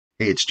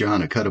Hey, it's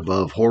John, a cut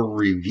above horror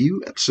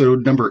review,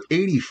 episode number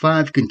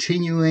 85,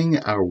 continuing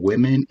our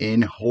Women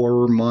in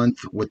Horror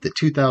Month with the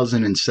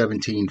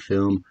 2017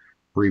 film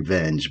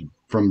Revenge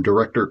from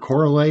director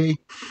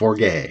Coralie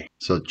Forget.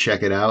 So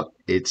check it out.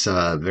 It's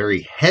a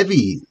very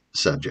heavy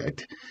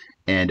subject.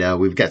 And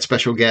we've got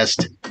special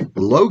guest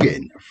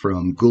Logan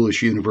from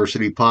Ghoulish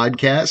University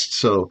podcast.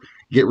 So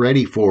get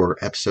ready for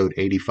episode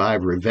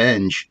 85,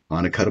 Revenge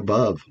on a Cut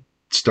Above.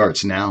 It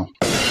starts now.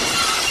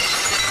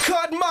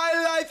 Cut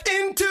my life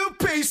into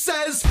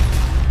pieces.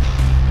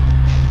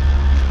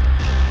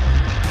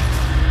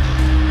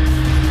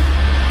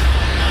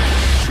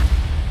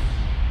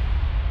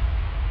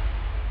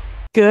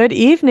 Good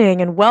evening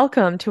and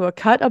welcome to A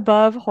Cut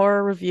Above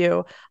Horror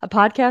Review, a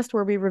podcast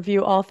where we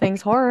review all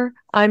things horror.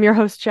 I'm your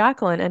host,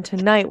 Jacqueline, and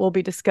tonight we'll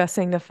be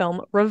discussing the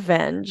film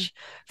Revenge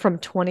from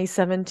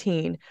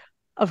 2017.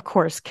 Of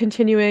course,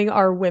 continuing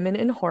our Women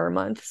in Horror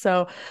Month.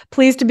 So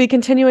pleased to be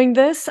continuing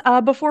this.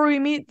 Before we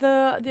meet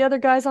the other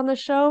guys on the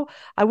show,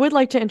 I would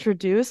like to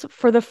introduce,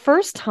 for the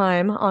first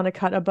time on A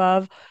Cut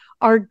Above,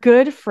 our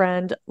good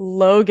friend,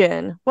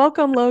 Logan.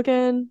 Welcome,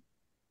 Logan.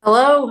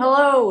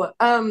 Hello.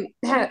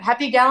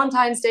 Happy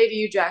Galentine's Day to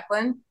you,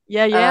 Jacqueline.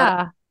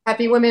 Yeah.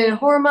 Happy Women in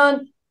Horror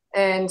Month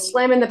and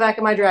slam in the back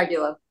of my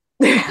Dragula.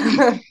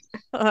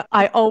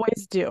 I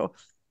always do.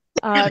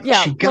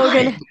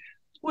 Logan,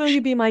 will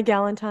you be my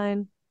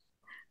Galentine?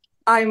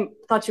 I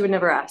thought you would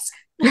never ask.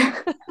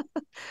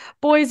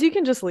 Boys, you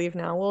can just leave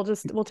now.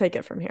 We'll take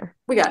it from here.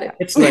 We got it.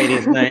 It's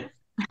ladies' night.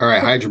 All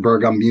right,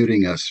 Hydraberg, I'm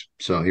muting us.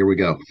 So here we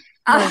go.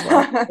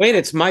 Wait,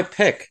 it's my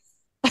pick.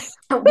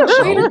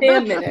 Wait a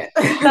damn minute.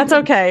 That's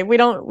okay. We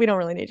don't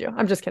really need you.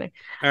 I'm just kidding.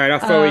 All right, I'll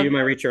forward you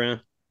my reach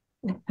around.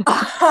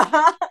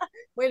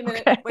 Wait a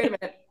minute. Okay. Wait a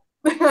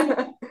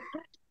minute.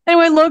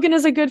 Anyway, Logan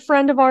is a good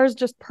friend of ours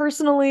just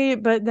personally,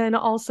 but then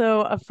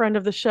also a friend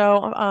of the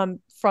show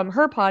from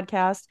her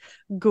podcast,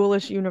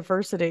 Ghoulish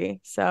University.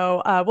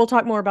 So we'll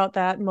talk more about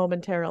that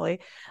momentarily.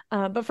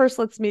 But first,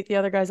 let's meet the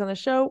other guys on the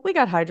show. We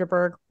got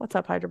Hydraberg. What's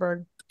up,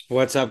 Hydraberg?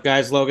 What's up,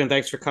 guys? Logan,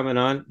 thanks for coming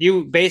on.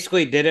 You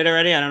basically did it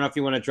already. I don't know if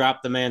you want to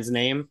drop the man's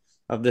name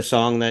of the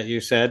song that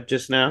you said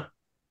just now.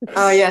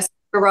 Oh, yes.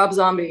 For Rob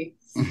Zombie.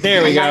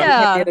 There we go.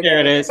 Yeah. There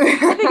it is.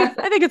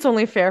 I think it's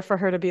only fair for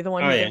her to be the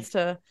one who gets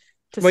to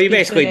Well, you speak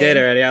basically the did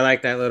name. already. I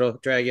like that little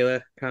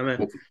Dragula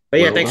comment. But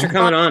yeah, thanks for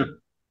coming on.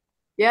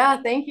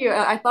 Yeah, thank you.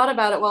 I thought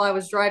about it while I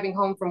was driving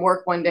home from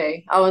work one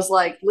day. I was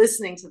like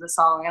listening to the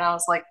song and I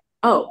was like,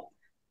 oh,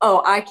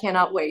 I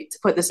cannot wait to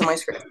put this in my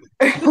script.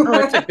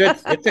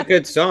 It's a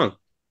good song.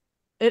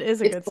 It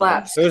is a good song.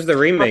 slaps. It was the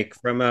remake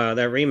from that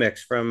remix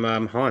from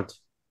Haunt.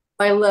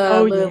 By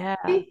yeah.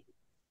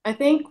 I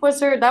think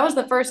that was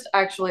the first,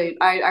 actually.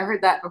 I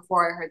heard that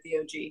before I heard the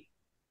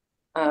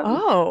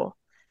OG.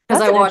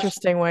 That's I an watched-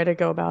 interesting way to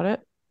go about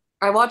it.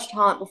 I watched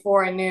Haunt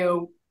before I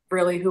knew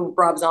really who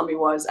Rob Zombie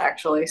was,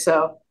 actually.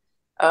 So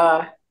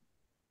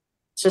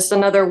it's just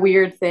another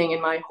weird thing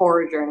in my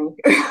horror journey.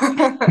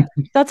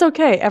 That's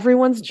okay.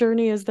 Everyone's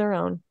journey is their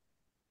own.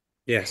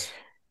 Yes.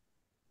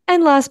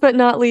 And last but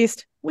not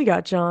least, we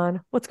got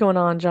John. What's going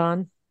on,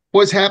 John?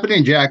 What's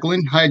happening,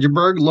 Jacqueline?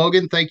 Hydraberg,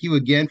 Logan, thank you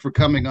again for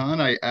coming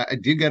on. I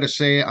do got to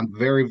say, I'm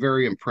very,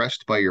 very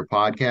impressed by your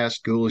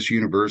podcast, Ghoulish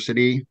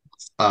University.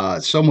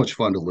 So much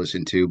fun to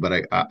listen to,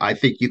 but I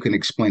think you can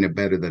explain it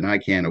better than I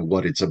can of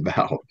what it's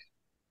about.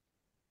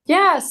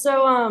 Yeah,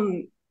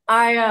 so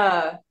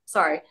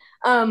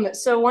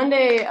so one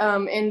day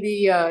in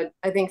the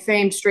I think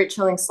famed Straight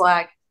Chilling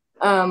Slack,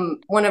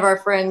 one of our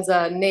friends,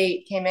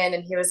 Nate, came in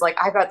and he was like,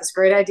 I got this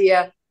great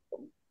idea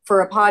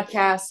for a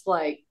podcast.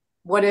 Like,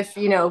 what if,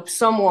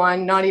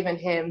 someone, not even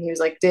him, he was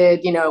like,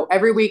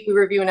 every week we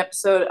review an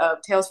episode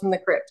of Tales from the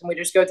Crypt and we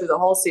just go through the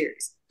whole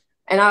series.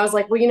 And I was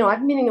like, well, I've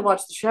been meaning to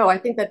watch the show. I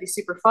think that'd be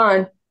super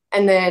fun.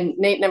 And then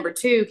Nate number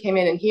 2 came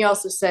in and he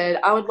also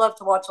said, I would love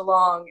to watch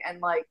along and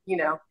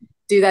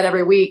do that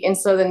every week. And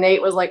so then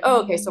Nate was like,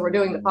 oh, okay, so we're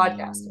doing the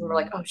podcast. And we're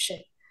like, oh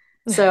shit.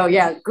 So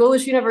yeah,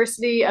 Ghoulish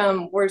University,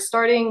 we're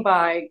starting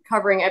by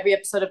covering every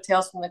episode of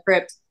Tales from the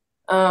Crypt.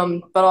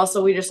 But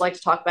also we just like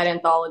to talk about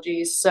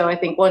anthologies. So I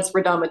think once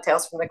we're done with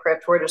Tales from the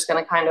Crypt, we're just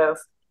going to kind of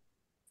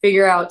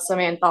figure out some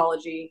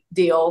anthology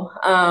deal.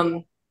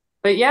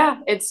 But yeah,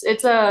 it's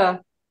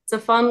a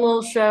fun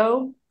little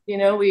show.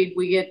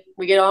 We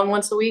get on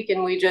once a week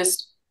and we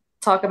just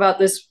talk about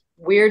this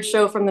weird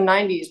show from the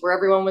 90s where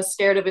everyone was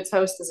scared of its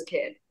host as a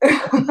kid.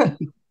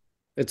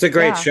 It's a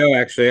great show,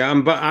 actually.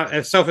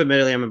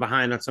 Self-admittedly, I'm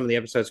behind on some of the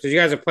episodes because you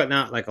guys are putting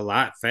out like a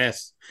lot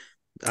fast.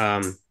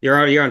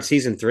 You're on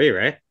season 3,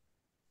 right?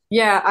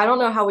 Yeah, I don't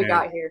know how we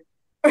got here.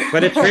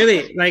 But it's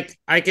really like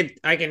I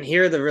can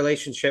hear the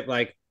relationship,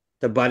 like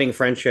the budding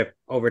friendship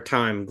over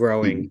time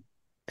growing,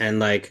 and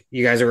like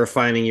you guys are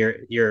refining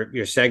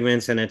your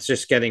segments, and it's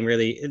just getting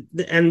really.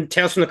 And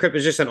Tales from the Crypt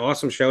is just an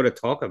awesome show to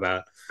talk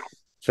about.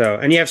 So,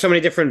 and you have so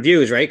many different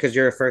views, right? Because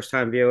you're a first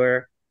time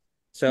viewer.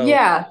 So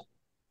yeah,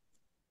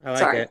 I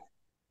like it.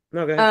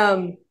 No, go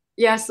ahead.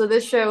 Yeah, so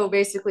this show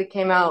basically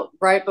came out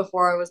right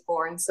before I was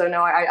born. So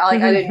no, I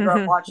didn't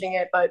grow up watching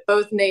it, but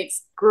both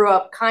Nates grew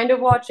up kind of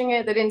watching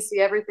it. They didn't see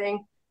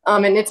everything.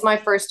 And it's my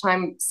first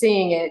time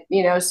seeing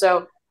it,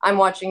 so I'm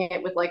watching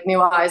it with like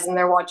new eyes, and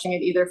they're watching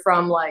it either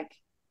from like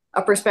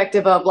a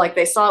perspective of like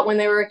they saw it when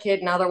they were a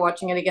kid, now they're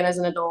watching it again as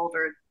an adult,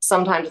 or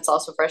sometimes it's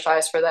also fresh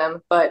eyes for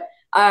them. But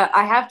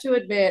I have to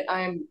admit,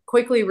 I'm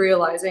quickly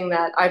realizing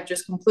that I've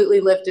just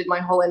completely lifted my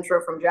whole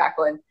intro from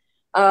Jacqueline.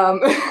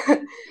 Um,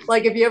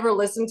 like if you ever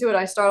listen to it,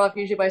 I start off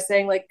usually by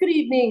saying like "Good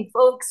evening,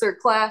 folks" or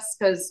 "class"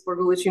 because we're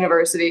Duluth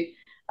University.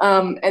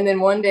 And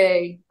then one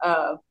day,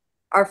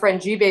 our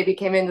friend G Baby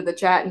came into the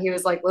chat and he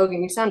was like,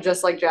 "Logan, you sound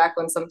just like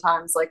Jacqueline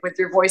sometimes, like with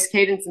your voice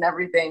cadence and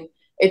everything.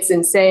 It's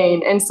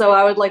insane." And so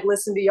I would like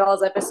listen to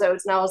y'all's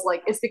episodes, and I was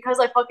like, "It's because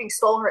I fucking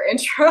stole her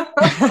intro."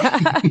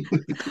 I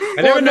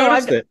never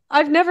noticed it.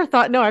 I've never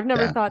thought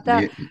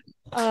that.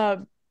 Yeah.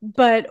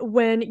 But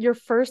when your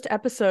first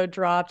episode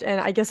dropped,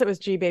 and I guess it was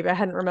G Baby, I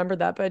hadn't remembered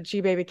that, but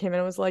G Baby came in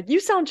and was like, "You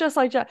sound just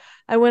like Jack."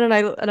 I went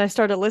and I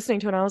started listening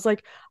to it, and I was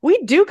like,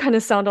 "We do kind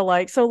of sound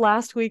alike." So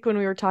last week when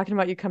we were talking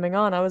about you coming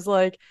on, I was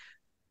like,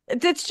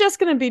 "It's just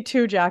going to be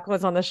two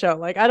Jacquelines on the show.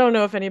 Like, I don't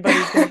know if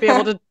anybody's going to be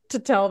able to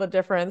tell the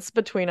difference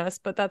between us,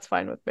 but that's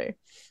fine with me."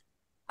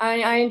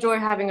 I enjoy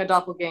having a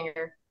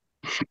doppelganger.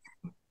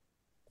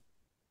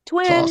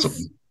 Twins.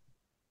 It's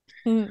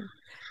awesome.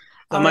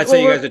 I might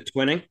say you guys are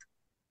twinning.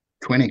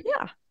 Twinning.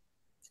 Yeah.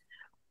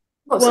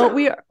 Well,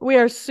 we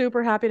are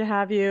super happy to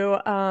have you.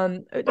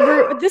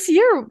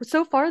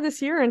 So far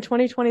this year in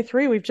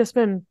 2023, we've just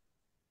been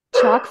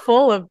chock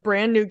full of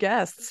brand new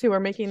guests who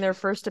are making their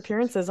first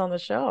appearances on the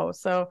show.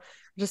 So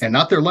and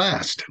not their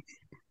last.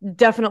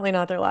 Definitely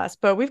not their last,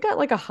 but we've got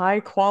like a high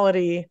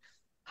quality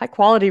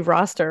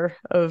roster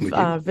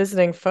of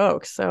visiting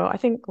folks. So I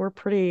think we're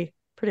pretty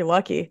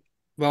lucky.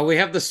 Well, we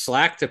have the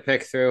Slack to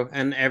pick through,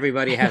 and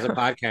everybody has a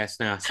podcast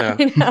now. So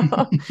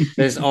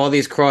there's all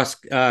these cross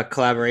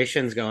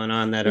collaborations going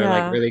on that are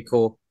like really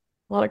cool.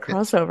 A lot of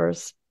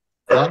crossovers.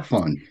 A lot of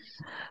fun.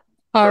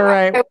 All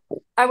right.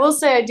 I will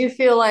say I do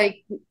feel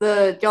like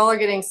y'all are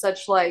getting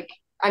such like,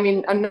 I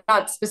mean, I'm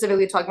not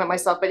specifically talking about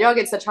myself, but y'all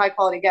get such high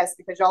quality guests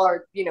because y'all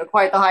are,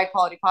 quite the high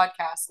quality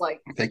podcast.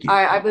 Like, thank you.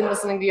 I've been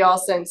listening to y'all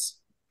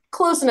since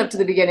close enough to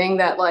the beginning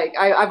that like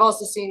I've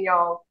also seen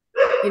y'all,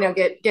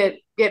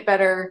 get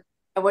better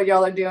at what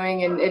y'all are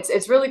doing, and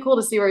it's really cool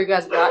to see where you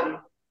guys have gotten.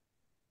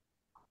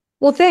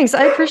 Well, thanks.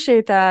 I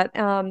appreciate that.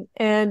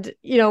 And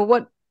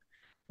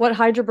what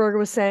Heidelberg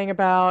was saying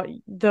about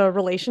the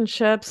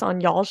relationships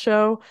on y'all's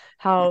show,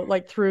 how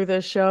like through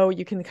this show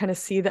you can kind of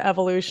see the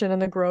evolution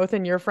and the growth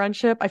in your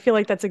friendship. I feel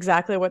like that's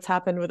exactly what's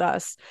happened with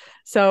us.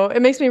 So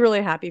it makes me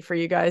really happy for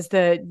you guys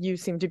that you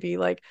seem to be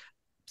like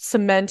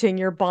cementing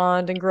your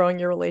bond and growing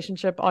your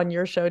relationship on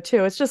your show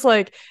too. It's just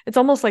like, it's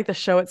almost like the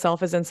show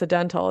itself is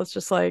incidental. It's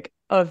just like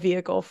a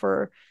vehicle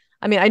for,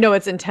 I mean, I know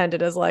it's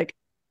intended as like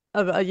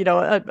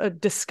a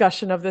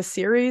discussion of this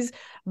series,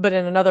 but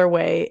in another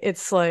way,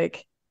 it's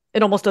like,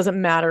 it almost doesn't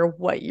matter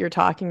what you're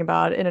talking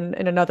about.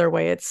 In another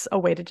way, it's a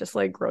way to just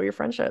like grow your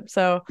friendship.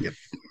 So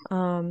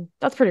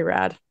that's pretty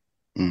rad.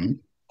 Mm-hmm.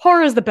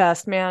 Horror is the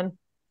best, man.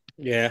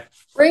 Yeah.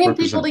 Bringing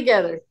people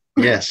together.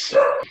 Yes.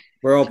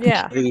 We're all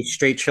the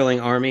straight chilling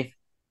army.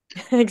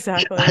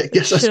 Exactly. I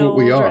guess that's what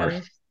we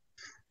are.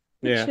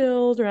 Yeah.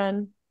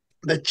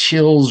 The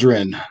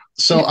children.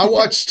 So I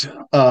watched,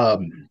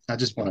 I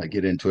just want to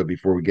get into it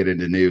before we get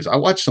into news. I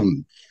watched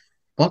some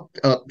fucked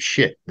up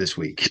shit this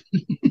week.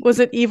 Was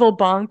it Evil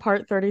Bong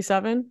Part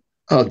 37?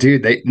 Oh,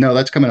 dude,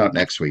 that's coming out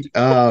next week.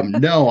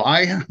 No,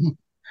 I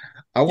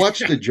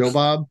watched the Joe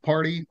Bob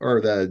party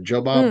or the Joe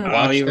Bob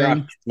watch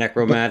thing.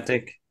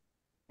 Necromantic.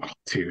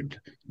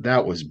 Dude,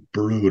 that was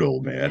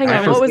brutal, man. Hang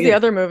on, what was the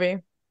other movie?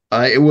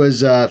 It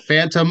was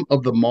Phantom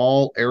of the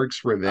Mall,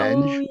 Eric's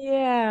Revenge. Oh,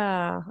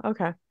 yeah.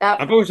 Okay.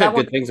 I've always heard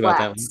good things about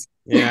that one.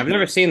 Yeah, I've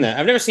never seen that.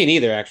 I've never seen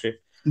either, actually.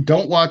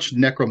 Don't watch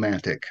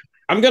Necromantic.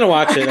 I'm gonna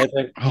watch it, I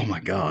think. Oh my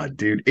god,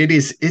 dude.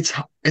 It's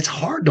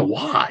hard to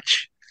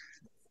watch.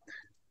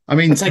 I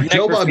mean, like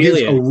Joe Bob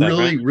gives a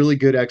really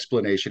good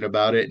explanation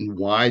about it and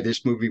why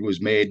this movie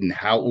was made and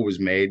how it was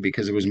made,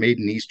 because it was made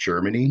in East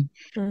Germany.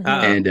 Mm-hmm.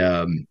 And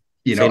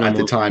at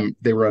the time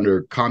they were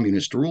under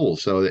communist rule.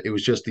 So it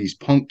was just these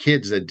punk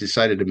kids that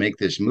decided to make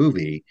this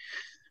movie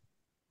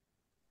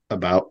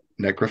about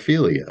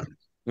necrophilia.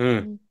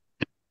 Mm.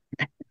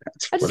 I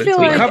just feel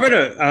like we covered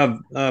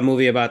a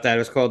movie about that. It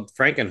was called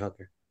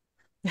Frankenhooker.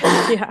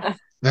 Yeah.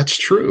 That's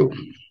true.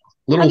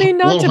 Not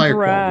to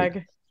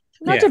brag.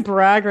 Not to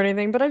brag or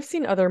anything, but I've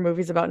seen other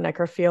movies about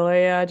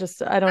necrophilia.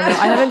 I don't know.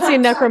 I haven't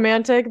seen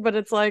Necromantic, but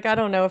it's like, I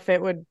don't know if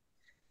it would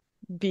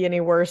be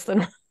any worse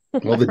than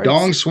well, the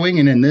dong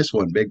swinging in this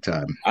one big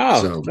time.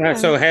 Oh,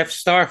 so half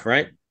star,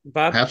 right,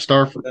 Bob? Half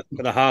star for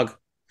the hog.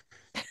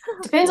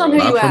 Depends on who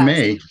you ask. For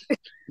me.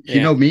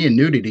 You know me and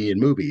nudity in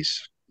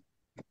movies.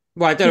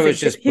 Well, I thought it was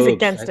just he's boobs.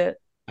 Against it.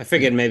 I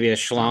figured maybe a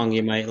schlong,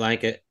 you might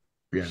like it.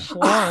 Yeah.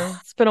 Schlong.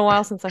 It's been a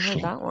while since I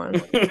heard that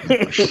one.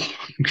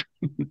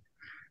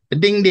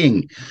 Ding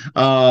ding.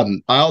 I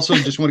also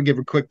just want to give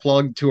a quick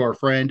plug to our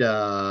friend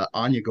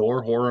Anya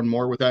Gore, Horror and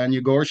More with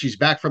Anya Gore. She's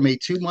back from a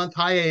 2 month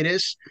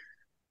hiatus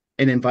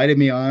and invited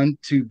me on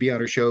to be on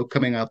her show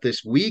coming out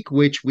this week,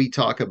 which we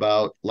talk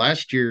about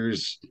last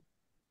year's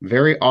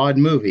very odd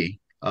movie,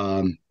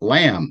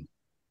 Lamb,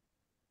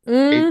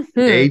 Mhm.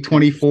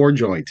 A24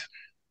 joint.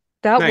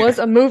 That Nice. was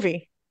a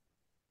movie.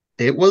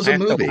 It was I a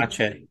have to movie. watch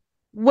it.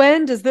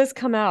 When does this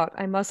come out?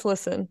 I must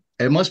listen.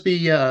 It must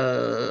be,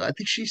 I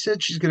think she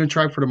said she's going to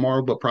try for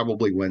tomorrow, but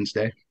probably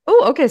Wednesday.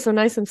 Oh, okay, so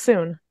nice and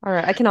soon. All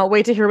right, I cannot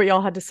wait to hear what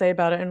y'all had to say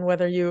about it and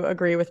whether you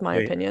agree with my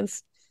Wait.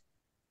 opinions.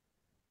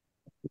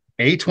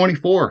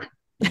 A24,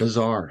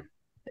 bizarre.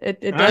 It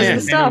Oh, does yeah,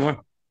 the say no stuff.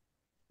 more.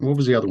 What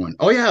was the other one?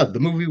 Oh, yeah, the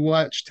movie we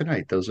watched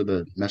tonight. Those are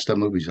the messed up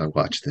movies I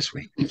watched this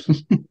week.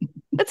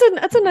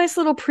 It's a nice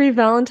little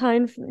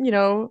pre-Valentine,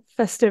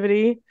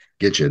 festivity.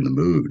 Get you in the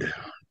mood.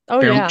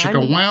 Oh yeah,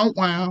 Chicka wow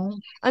wow.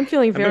 I'm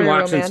feeling I've very been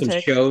watching romantic.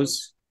 some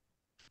shows.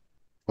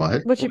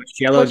 What? What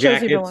Yellow what shows you been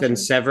Jackets watching? and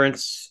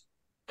Severance.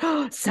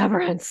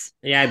 Severance.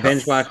 Yeah, I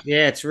binge watched.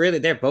 Yeah,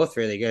 they're both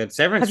really good.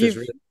 Severance Have is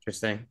you- really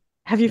interesting.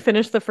 Have you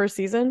finished the first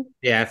season?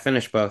 Yeah, I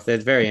finished both.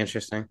 It's very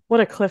interesting.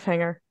 What a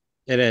cliffhanger.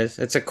 It is.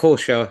 It's a cool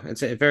show.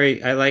 It's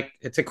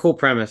a cool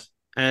premise.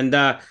 And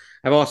I've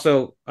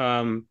also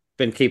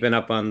been keeping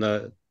up on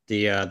the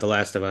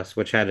Last of Us,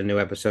 which had a new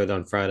episode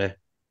on Friday,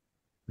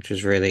 which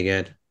was really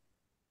good.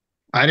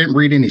 I didn't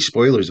read any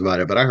spoilers about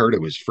it, but I heard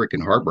it was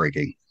freaking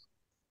heartbreaking.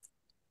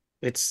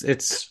 It's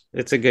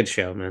a good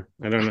show, man.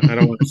 I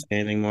don't want to say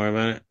anything more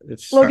about it.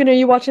 It's Logan, are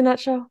you watching that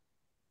show?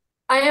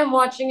 I am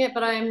watching it,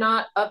 but I am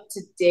not up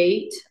to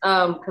date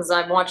because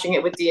I'm watching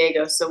it with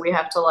Diego, so we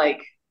have to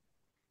like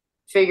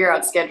figure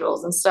out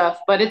schedules and stuff.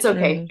 But it's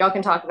okay. Y'all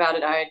can talk about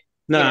it.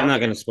 no, you I'm know. not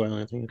going to spoil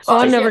anything. Oh,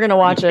 I'm just- never gonna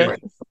watch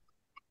it.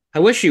 I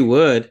wish you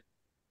would,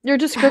 Your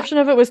description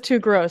of it was too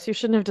gross. You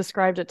shouldn't have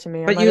described it to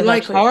me. I but might you have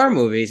like actually- horror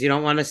movies. You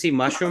don't want to see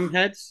mushroom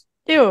heads.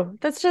 Ew,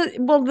 that's just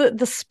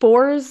the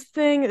spores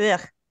thing. Ugh.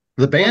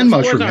 The band Well,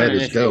 the scores Mushroom aren't Head an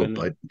is issue, dope, and-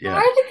 but yeah.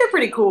 I think they're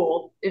pretty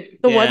cool. The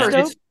what's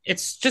dope?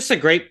 It's just a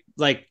great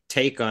like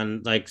take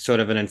on like sort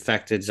of an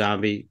infected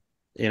zombie,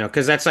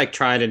 because that's like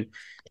tried and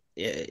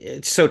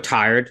it's so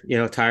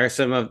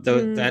tiresome of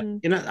that.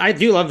 Mhm. I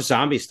do love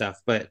zombie stuff,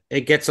 but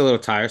it gets a little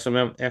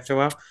tiresome after a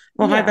while.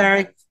 Well, hi Yeah.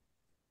 Barry.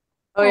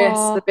 Oh yes,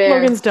 Aw, the bear.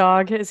 Logan's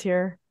dog is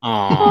here. Aww.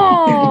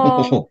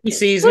 Aw, He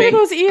sees look at me.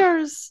 those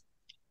ears.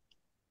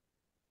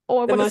 Oh,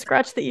 I The want to most-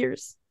 scratch the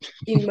ears.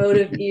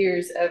 Emotive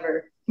ears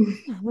ever.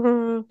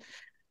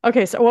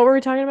 Okay, so what were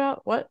we talking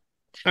about? What?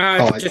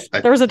 Just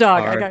There was a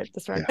dog. I Alright. got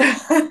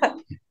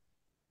distracted.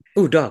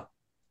 ooh, dog.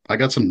 I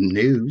got some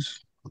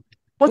news.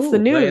 What's the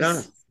Ooh, lay it on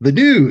news? us. The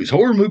news,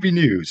 horror movie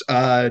news.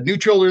 New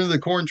Children of the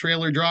Corn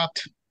trailer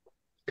dropped.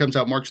 Comes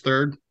out March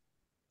 3rd.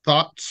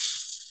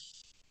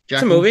 Thoughts?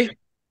 It's a movie.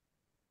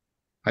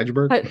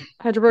 Heidelberg?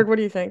 Heidelberg, what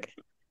do you think?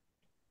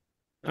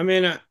 I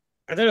mean, I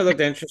thought it looked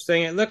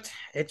interesting. It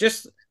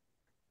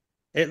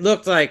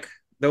looked like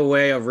the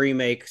way a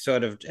remake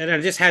sort of, and I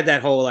just had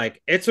that whole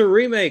like, it's a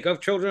remake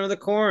of Children of the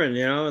Corn,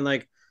 and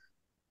like,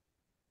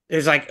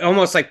 it's like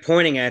almost like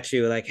pointing at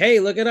you, like, hey,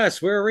 look at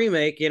us, we're a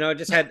remake, it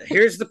just had,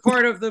 here's the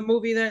part of the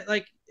movie that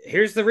like,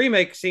 here's the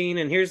remake scene,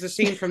 and here's the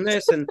scene from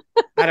this, and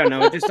I don't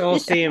know, it just all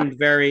seemed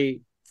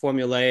very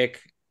formulaic.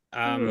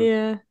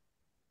 Yeah.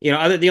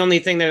 The only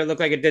thing that it looked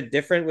like it did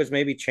different was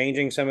maybe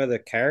changing some of the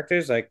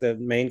characters. Like the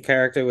main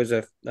character was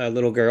a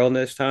little girl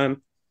this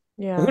time.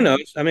 Yeah. Who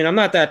knows? I mean, I'm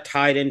not that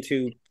tied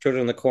into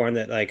Children of the Corn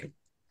that like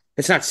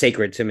it's not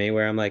sacred to me.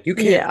 Where I'm like, you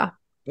can't. Yeah.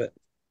 But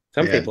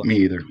some Yeah, people. me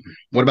either.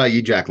 What about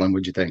you, Jacqueline?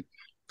 What'd you think?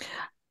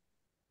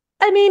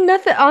 I mean,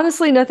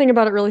 nothing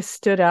about it really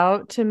stood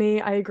out to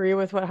me. I agree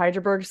with what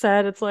Heidelberg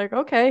said. It's like,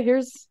 okay,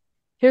 here's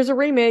a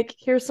remake.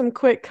 Here's some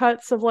quick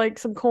cuts of like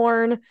some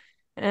corn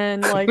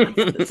and like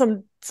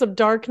some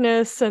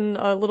darkness and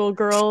a little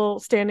girl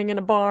standing in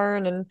a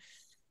barn and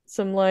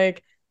some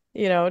like,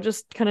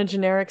 just kind of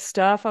generic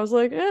stuff. I was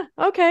like,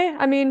 okay.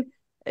 I mean,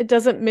 it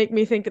doesn't make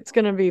me think it's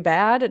gonna be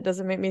bad. It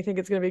doesn't make me think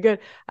it's gonna be good.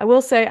 I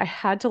will say I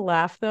had to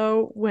laugh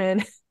though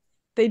when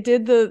they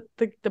did the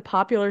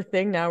popular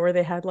thing now where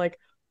they had like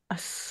a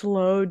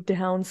slowed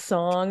down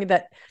song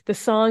that the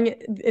song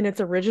in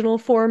its original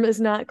form is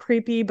not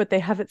creepy, but they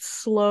have it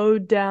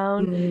slowed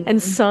down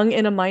and sung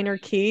in a minor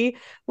key,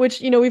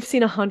 which, we've seen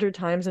 100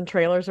 times in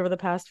trailers over the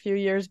past few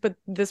years. But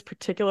this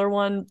particular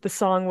one, the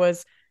song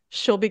was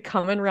 "She'll Be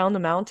Coming Round the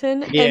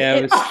Mountain." Yeah,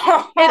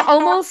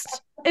 And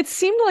it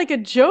seemed like a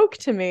joke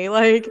to me.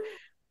 Like,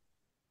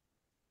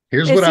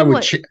 Here's It what I seemed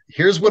would like-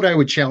 here's what I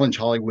would challenge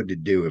Hollywood to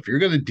do. If you're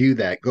going to do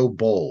that, go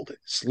bold.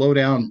 Slow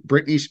down.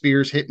 Britney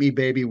Spears, "Hit Me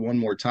Baby" one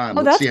more time.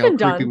 Oh, Let's that's see how been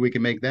creepy done. we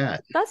can make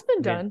that. that's been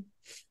Yeah. done.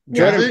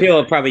 Jordan Does it? Peele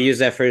will probably use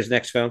that for his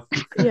next film.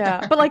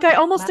 Yeah, but like I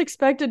almost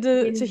expected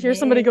to hear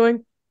somebody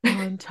going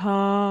on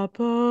top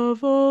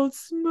of old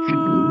smoke.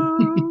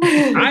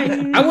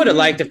 I would have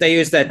liked if they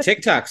used that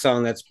TikTok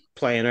song that's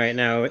playing right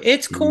now.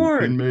 It's You can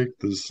corn. make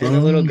the And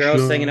the little sun girl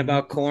shine. singing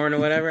about corn or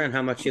whatever and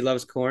how much she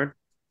loves corn.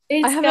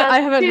 I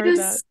haven't heard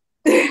that.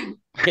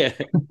 Yeah,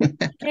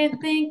 Can't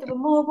think of a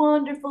more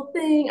wonderful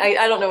thing. I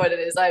don't know what it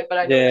is, but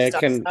I know what yeah, she's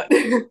talking about.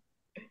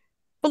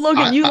 But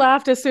Logan, I, you I,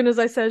 laughed as soon as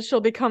I said she'll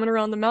be coming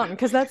around the mountain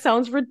because that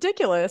sounds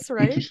ridiculous,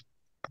 right?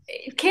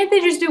 Can't they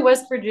just do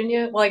West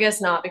Virginia? Well, I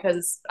guess not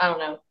because I don't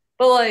know.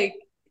 But like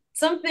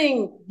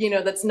something,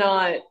 that's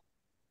not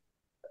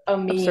a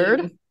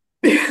Absurd. meme.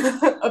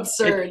 it,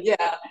 Absurd,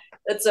 yeah.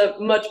 That's a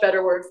much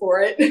better word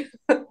for it.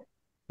 the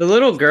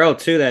little girl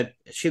too. That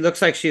she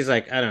looks like she's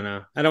like I don't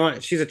know. I don't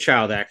want. She's a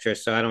child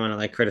actress, so I don't want to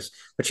like criticize.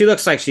 But she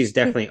looks like she's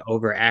definitely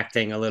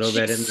overacting a little She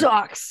bit.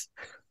 sucks.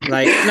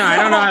 Like no, I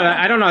don't know.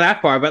 I don't know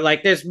that far, but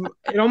like there's.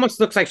 It almost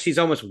looks like she's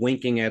almost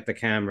winking at the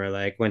camera,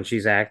 like when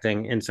she's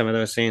acting in some of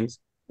those scenes.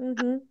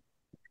 Mm-hmm.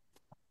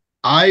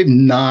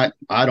 I'm not.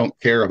 I don't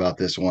care about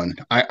this one.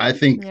 I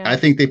think. Yeah. I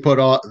think they put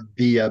all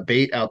the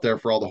bait out there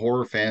for all the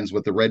horror fans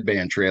with the Red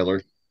Band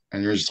trailer,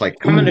 and they're just like,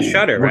 Coming to "Ooh,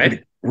 Shudder,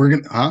 right? we're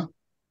gonna, huh?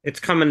 It's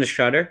coming to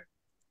Shudder.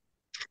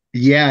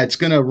 Yeah, it's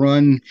gonna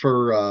run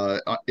for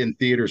in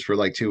theaters for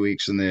like 2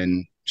 weeks, and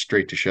then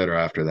straight to Shutter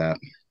after that.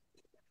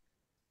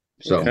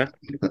 So Okay.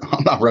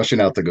 I'm not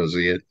rushing out to go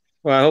see it.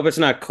 Well, I hope it's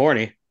not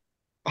corny.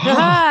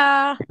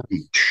 Ah.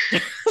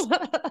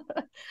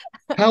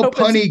 How Hope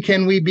it's- punny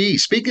can we be?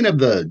 Speaking of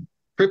the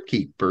Crypt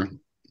Keeper,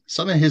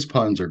 some of his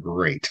puns are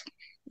great.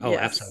 Oh,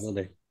 Yes.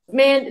 absolutely.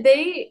 Man,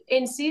 they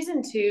in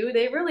season 2,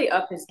 they really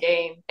up his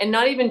game. And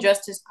not even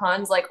just his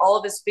puns, like all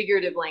of his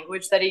figurative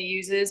language that he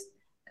uses.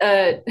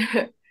 Uh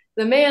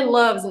the man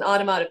loves an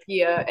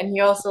onomatopoeia and he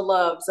also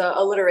loves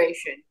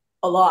alliteration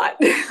a lot.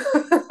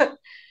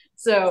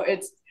 So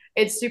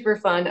it's super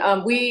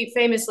fun. We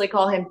famously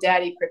call him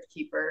Daddy Crypt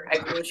Keeper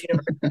at Ghoulish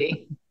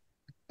University.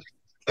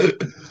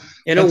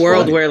 In a That's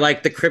world funny. where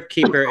like the Crypt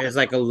Keeper is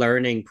like a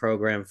learning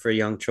program for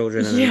young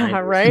children in the Yeah,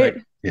 90s. right. Like,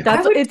 Yeah.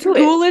 That's I would it's do it.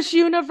 Ghoulish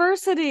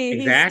University.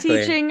 Exactly.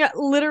 He's teaching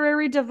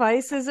literary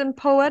devices and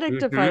poetic Mhm.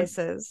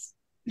 devices.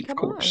 Of Come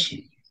course.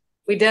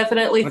 We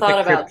definitely I want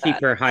thought the about Crypt that.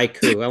 Keeper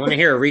haiku. I want to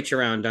hear a reach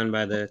around done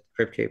by the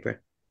Crypt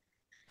Keeper.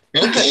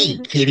 Okay,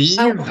 kitty.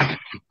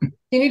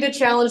 You need to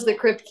challenge the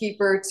Crypt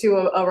Keeper to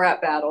a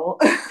rap battle.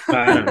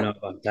 I don't know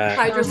about that.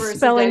 Hydra versus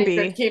Spelling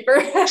Daddy bee.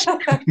 Crypt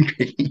Keeper.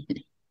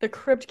 The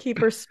Crypt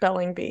Keeper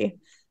spelling bee.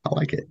 I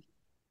like it.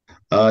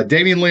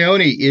 Damien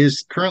Leone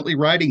is currently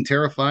writing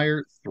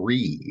Terrifier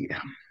 3.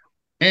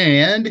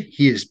 And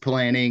he is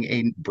planning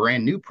a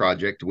brand new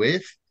project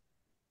with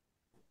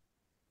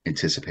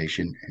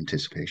anticipation.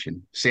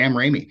 Sam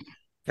Raimi.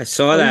 I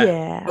saw Oh, that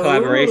yeah.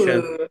 collaboration.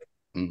 Ooh.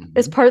 Mhm.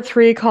 Is part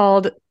 3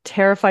 called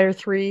Terrifier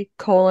 3,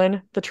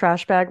 the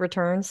trash bag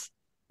returns?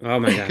 Oh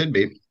my god. Could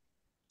be.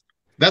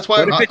 That's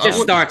why What if it just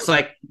would- starts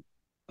like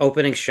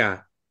opening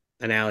shot,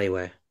 an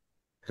alleyway,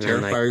 and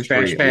then like Terrifier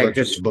trash 3, bag Electric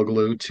just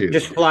Boogaloo 2.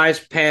 flies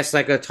past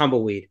like a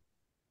tumbleweed.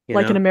 You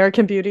Like know? an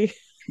American Beauty.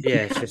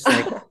 Yeah, it's just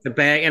like the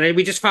bag, and then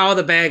we just follow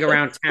the bag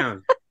around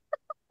town.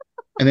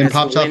 And then As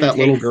pops the out wind that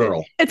little takes it.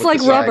 girl. It's with like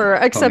the side rubber,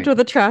 except pony with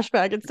a trash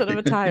bag instead of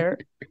a tire.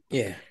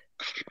 Yeah.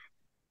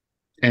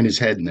 and his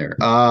head in there.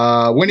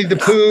 Winnie the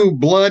Pooh,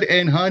 Blood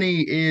and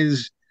Honey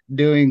is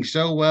doing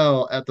so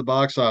well at the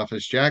box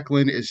office.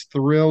 Jacqueline is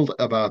thrilled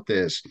about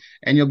this.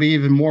 And you'll be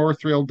even more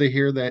thrilled to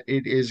hear that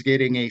it is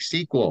getting a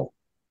sequel.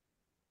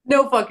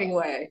 No fucking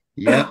way.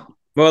 Yep.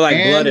 More like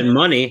And- blood and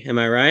money, am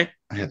I right?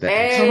 I have that.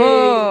 Hey.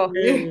 Oh.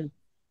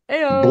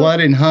 Heyo.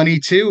 Blood and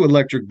Honey 2,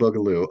 Electric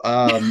Boogaloo.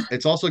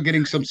 It's also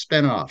getting some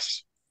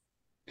spinoffs.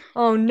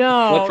 Oh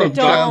no! What from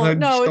Don't. childhood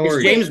No, stories?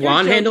 Is James you're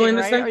Wan joking, handling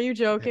this right? thing? Are you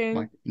joking?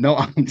 Like, no,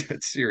 I'm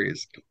dead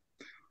serious.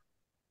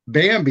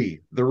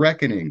 Bambi, The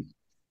Reckoning.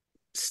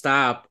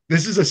 Stop.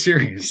 This is a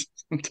serious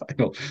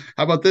title.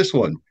 How about this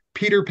one?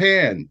 Peter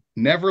Pan,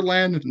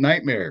 Neverland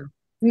Nightmare.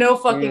 No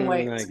fucking Oh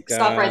way. my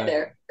Stop right God.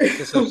 there. This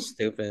is so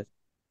stupid.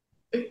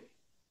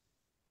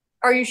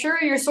 Are you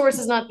sure your source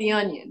is not The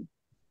Onion?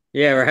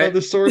 Yeah, right.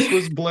 The source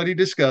was bloody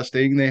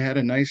disgusting. They had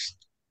a nice,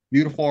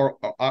 beautiful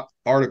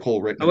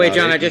article written Oh wait, about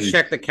John, it, I just and-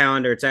 checked the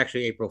calendar. It's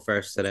actually April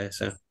 1st today.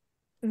 So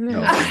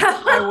No.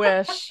 I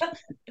wish.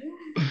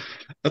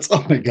 That's,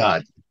 oh my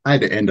God. I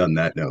had to end on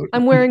that note.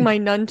 I'm wearing my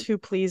none too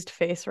pleased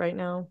face right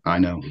now. I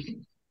know.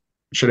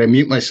 Should I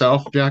mute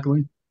myself,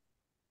 Jacqueline?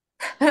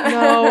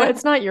 No,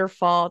 it's not your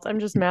fault. I'm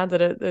just mad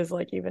that it is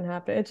like even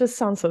happening. It just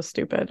sounds so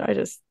stupid. I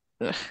just.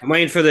 Ugh. I'm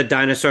waiting for the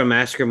Dinosaur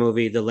Massacre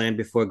movie, The Land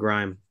Before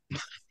Grime.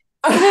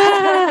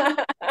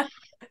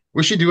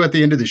 We should do at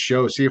the end of the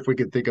show, see if we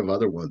could think of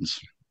other ones.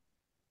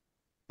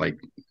 Like,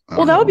 I Well,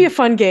 don't that would know. be a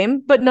fun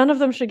game, but none of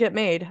them should get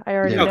made. I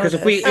already Yeah. No, know because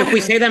this. if we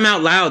say them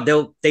out loud,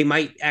 they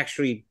might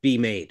actually be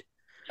made.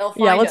 They'll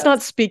Yeah, find let's us.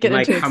 not speak They it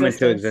might into come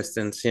into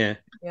existence. existence. Yeah.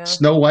 Yeah.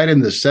 Snow White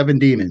and the Seven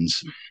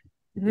Demons.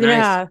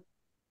 Yeah.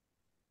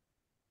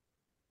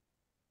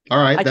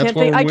 All right, I that's can't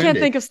where think. we'll I can't end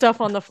it. think of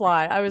stuff on the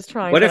fly. I was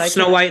trying. What but if I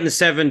Snow can't. White and the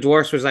Seven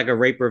Dwarfs was like a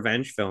rape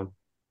revenge film?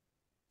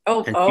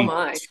 Oh, And oh she-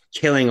 my.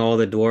 Killing all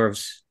the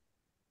dwarves.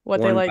 What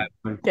they one like by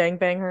one.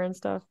 gangbang her and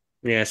stuff.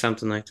 Yeah,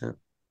 something like that.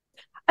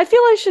 I feel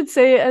I should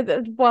say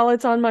while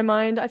it's on my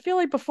mind, I feel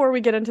like before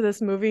we get into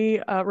this movie,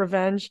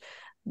 Revenge,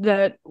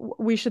 that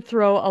we should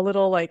throw a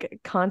little like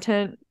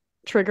content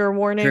trigger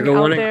warning Trigger out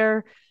warning?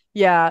 there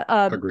Yeah.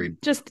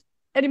 Agreed. Just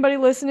anybody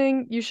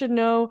listening, you should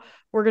know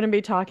we're going to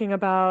be talking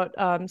about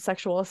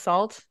sexual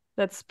assault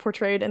that's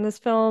portrayed in this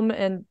film,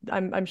 and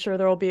I'm sure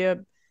there will be a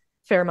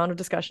fair amount of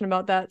discussion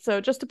about that.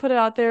 So just to put it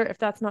out there, if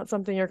that's not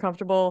something you're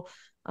comfortable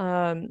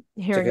hearing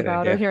good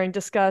about idea. or hearing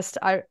discussed,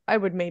 I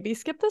would maybe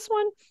skip this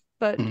one.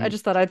 But I Mhm.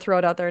 just thought I'd throw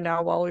it out there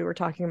now while we were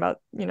talking about,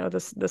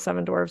 the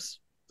Seven Dwarfs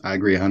I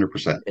agree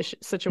 100%.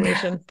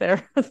 situation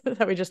there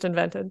that we just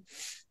invented.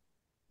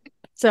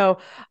 So,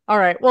 all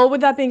right. Well,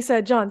 with that being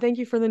said, John, thank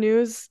you for the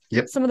news.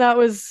 Yep. Some of that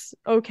was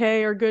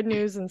okay or good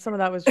news, and some of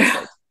that was just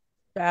like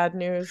bad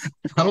news.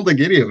 I don't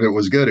think any of it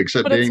was good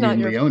except But it's not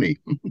Damien your. Leone.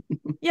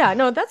 Yeah,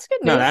 no, that's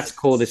good No, news. that's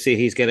cool to see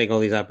he's getting all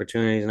these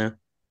opportunities now.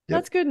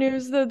 That's good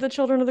news. The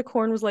Children of the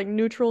Corn was like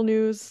neutral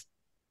news,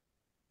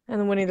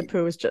 and then Winnie the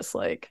Pooh was just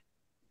like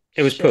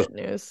It was shit Pooh.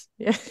 news.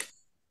 Yeah.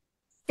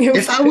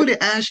 If I would have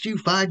asked you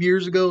 5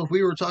 years ago if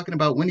we were talking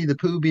about Winnie the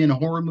Pooh being a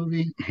horror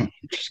movie,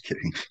 just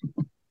kidding.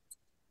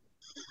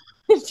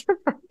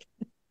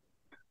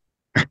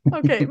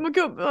 Okay, we'll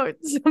go. Oh,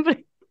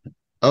 somebody.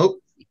 Oh,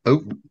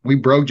 we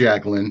broke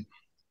Jacqueline.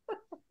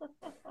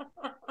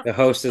 The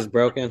host is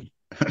broken.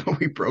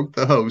 We broke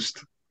the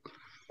host.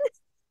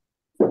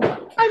 I'm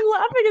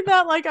laughing at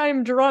that like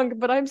I'm drunk,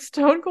 but I'm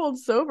stone cold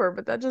sober.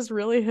 But that just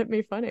really hit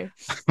me funny.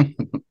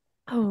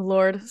 Oh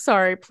Lord,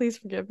 sorry. Please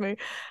forgive me.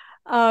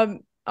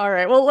 All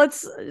right. Well,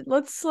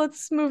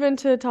 let's move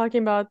into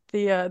talking about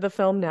the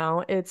film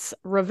now. It's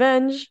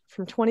Revenge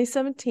from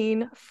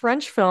 2017,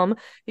 French film.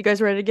 You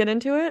guys ready to get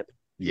into it?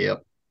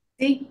 Yep.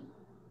 See?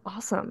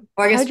 Awesome.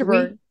 Or I guess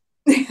Heidelberg.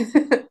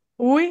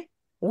 Oui.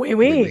 Oui, Oui,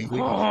 oui. oui.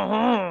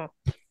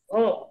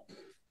 Oh.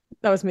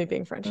 That was me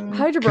being French.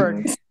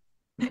 Heidelberg.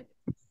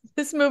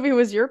 This movie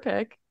was your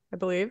pick, I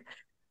believe.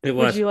 It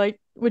was.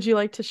 Would you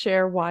like to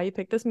share why you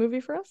picked this movie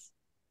for us?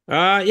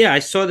 Yeah, I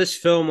saw this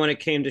film when it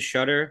came to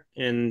Shudder,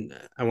 and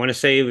I want to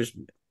say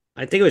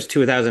I think it was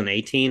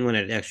 2018 when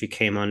it actually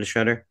came on to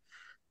Shudder.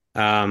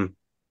 And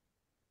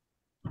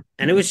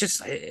it was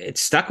just, it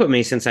stuck with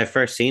me since I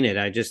first seen it.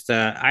 I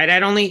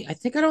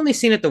think I'd only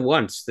seen it the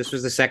once. This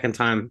was the second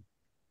time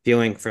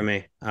viewing for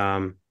me.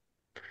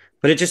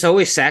 But it just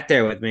always sat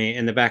there with me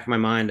in the back of my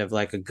mind of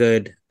like a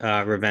good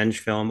revenge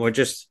film, or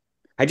just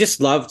I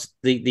just loved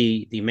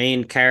the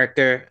main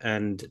character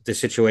and the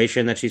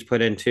situation that she's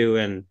put into,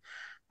 and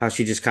how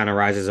she just kind of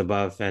rises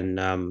above and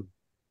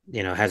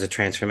has a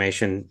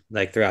transformation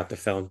like throughout the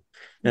film.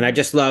 And I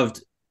just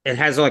loved it.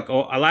 Has like a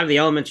lot of the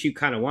elements you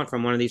kind of want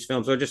from one of these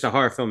films, or just a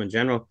horror film in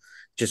general.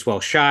 Just well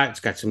shot. It's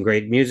got some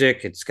great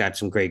music. It's got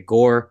some great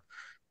gore.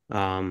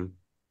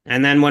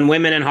 And then when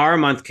Women in Horror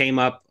Month came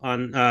up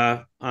on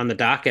the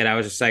docket, I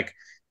was just like,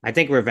 I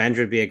think Revenge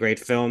would be a great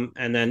film.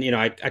 And then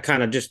I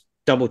kind of just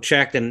double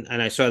checked, and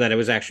I saw that it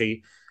was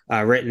actually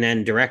written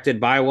and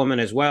directed by a woman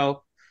as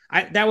well.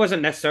 That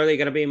wasn't necessarily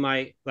going to be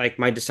my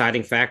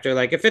deciding factor.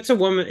 Like if it's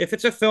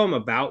a film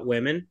about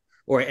women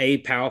or a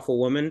powerful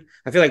woman,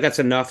 I feel like that's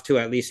enough to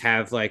at least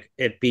have like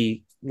it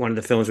be one of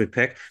the films we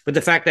pick. But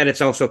the fact that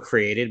it's also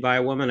created by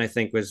a woman, I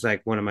think was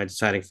like one of my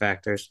deciding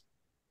factors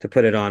to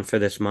put it on for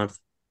this month.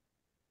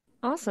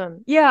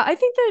 Awesome. Yeah, I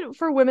think that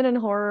for Women in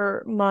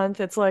Horror Month,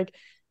 it's like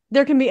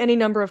there can be any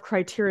number of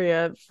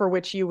criteria for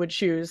which you would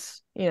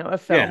choose, a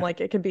film. Yeah.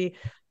 Like it could be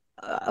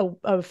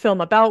a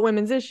film about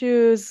women's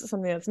issues,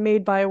 something that's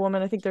made by a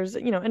woman. I think there's,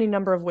 any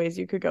number of ways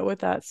you could go with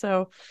that.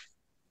 So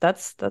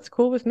that's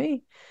cool with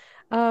me.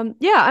 Yeah,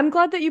 I'm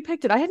glad that you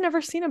picked it. I had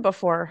never seen it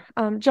before.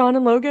 John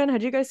and Logan,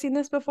 had you guys seen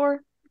this before?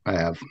 I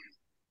have.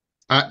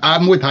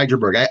 I'm with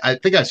Heidelberg. I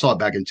think I saw it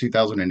back in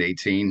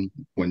 2018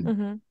 when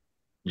Mm-hmm.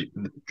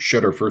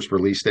 Shudder first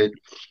released it,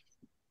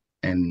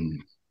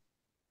 and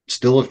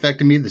still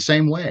affected me the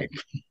same way.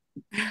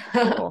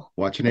 Cool.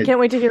 Watching I it. can't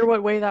wait to hear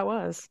what way that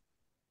was.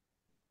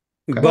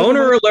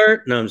 Boner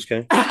alert. No, I'm just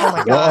kidding. Oh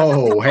my God.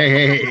 Whoa,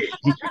 hey,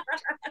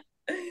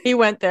 He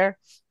went there.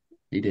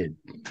 he did.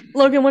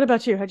 Logan, what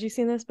about you? Had you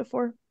seen this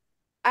before?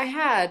 I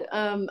had.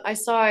 I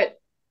saw it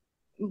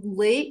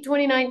late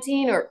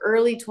 2019 or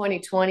early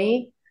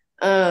 2020.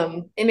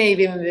 It may have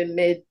even been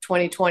mid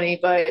 2020,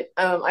 but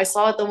I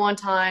saw it the one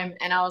time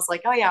and I was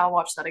like, oh yeah, I'll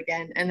watch that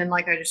again. And then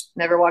like I just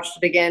never watched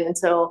it again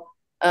until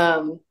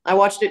I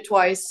watched it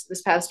twice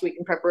this past week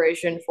in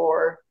preparation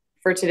for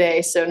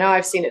today. So now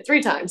I've seen it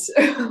 3 times.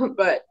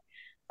 But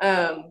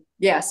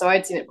yeah, so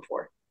I'd seen it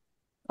before.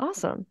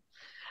 Awesome.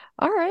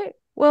 All right.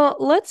 Well,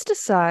 let's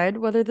decide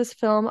whether this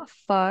film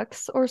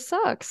fucks or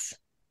sucks.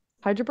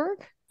 Heidelberg?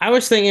 I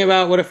was thinking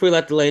about what if we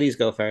let the ladies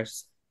go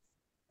first.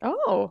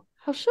 Oh,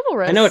 how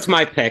chivalrous. I know it's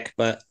my pick,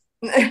 but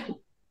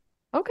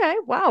Okay.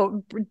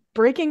 Wow.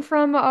 Breaking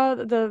from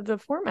the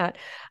format.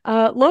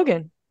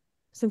 Logan,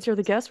 since you're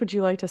the guest, would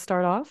you like to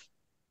start off?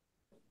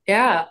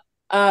 Yeah.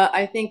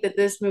 I think that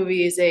this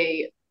movie is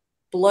a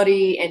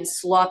bloody and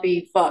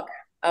sloppy fuck,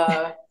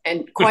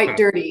 and quite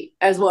dirty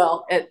as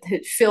well,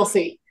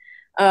 filthy.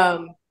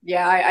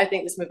 Yeah, I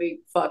think this movie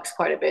fucks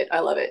quite a bit.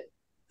 I love it.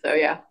 So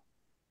yeah.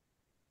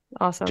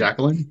 Awesome.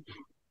 Jacqueline?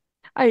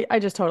 I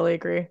just totally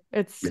agree.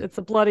 It's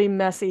a bloody,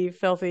 messy,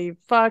 filthy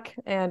fuck,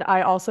 and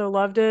I also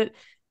loved it.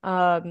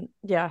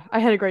 Yeah, I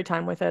had a great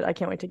time with it. I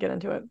can't wait to get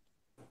into it.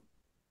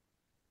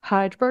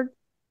 Heidelberg?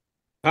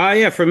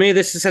 Yeah, for me,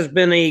 has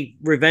been a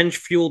revenge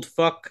fueled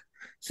fuck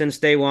since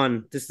day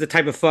one. This is the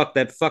type of fuck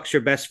that fucks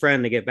your best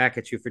friend to get back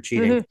at you for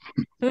cheating.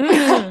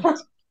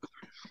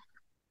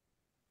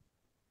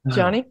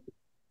 Johnny?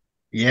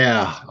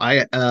 Yeah,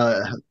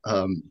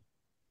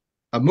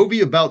 a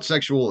movie about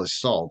sexual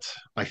assault.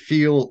 I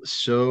feel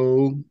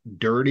so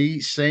dirty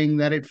saying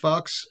that it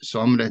fucks,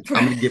 so I'm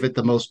gonna give it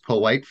the most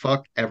polite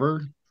fuck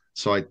ever.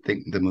 So I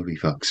think the movie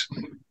fucks.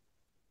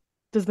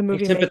 Does the A movie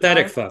make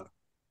sympathetic out? fuck.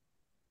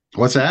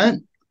 What's that?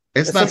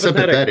 It's A not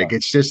sympathetic sympathetic. fuck.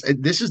 It's just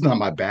this is not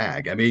my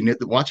bag. I mean,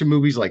 watching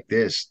movies like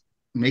this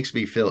makes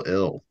me feel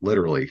ill,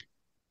 literally.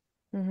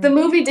 Mhm. The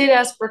movie did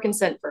ask for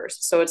consent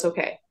first, so it's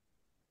okay.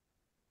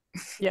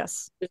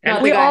 Yes. It's not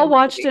the We guy all in the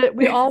watched movie. it.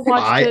 We all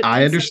watched it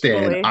I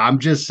understand. consensually. I'm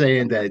just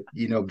saying that,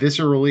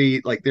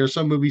 viscerally, like there's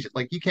some movies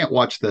like you can't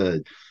watch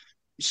the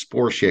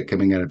spore shit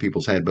coming out of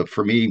people's head, but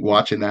for me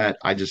watching that,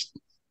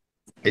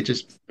 it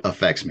just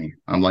affects me.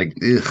 I'm like,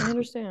 I ugh.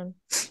 understand.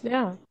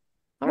 Yeah.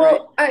 All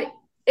right. Well,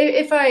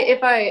 if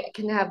I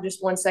can have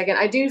just 1 second,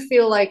 I do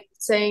feel like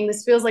saying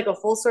this feels like a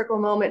full circle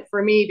moment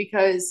for me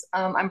because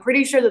I'm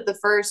pretty sure that the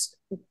first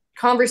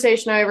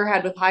conversation I ever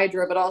had with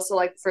Hydra, but also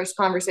like the first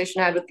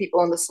conversation I had with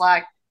people in the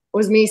Slack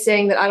was me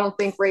saying that I don't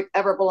think rape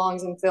ever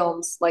belongs in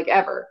films, like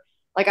ever.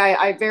 Like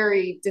I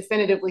very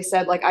definitively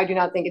said, like I do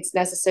not think it's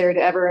necessary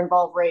to ever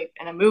involve rape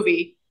in a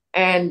movie.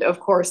 And of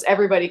course,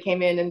 everybody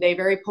came in and they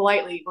very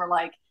politely were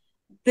like,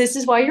 "This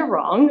is why you're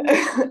wrong."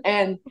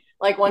 And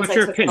like once What's I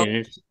your took opinion?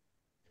 It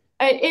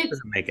it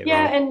doesn't make it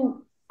yeah,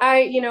 wrong.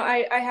 and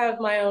I have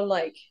my own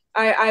like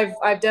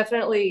I've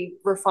definitely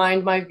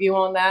refined my view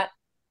on that.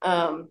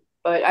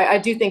 But I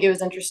do think it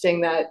was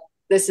interesting that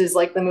this is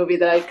like the movie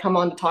that I'd come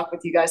on to talk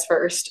with you guys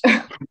first.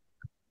 I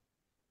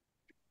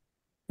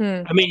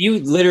mean, you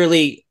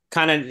literally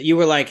you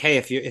were like, "Hey,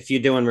 if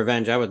you're doing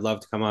revenge, I would love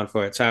to come on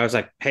for it." So I was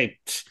like, "Hey,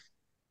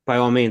 by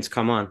all means,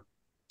 come on."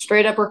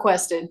 Straight up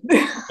requested.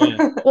 Yeah.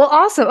 Well,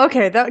 awesome.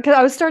 Okay, that because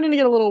I was starting to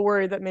get a little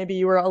worried that maybe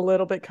you were a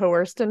little bit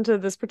coerced into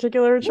this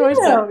particular choice,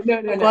 but No,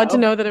 I'm glad to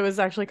know that it was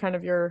actually kind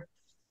of your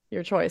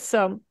choice.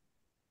 So,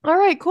 all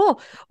right, cool.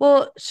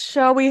 Well,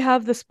 shall we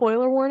have the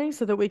spoiler warning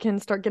so that we can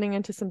start getting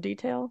into some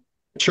detail?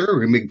 Sure,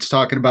 we're gonna be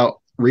talking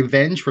about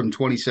Revenge from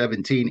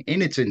 2017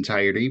 in its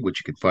entirety, which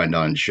you can find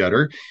on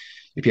Shudder.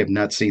 If you have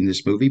not seen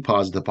this movie,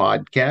 pause the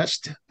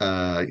podcast,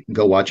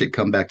 go watch it,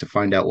 come back to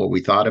find out what we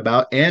thought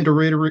about, and to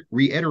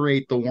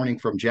reiterate the warning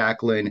from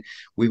Jacqueline,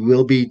 we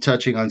will be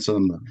touching on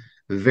some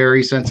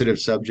very sensitive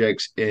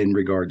subjects in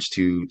regards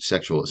to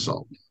sexual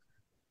assault.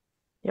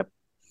 Yep.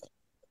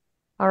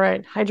 All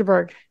right,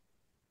 Heidelberg.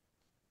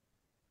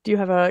 Do you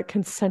have a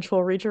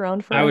consensual reach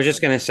around for I us? was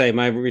just gonna say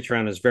my reach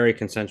around is very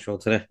consensual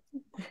today.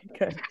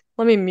 Okay.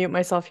 Let me mute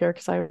myself here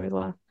because I always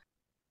laugh.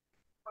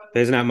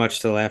 There's not much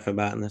to laugh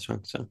about in this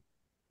one, so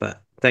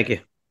but thank you.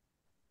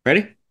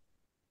 Ready?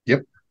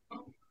 Yep.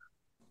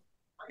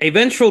 A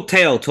vengeful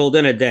tale told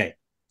in a day.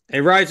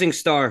 A rising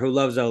star who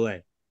loves LA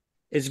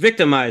is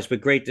victimized with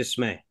great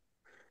dismay.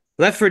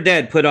 Left for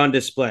dead put on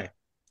display,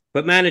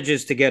 but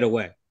manages to get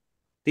away.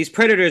 These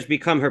predators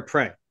become her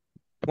prey.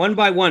 One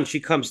by one she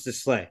comes to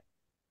slay.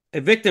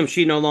 A victim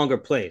she no longer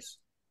plays.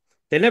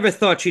 They never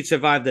thought she'd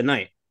survive the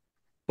night,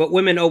 but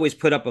women always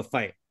put up a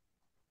fight.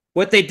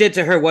 What they did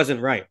to her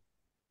wasn't right.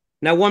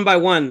 Now one by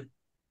one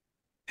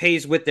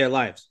pays with their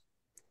lives.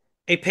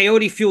 A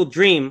peyote-fueled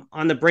dream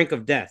on the brink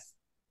of death.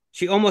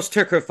 She almost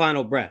took her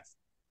final breath.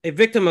 A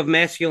victim of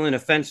masculine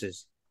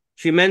offenses.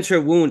 She mends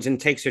her wounds and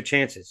takes her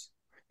chances,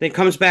 then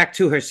comes back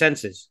to her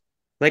senses,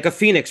 like a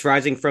phoenix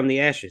rising from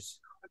the ashes.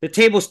 The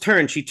tables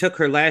turned, she took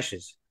her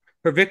lashes.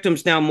 Her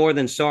victim's now more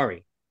than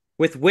sorry.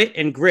 With wit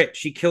and grit,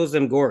 she kills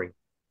them gory.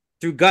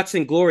 Through guts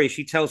and glory,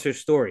 she tells her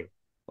story.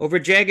 Over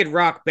jagged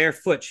rock,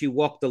 barefoot, she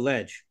walked the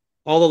ledge,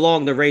 all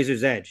along the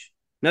razor's edge.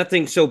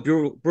 Nothing so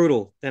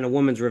brutal than a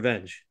woman's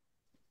revenge.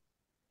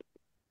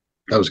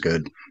 That was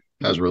good.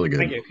 That was really good.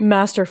 Thank you.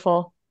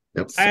 Masterful.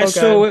 Yep.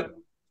 So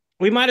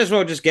we might as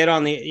well just get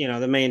on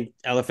the main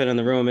elephant in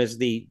the room is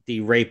the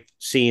rape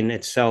scene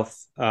itself.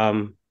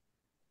 John,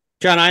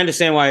 I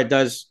understand why it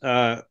does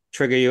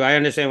trigger you. I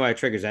understand why it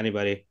triggers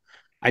anybody.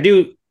 I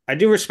do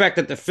respect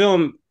that the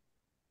film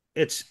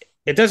it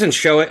doesn't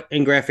show it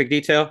in graphic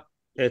detail.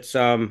 It's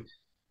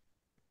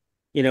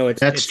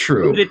it's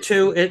true. alluded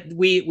to it.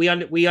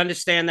 We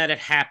understand that it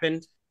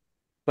happened,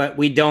 but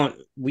we don't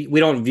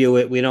view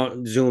it. We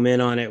don't zoom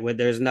in on it. Where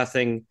there's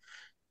nothing.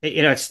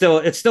 It's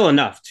still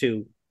enough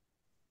to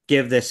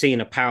give the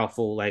scene a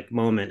powerful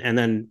moment. And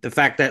then the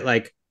fact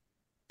that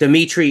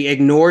Dimitri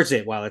ignores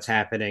it while it's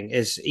happening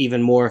is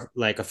even more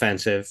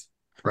offensive.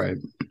 Right.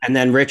 And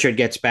then Richard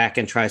gets back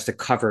and tries to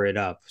cover it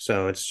up.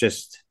 So it's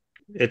just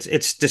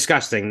it's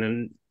disgusting,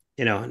 and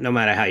no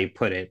matter how you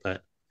put it.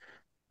 But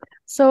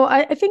so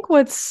I think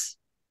what's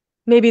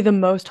maybe the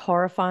most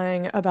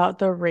horrifying about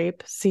the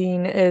rape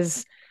scene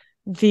is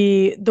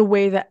the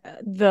way that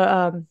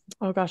the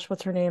oh gosh,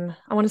 what's her name?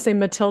 I want to say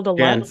Matilda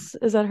Jen. Lutz.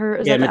 Is that her?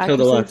 Is yeah, that the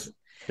Matilda actress?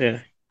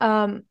 Lutz.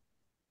 Yeah.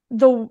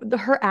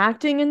 her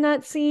acting in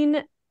that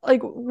scene,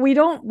 like we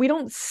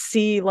don't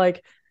see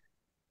like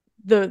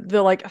the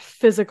like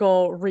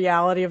physical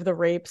reality of the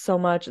rape so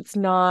much. It's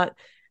not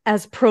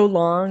as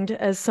prolonged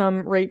as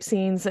some rape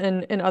scenes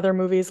in other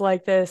movies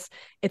like this.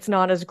 It's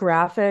not as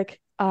graphic.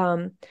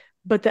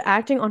 But the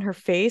acting on her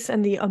face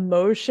and the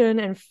emotion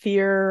and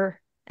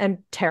fear and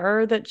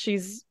terror that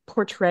she's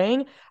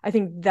portraying, I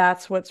think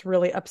that's what's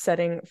really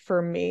upsetting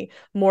for me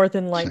more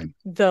than like Same.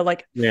 the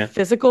like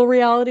physical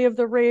reality of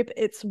the rape.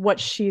 It's what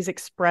she's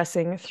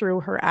expressing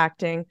through her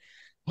acting.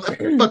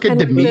 Fucking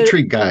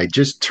Dimitri guy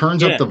just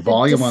turns up the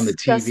volume on the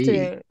TV.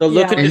 Disgusting. The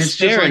look of And it's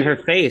despair just in like-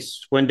 her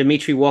face when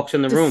Dimitri walks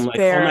in the room, like,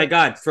 Despair. "Oh my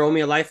God, throw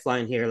me a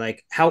lifeline here,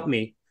 like, help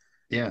me."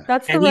 Yeah,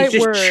 That's the And right he's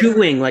just word.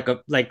 chewing like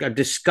a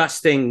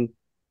disgusting,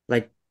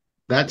 like,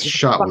 that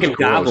shot was fucking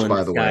gross, goblin. by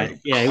This the guy. way.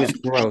 Yeah, he was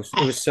gross.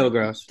 It was so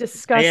gross.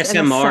 Disgust and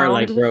the ASMR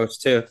like sound. gross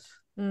too.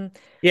 Mm.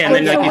 Yeah, and So-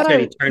 then like so you what said,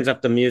 I- he turns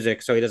up the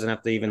music so he doesn't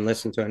have to even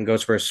listen to it and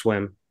goes for a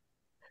swim.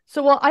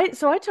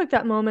 I took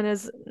that moment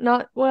as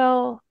not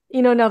well,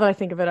 now that I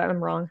think of it,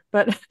 I'm wrong.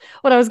 But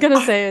what I was gonna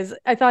say is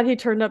I thought he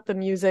turned up the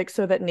music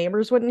so that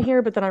neighbors wouldn't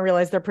hear, but then I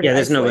realized they're pretty Yeah,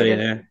 there's nobody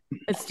isolated.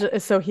 there. It's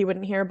just so he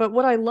wouldn't hear. But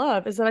what I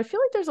love is that I feel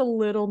like there's a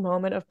little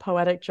moment of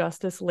poetic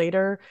justice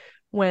later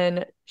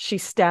when she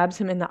stabs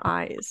him in the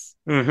eyes.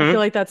 I Mhm. feel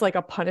like that's like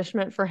a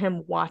punishment for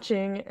him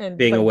watching and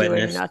Being a like doing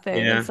witness. nothing.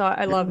 Yeah. And so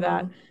I love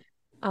that.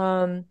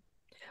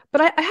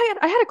 But I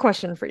had a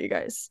question for you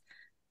guys.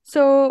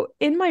 So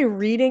in my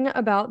reading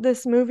about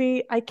this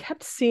movie, I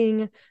kept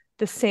seeing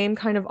the same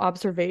kind of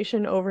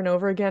observation over and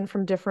over again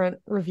from different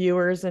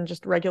reviewers and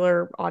just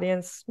regular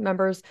audience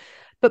members,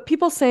 but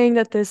people saying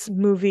that this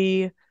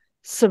movie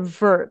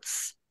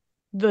subverts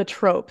the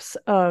tropes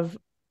of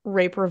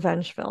rape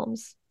revenge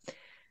films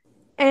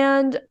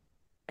and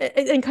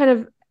kind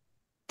of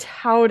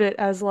tout it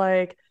as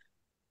like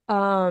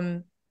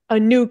a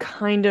new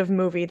kind of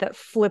movie that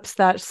flips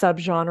that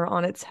subgenre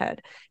on its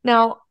head.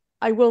 Now,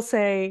 I will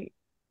say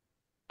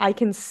I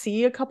can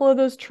see a couple of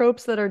those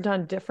tropes that are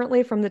done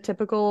differently from the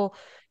typical,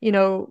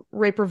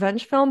 rape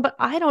revenge film, but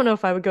I don't know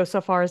if I would go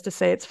so far as to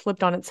say it's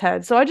flipped on its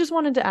head. So I just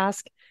wanted to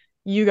ask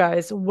you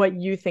guys what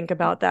you think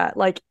about that.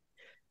 Like,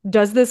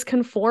 does this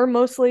conform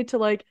mostly to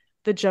like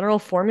the general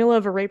formula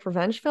of a rape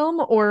revenge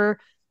film, or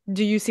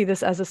do you see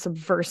this as a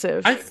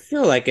subversive? I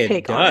feel like it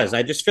take on does. it?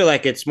 I just feel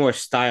like it's more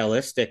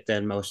stylistic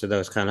than most of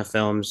those kind of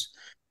films.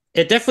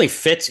 It definitely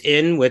fits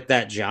in with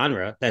that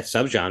genre, that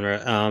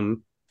subgenre.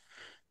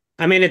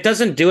 I mean, it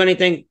doesn't do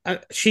anything.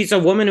 She's a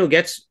woman who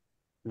gets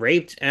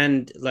raped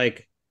and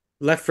like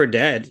left for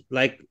dead,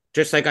 like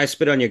just like I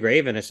Spit on Your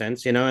Grave in a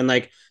sense, and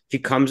like she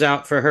comes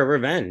out for her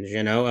revenge.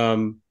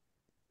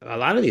 A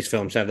lot of these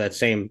films have that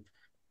same.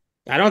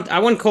 I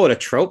wouldn't call it a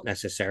trope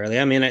necessarily.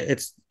 I mean,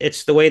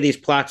 it's the way these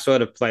plots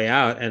sort of play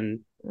out,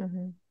 and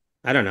Mhm.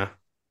 I don't know.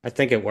 I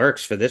think it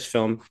works for this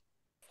film.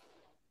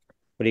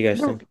 What do you guys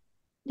think?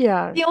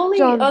 Yeah. The only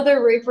John.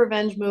 other rape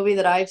revenge movie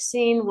that I've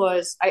seen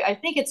was I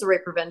think it's a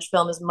rape revenge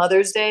film is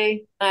Mother's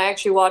Day. I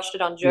actually watched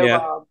it on Joe Yeah.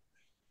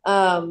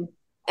 Bob.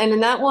 And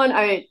in that one,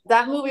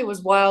 that movie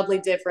was wildly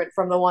different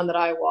from the one that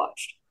I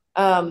watched.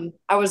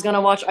 I was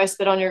gonna watch I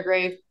Spit on Your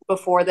Grave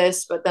before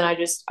this, but then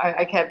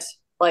I kept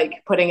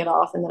like putting it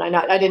off, and then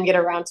I didn't get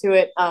around to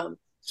it.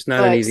 It's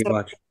not an but easy so-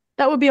 watch.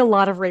 That would be a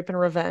lot of rape and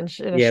revenge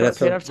in a Yeah, short that's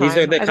period what, of time. these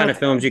are the I kind of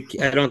don't- films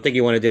I don't think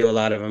you want to do a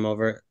lot of them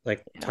over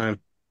like time.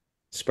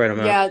 Spread them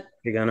out. Yeah,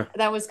 You're gonna.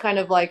 that was kind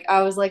of like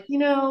I was like,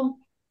 I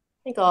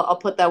think I'll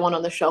put that one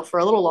on the shelf for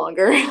a little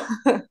longer.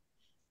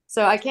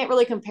 So I can't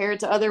really compare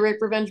it to other rape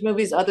revenge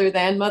movies other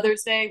than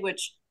Mother's Day,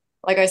 which,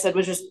 like I said,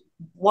 was just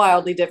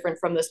wildly different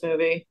from this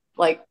movie,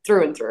 like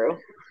through and through.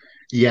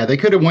 Yeah, they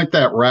could have went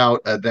that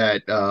route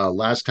that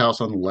Last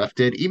House on the Left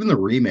did. Even the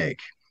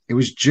remake, it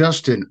was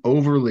just an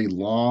overly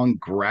long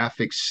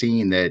graphic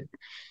scene that,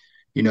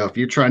 if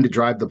you're trying to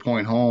drive the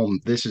point home,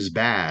 this is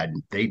bad.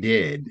 They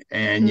did,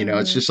 and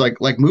it's Mhm. just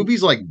like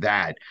movies like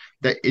that.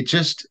 That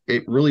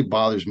it really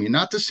bothers me.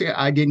 Not to say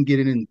I didn't get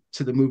into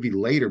the movie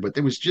later, but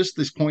there was just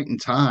this point in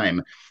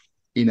time,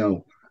 you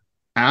know,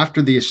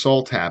 after the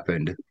assault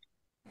happened.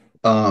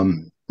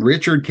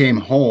 Richard came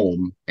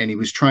home and he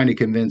was trying to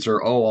convince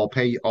her, "Oh, I'll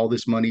pay all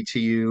this money to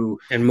you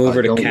And move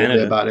her to don't worry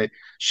Canada. about it."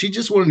 She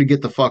just wanted to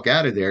get the fuck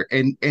out of there.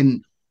 And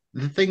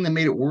the thing that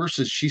made it worse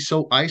is she's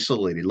so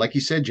isolated. Like you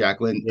said,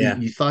 Jacqueline, Yeah.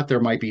 you thought there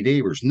might be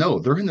neighbors. No,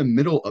 they're in the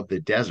middle of the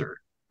desert,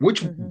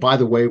 which, Mhm. by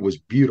the way, was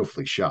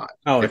beautifully shot.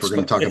 Oh, if it's we're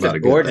going to talk it's about a a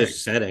good thing.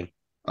 gorgeous setting.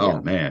 Oh Yeah.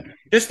 man,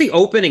 Just the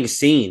opening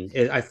scene,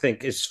 I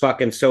think, is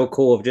fucking so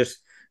cool. Of just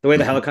the way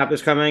the Mhm.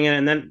 helicopter's coming in,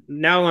 and then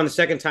now on the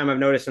second time, I've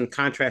noticed in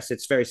contrast,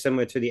 it's very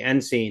similar to the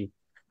end scene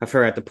of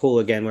her at the pool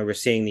again, where we're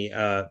seeing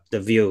the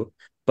view,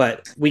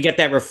 but we get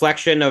that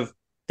reflection of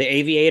the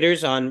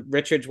aviators on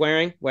Richard's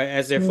wearing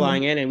as they're Mm.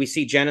 flying in, and we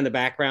see Jen in the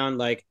background,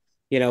 like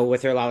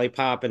with her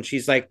lollipop, and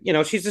she's like,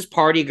 she's this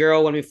party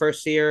girl when we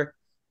first see her.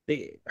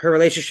 Her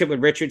relationship with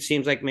Richard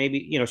seems like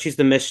maybe she's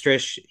the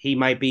mistress. He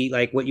might be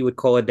like what you would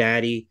call a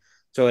daddy,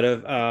 sort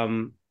of.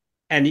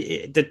 And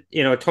it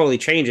totally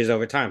changes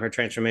over time. Her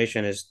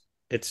transformation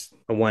it's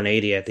a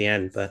 180 at the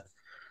end, but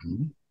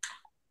Mhm.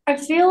 I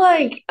feel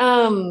like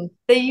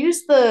they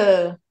use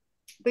the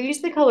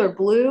color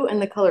blue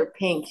and the color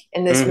pink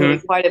in this movie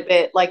Mm-hmm. quite a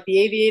bit. Like the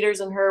aviators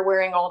and her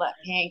wearing all that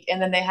pink,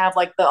 and then they have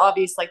like the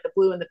obvious like the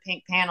blue and the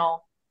pink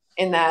panel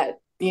in that,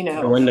 The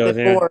the windows,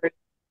 yeah. board.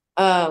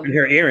 And Um,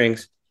 her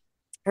earrings.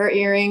 her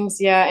earrings,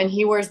 yeah, and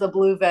he wears the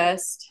blue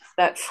vest,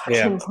 that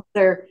Yeah. fucking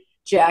leather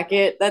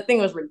jacket. That thing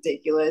was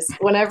ridiculous.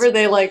 Whenever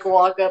they like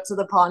walk up to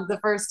the pond the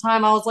first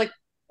time, I was like,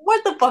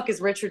 what the fuck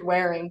is Richard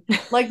wearing?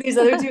 Like these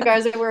other two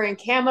guys are wearing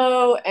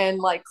camo and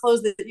like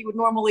clothes that you would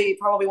normally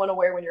probably want to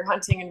wear when you're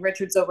hunting, and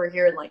Richard's over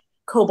here in like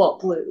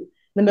cobalt blue in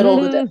the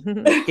middle of the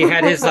Mhm. He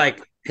had his day.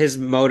 his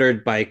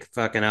motorbike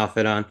fucking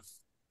outfit on.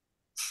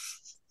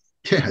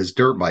 Yeah, his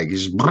dirt bike.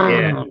 He's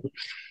Yeah.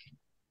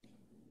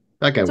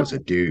 that guy was a So,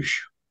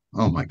 douche.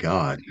 Oh my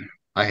god,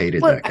 I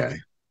hated Well, that guy.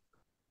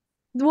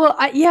 well,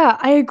 yeah,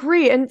 I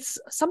agree. And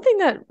something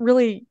that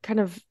really kind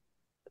of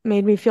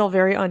made me feel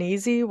very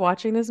uneasy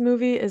watching this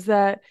movie is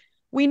that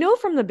we know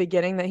from the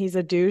beginning that he's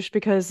a douche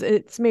because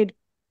it's made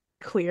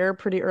clear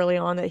pretty early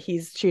on that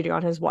he's cheating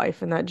on his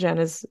wife and that Jen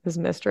is his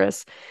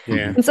mistress.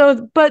 Yeah. And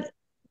so, but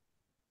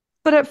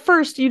at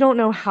first you don't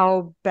know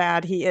how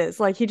bad he is.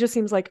 Like he just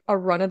seems like a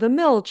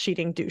run-of-the-mill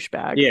cheating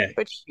douchebag, Yeah.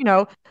 which,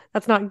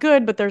 that's not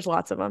good, but there's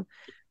lots of them.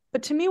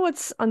 But to me,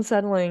 what's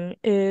unsettling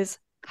is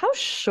how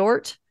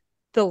short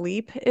the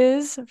leap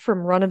is from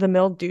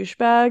run-of-the-mill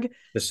douchebag The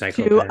to a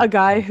psychopath.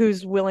 guy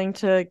who's willing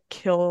to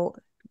kill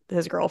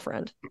his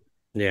girlfriend.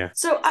 Yeah.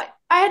 so I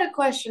had a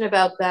question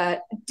about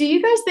that. Do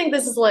you guys think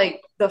this is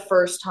like the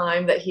first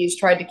time that he's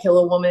tried to kill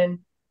a woman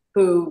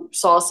who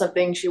saw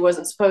something she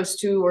wasn't supposed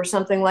to or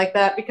something like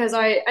that? Because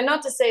and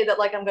not to say that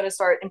like I'm going to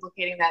start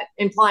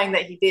implying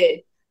that he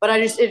did, but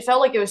it felt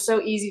like it was so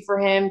easy for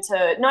him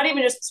to not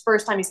even just the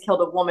first time he's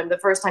killed a woman, the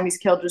first time he's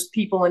killed just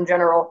people in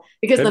general.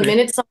 Because Could the be.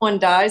 minute someone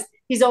dies,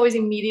 he's always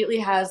immediately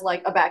has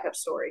like a backup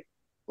story.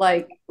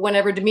 Like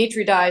whenever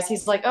Dimitri dies,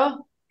 he's like,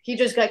 oh, he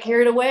just got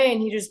carried away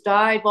and he just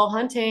died while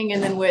hunting.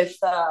 And then with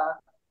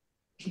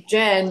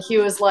Jen, he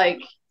was like,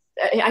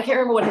 I can't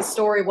remember what his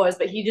story was,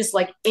 but he just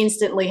like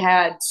instantly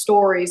had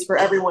stories for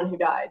everyone who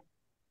died.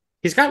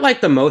 He's got like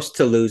the most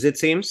to lose, it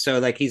seems. So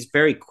like he's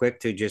very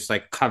quick to just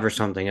like cover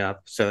something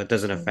up so it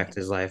doesn't affect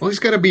his life. Well, he's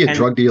got to be a And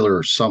drug dealer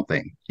or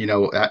something.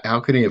 How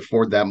can he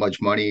afford that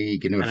much money? He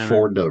can I don't know.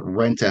 afford to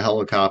rent a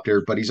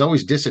helicopter, but he's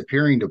always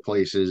disappearing to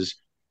places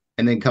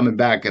and then coming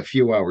back a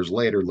few hours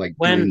later, like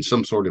doing When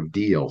some sort of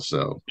deal.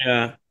 So,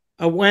 Yeah.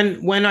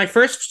 When I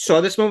first saw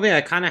this movie,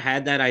 I kind of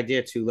had that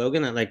idea too,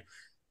 Logan. That like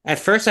at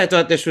first I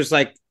thought this was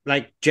like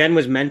Jen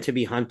was meant to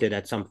be hunted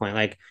at some point.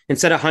 Like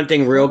instead of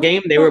hunting real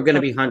game, they were going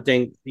to be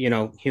hunting,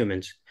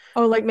 humans.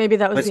 Oh, like maybe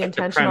that was That's the like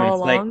the intention all premise.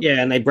 Like along.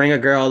 yeah, and they bring a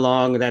girl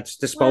along that's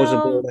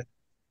disposable. Well,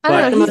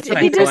 I don't But know. that's what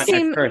I He did thought at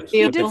seem first.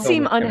 he With the did film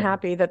seem was gonna be.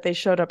 unhappy that they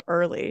showed up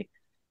early.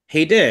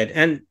 He did,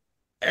 and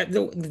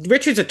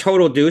Richard's a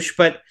total douche,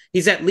 but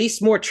he's at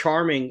least more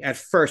charming at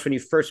first when you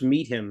first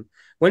meet him.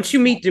 Once you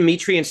meet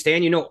Dimitri and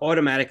Stan, you know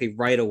automatically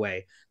right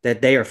away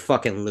that they are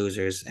fucking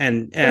losers.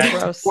 And They're to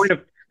gross. point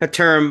a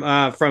term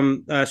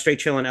from Straight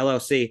Chillin'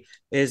 LLC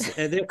is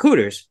they're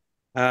cooters.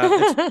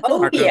 It's Oh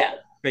Marco, yeah.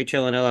 Straight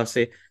Chillin'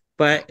 LLC,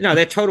 but no,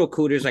 they're total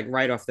cooters like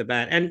right off the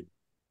bat. And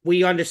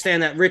we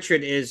understand that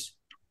Richard is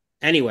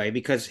anyway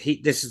because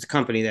this is the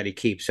company that he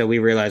keeps. So we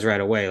realize right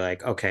away,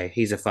 like, okay,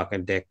 he's a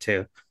fucking dick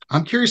too.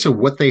 I'm curious of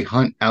what they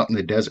hunt out in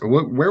the desert.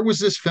 Where was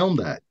this filmed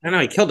at? I don't know.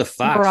 He killed a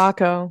fox.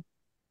 Morocco.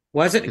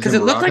 Was it? Is Because it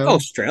it looked like Morocco?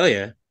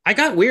 Australia. I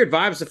got weird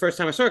vibes the first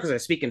time I saw it because I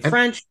speak in And-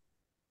 French.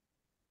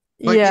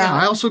 But yeah, Yeah.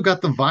 I also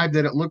got the vibe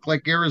that it looked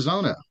like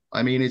Arizona.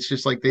 I mean, it's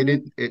just like they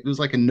didn't. It was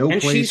like a no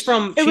And she's place.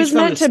 from It she's was from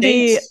meant the to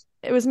be States,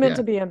 it was meant Yeah.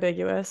 to be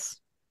ambiguous.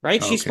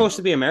 right? She's Okay. supposed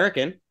to be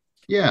American.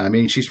 Yeah, I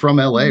mean, she's from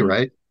LA, Mhm.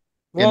 right?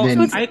 And Well,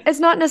 So then it's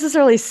not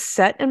necessarily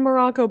set in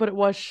Morocco, but it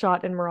was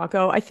shot in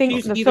Morocco. I think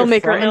she's the either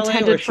filmmaker from LA or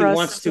intended she for us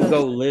wants to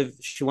go live.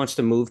 She wants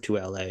to move to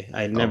LA.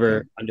 I never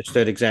Okay.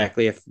 understood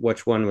exactly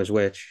which one was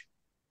which.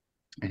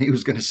 and he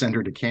was going to send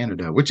her to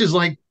Canada, which is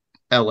like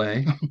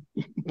LA.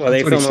 Well,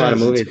 they That's what he film a lot of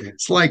says. movies.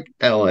 It's like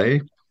LA.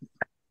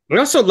 We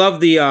also love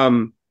the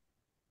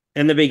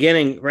in the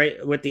beginning,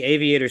 right, with the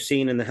aviator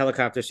scene and the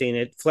helicopter scene.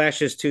 It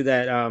flashes to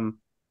that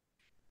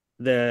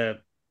the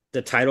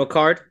the title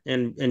card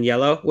in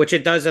yellow, which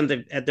it does at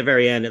the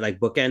very end. It like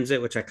bookends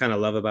it, which I kind of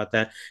love about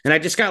that. And I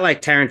just got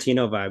like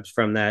Tarantino vibes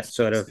from that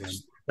sort of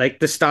like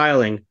the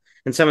styling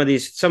and some of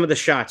the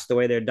shots, the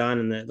way they're done,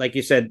 and like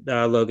you said,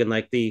 Logan,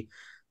 like the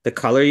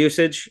color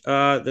usage,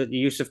 the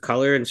use of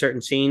color in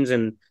certain scenes,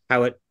 and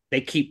how they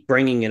keep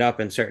bringing it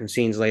up in certain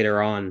scenes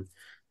later on.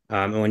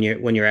 And when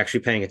you're actually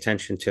paying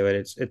attention to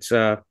it,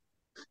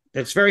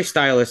 it's very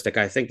stylistic.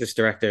 I think this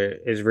director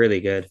is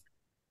really good.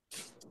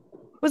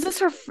 Was this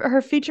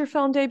her feature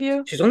film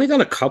debut? She's only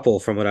done a couple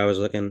from what I was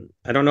looking.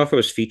 I don't know if it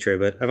was feature,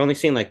 but I've only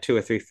seen like 2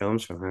 or 3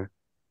 films from her.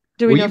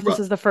 Do we Well, know you if this brought-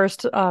 is the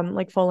first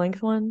like full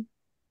length one?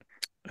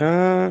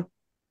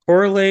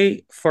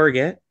 Orly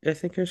Forget, I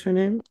think is her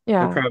name. I'm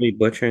Yeah. probably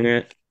butchering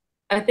it.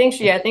 I think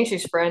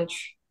she's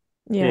French.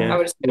 Yeah. I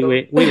would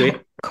assume. Oui.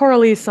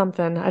 Coralie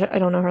something. I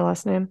don't know her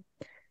last name.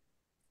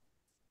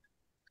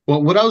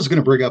 Well, what I was going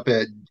to bring up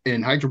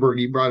in Heidelberg,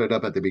 you brought it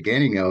up at the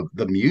beginning of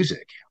the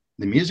music.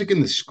 The music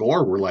and the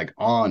score were like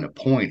on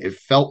point. It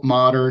felt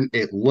modern.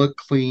 It looked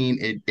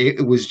clean.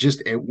 It was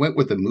just it went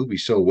with the movie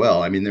so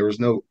well. I mean, there was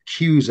no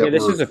cues Yeah, that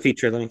this were is a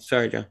feature length.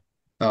 Sorry, Joe.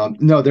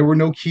 no, there were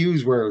no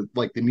cues where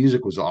like the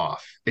music was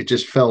off. It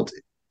just felt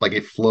like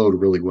it flowed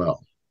really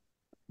well.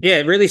 Yeah,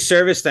 it really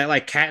serviced that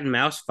like cat and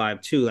mouse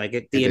vibe too. Like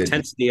It the did.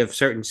 intensity of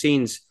certain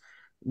scenes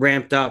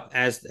ramped up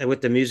as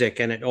with the music,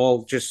 and it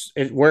all just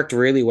it worked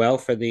really well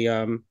for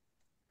the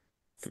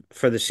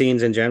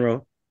scenes in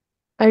general.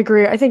 I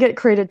agree. I think it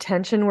created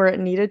tension where it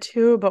needed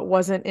to, but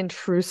wasn't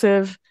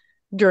intrusive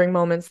during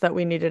moments that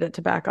we needed it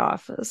to back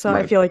off. So I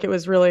Right. feel like it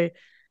was really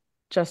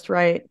just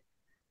right.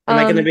 And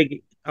like in the Um,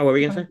 big, oh, what were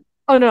you gonna say?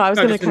 oh no, I was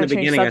No, going to just in kind the of change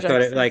beginning, I thought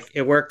subjects. it like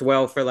it worked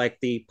well for like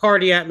the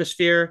party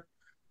atmosphere,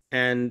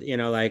 and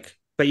like,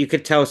 but you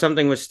could tell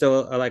something was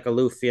still like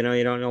aloof. You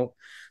don't know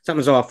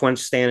something's off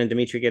once Stan and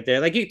Dimitri get there.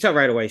 Like you can tell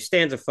right away,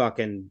 Stan's a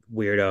fucking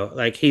weirdo.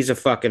 Like he's a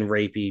fucking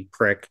rapey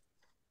prick.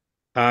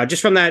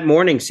 Just from that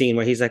morning scene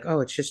where he's like,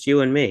 "Oh, it's just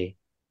you and me,"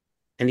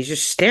 and he's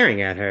just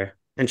staring at her,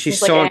 and she's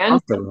It's like, so and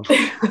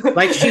uncomfortable.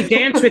 Like she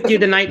danced with you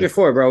the night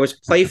before, bro. It was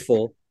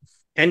playful.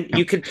 And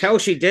you could tell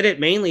she did it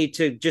mainly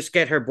to just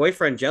get her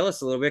boyfriend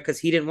jealous a little bit because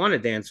he didn't want to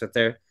dance with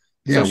her.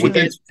 Yeah, So she Mhm.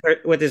 danced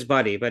with his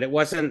buddy, but it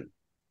wasn't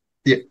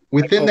yeah,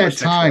 like within over that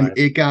time, sexualized.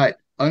 it got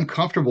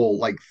uncomfortable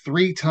like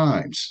three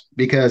times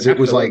because it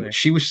was like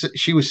Absolutely.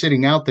 she was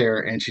sitting out there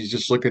and she's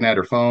just looking at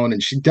her phone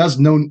and she does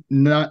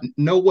not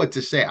know what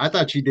to say. I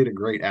thought she did a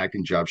great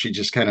acting job. She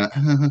just kind of,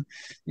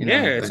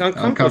 Yeah, it's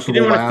uncomfortable. She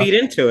didn't uncomfortable want to laugh. feed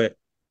into it.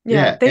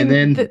 Yeah, Yeah, and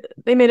then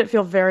they made it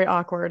feel very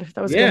awkward.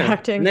 That was good Yeah. And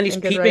acting then he's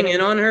and good peeping in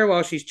writing. on her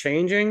while she's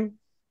changing.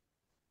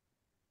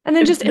 And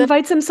then just the,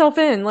 invites himself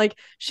in. Like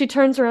she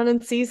turns around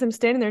and sees him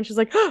standing there and she's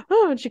like,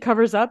 oh, and she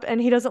covers up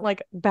and he doesn't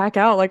like back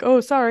out, like,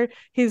 oh, sorry.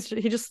 He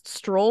just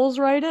strolls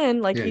right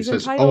in, like yeah, he he's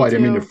says, "Oh, I entitled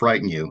didn't mean to to.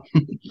 frighten you.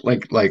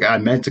 Like I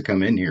meant to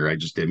come in here. I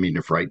just didn't mean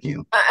to frighten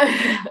you."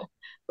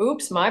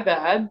 oops, my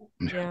bad.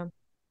 Yeah.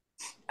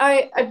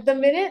 I the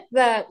minute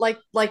that like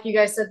you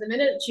guys said, the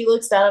minute she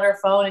looks down at her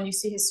phone and you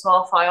see his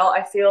small file,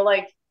 I feel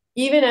like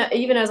even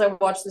as I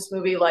watched this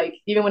movie, like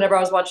even whenever I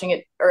was watching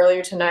it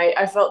earlier tonight,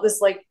 I felt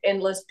this like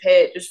endless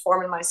pit just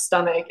form in my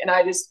stomach, and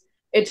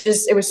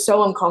it was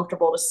so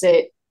uncomfortable to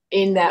sit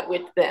in that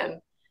with them,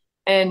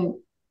 and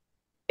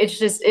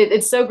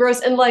it's so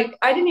gross. And like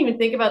I didn't even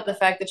think about the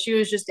fact that she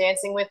was just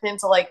dancing with him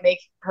to like make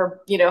her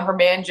her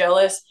man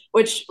jealous,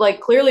 which like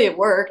clearly it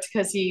worked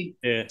because he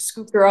Yeah.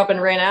 scooped her up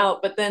and ran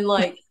out. But then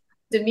like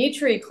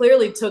Dimitri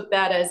clearly took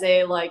that as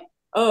a like,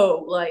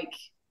 oh, like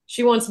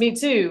she wants me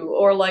too,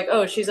 or like,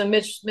 oh, she's a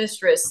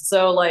mistress,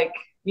 so like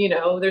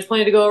there's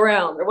plenty to go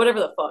around, or whatever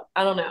the fuck.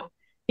 I don't know.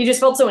 He just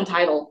felt so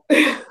entitled.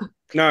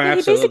 No, Yeah, he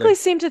absolutely. basically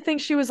seemed to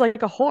think she was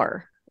like a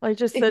whore. Like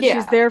just that she's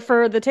Yeah. there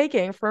for the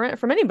taking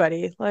from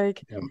anybody.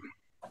 Like, Yeah.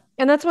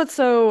 and that's what's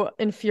so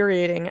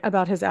infuriating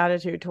about his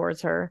attitude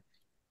towards her.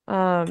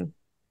 Um,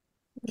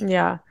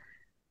 yeah.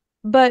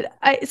 But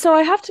I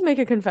have to make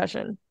a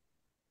confession.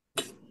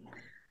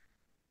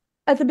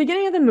 At the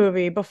beginning of the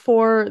movie,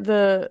 before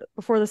the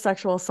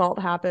sexual assault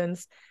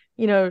happens,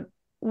 you know,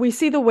 we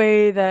see the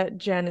way that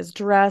Jen is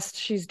dressed.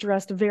 She's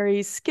dressed very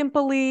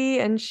skimpily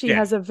and she Yeah.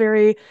 has a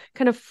very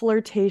kind of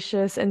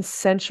flirtatious and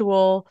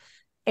sensual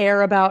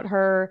air about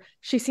her.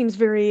 She seems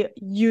very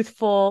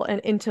youthful and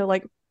into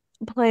like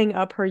playing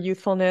up her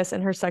youthfulness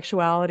and her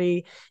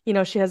sexuality. You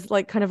know, she has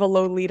like kind of a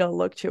Lolita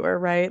look to her,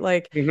 right?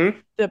 Like Hmm.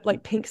 the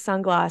like pink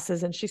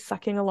sunglasses and she's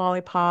sucking a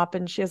lollipop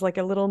and she has like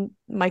a little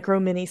micro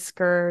mini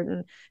skirt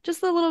and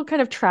just the little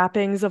kind of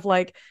trappings of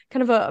like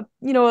kind of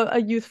a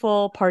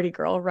youthful party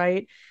girl,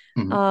 right?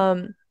 Mhm.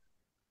 Um,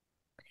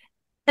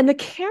 and the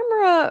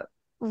camera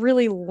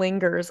really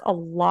lingers a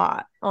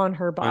lot on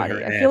her On her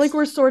body. I feel like ass.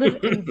 we're sort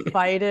of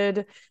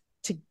invited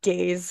to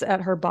gaze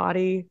at her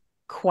body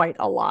quite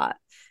a lot.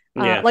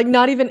 Yeah. Like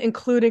not even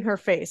including her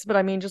face, but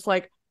I mean just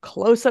like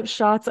close-up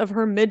shots of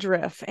her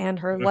midriff and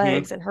her Hmm.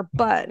 legs and her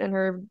butt and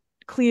her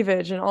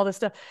cleavage and all this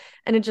stuff.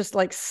 And it just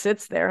like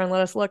sits there and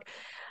let us look.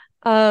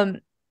 Um,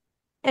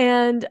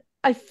 and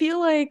I feel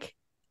like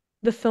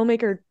the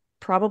filmmaker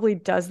probably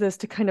does this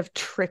to kind of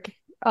trick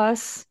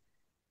us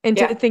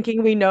into Yeah.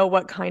 thinking we know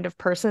what kind of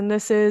person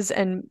this is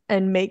and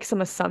make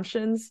some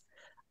assumptions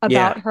Yeah.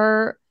 about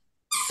her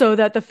so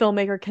that the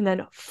filmmaker can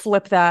then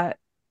flip that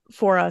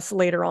for us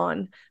later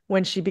on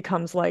when she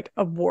becomes like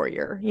a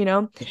warrior, you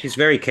know? She's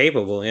very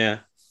capable. Yeah.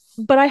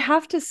 But I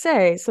have to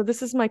say, so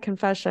this is my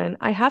confession,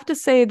 I have to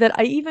say that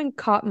I even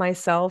caught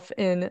myself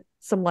in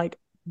some like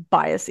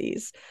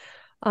biases.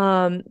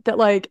 That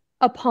like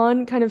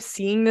upon kind of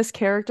seeing this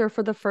character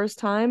for the first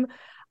time,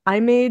 I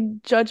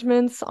made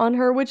judgments on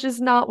her, which is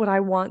not what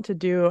I want to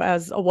do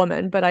as a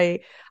woman, but I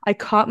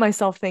caught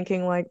myself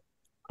thinking like,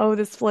 oh,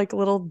 this like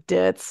little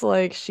ditz,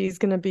 like she's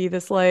gonna be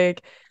this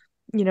like,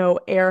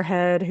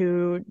 airhead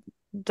who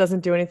doesn't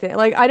do anything.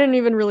 Like I didn't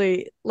even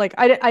really like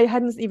I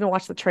hadn't even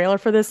watched the trailer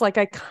for this. Like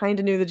I kind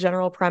of knew the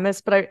general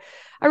premise, but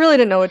I really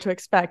didn't know what to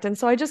expect. And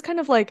so I just kind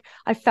of like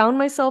I found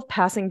myself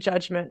passing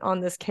judgment on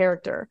this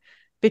character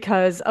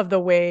because of the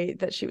way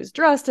that she was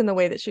dressed and the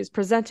way that she was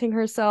presenting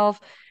herself.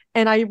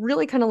 And I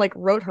really kind of like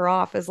wrote her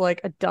off as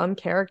like a dumb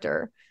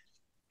character.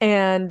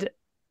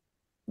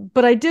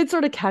 But I did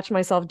sort of catch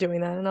myself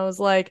doing that. And I was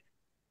like,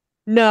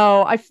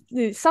 no,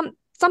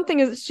 something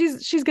is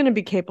she's going to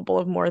be capable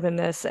of more than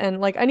this. And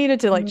like, I needed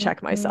to like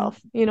check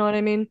myself. You know what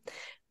I mean?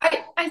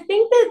 I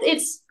think that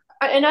it's,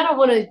 and I don't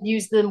want to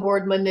use the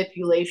word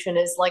manipulation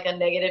as like a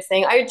negative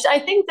thing. I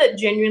think that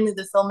genuinely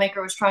the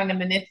filmmaker was trying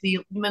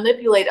to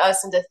manipulate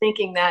us into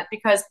thinking that,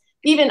 because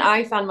even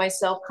I found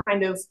myself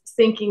kind of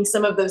thinking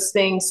some of those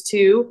things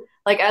too,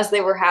 like as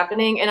they were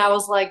happening. And I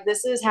was like,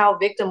 this is how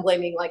victim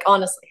blaming like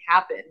honestly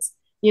happens.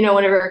 You know,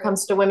 whenever it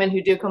comes to women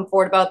who do come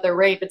forward about their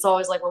rape, it's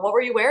always like, well, what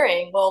were you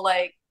wearing? Well,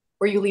 like,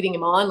 were you leading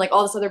him on? Like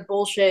all this other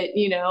bullshit,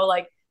 you know,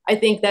 like I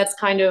think that's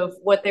kind of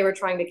what they were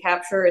trying to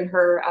capture in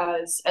her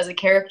as a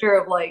character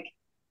of like,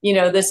 you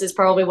know, this is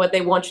probably what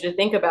they want you to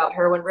think about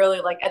her, when really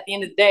like at the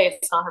end of the day,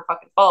 it's not her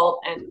fucking fault.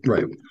 And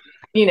Right.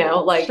 you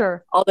know, like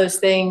Sure. all those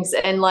things.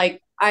 And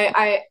like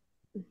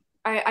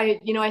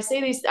you know, I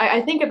say these,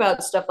 I think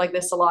about stuff like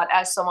this a lot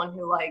as someone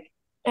who like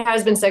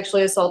has been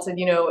sexually assaulted,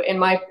 you know, in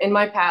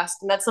my past.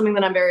 And that's something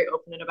that I'm very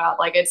open about.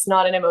 Like it's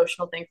not an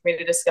emotional thing for me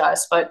to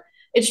discuss, but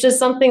it's just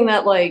something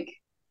that like,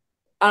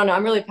 I don't know,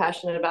 I'm really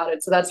passionate about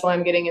it. So that's why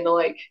I'm getting into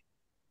like,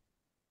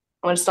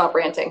 I want to stop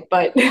ranting,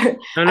 but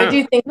I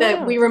do think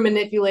that we were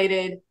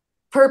manipulated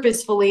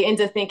purposefully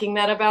into thinking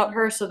that about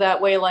her. So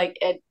that way, like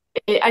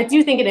I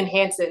do think it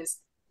enhances,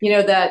 you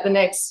know, that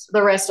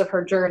the rest of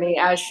her journey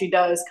as she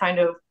does kind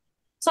of,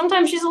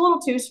 sometimes she's a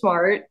little too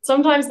smart.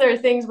 Sometimes there are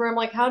things where I'm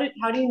like, how do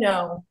you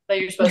know that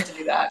you're supposed to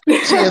do that?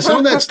 So, yeah, some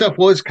of that stuff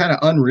was kind of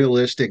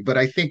unrealistic, but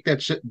I think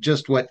that's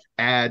just what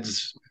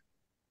adds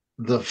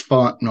the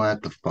fun,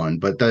 not the fun,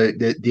 but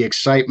the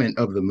excitement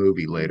of the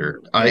movie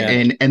later.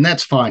 And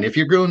that's fine if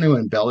you're going to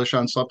embellish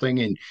on something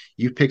and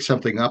you pick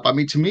something up. I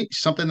mean, to me,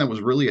 something that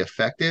was really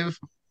effective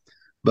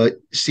but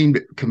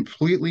seemed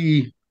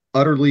completely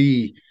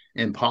utterly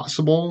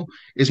impossible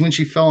is when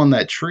she fell on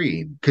that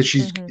tree, because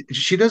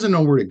she doesn't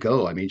know where to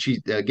go. I mean,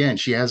 she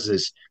has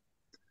this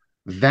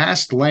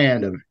vast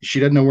land of, she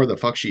doesn't know where the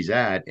fuck she's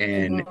at,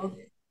 and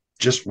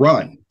just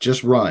run.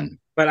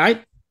 But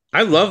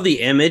I love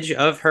the image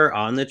of her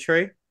on the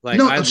tree. Like,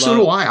 no, so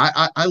do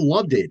I. I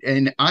loved it,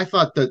 and I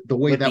thought that the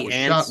way that was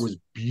shot was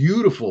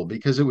beautiful,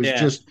 because it was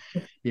just,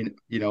 you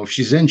know,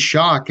 she's in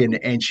shock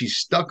and she's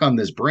stuck on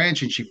this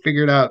branch, and she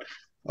figured out,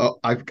 oh,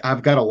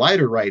 I've got a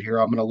lighter right here.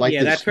 I'm going to light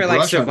this. Yeah, that's where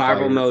like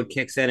survival mode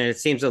kicks in, and it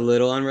seems a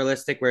little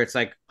unrealistic. Where it's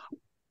like,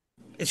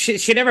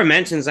 she never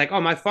mentions like,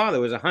 oh, my father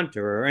was a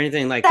hunter or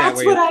anything like that.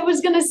 That's what I was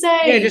going to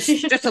say. Yeah,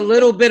 just a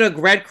little bit of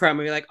breadcrumb.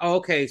 And you're like, oh,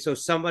 okay, so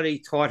somebody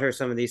taught her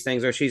some of these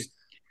things, or she's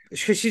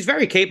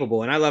very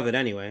capable, and I love it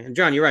anyway. And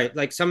John, you're right.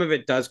 Like some of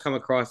it does come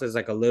across as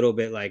like a little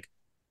bit like,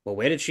 well,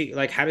 where did she,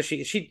 like, how does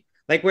she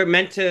like, we're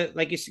meant to,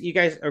 like, you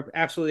guys are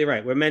absolutely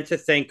right. We're meant to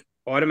think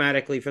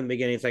automatically from the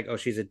beginning. It's like, oh,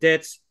 she's a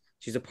ditz.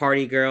 She's a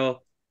party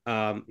girl. You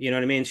know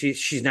what I mean?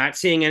 She's not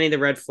seeing any of the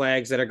red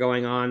flags that are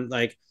going on.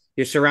 Like,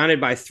 you're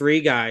surrounded by three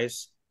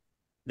guys.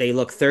 They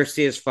look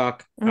thirsty as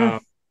fuck.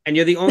 And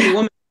you're the only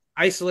woman in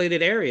an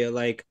isolated area.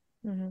 Like,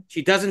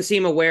 she doesn't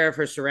seem aware of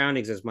her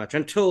surroundings as much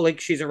until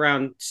like she's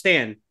around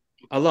Stan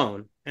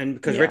alone. And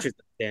because Richard's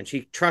not there, and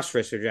she trusts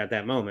Richard at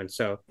that moment.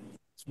 So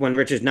when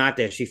Richard's not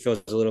there, she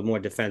feels a little more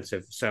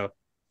defensive. So,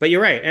 but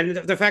you're right. And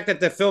the fact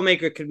that the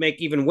filmmaker could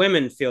make even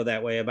women feel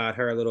that way about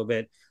her a little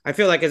bit, I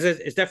feel like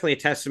it's definitely a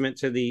testament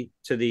to the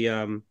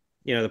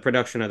you know, the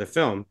production of the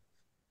film.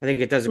 I think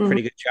it does a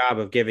pretty good job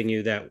of giving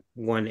you that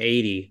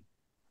 180.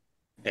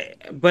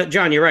 But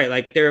John, you're right.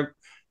 Like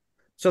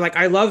so like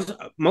I love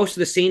most of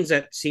the scenes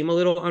that seem a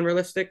little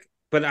unrealistic,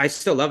 but I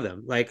still love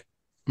them. Like,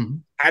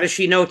 how does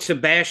she know to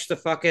bash the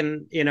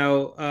fucking, you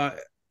know,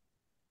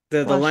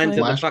 the lens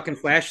of the fucking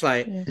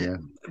flashlight? Yeah.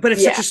 But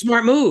it's such a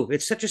smart move.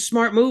 It's such a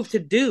smart move to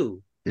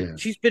do. Yeah.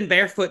 She's been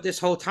barefoot this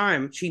whole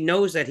time. She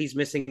knows that he's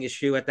missing his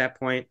shoe at that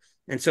point,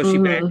 and so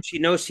she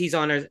knows he's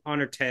on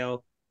her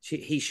tail.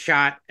 He's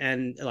shot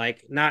and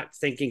like not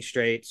thinking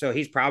straight, so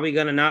he's probably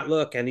gonna not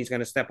look, and he's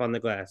gonna step on the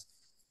glass.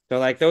 So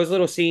like those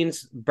little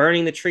scenes,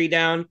 burning the tree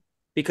down,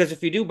 because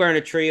if you do burn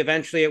a tree,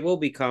 eventually it will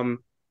become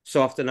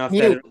soft enough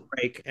that it'll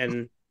break.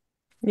 And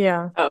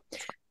I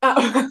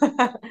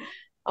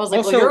was like,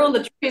 also, well, you're on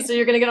the tree, so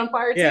you're gonna get on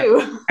fire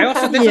too. I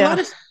also there's a lot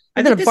of,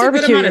 I think there's a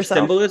good amount of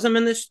symbolism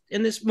in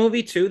this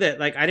movie too that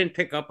like I didn't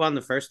pick up on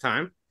the first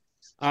time.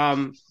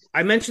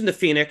 I mentioned the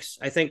Phoenix.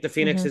 I think the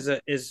Phoenix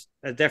is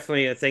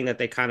definitely a thing that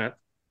they kind of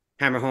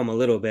hammer home a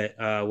little bit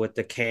with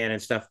the can and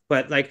stuff.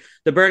 But like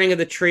the burning of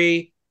the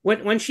tree,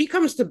 when she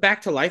comes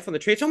back to life on the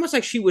tree, it's almost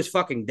like she was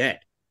fucking dead.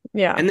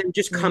 Yeah. And then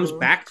just comes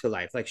back to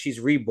life, like she's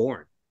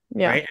reborn.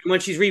 Yeah. Right. And when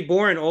she's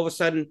reborn, all of a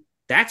sudden,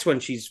 that's when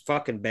she's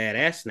fucking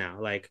badass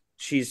now. Like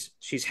she's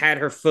had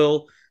her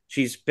full.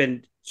 She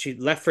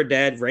left for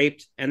dead,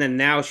 raped, and then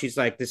now she's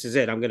like, this is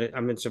it.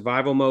 I'm in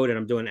survival mode, and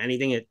I'm doing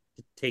anything it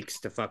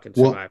takes to fucking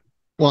survive.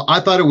 Well,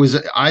 I thought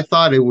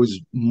it was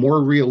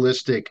more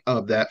realistic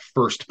of that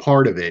first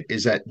part of it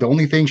is that the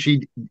only thing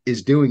she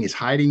is doing is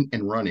Yeah, well,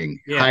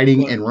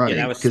 yeah,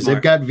 that was because they've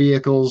smart. got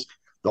vehicles.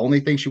 The only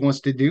thing she wants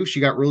to do, she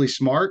got really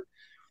smart,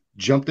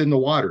 jumped in the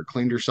water,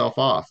 cleaned herself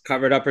off.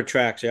 Covered up her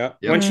tracks. Yeah,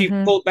 Yep. when she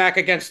Mhm. pulled back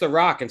against the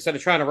rock instead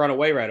of trying to run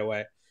away right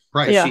away,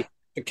 Right. because Yeah.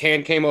 the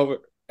can came over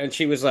and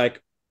she was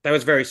like, that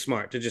was very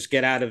smart to just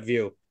get out of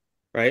view,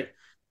 right?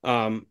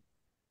 Um,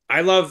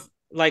 I love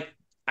like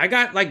I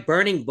got like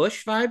burning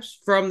bush vibes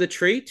from the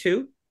tree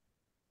too,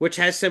 which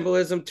has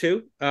symbolism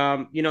too.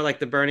 Like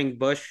the burning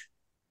bush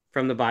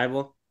from the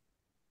Bible.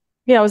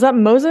 Yeah, was that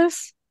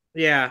Moses?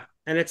 Yeah,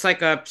 and it's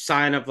like a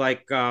sign of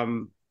like I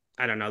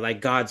don't know, like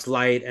God's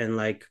light and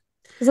like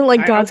Isn't it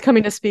like I God's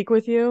coming to speak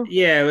with you?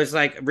 yeah, it was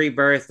like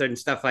rebirth and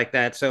stuff like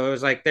that. So it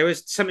was like there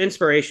was some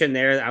inspiration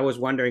there. I was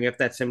wondering if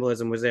that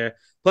symbolism was there.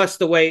 Plus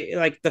the way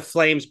like the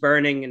flames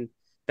burning, and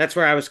that's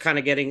where I was kind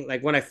of getting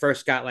like when I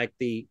first got like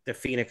the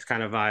Phoenix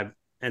kind of vibe,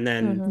 and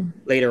then Mhm.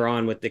 later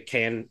on with the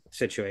can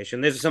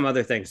situation. There's some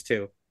other things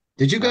too.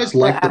 Did you guys Uh,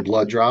 like the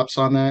blood drops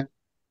on that?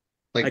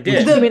 I Like, did.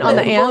 would You you mean on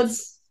the rather?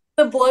 ants?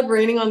 The blood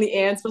raining on the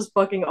ants was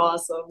fucking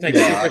awesome. It's like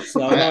Yeah, super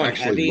slow I mo and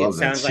actually heavy. It love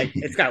that sounds like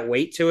scene. it's got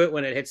weight to it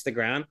when it hits the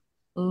ground.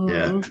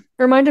 Yeah. Mhm. It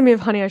reminded me of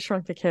Honey, I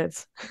Shrunk the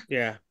Kids.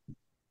 Yeah.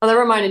 Oh, that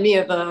reminded me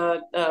of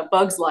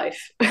Bug's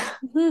Life.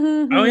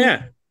 Oh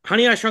yeah.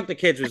 Honey, I Shrunk the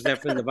Kids was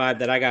definitely the vibe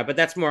that I got, but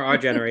that's more our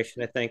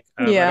generation, I think.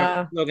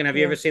 Yeah. Logan, have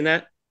you Yeah. ever seen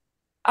that?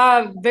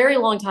 Very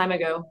long time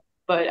ago,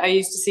 but I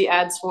used to see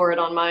ads for it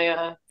on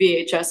my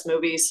VHS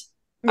movies.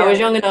 I Yeah. was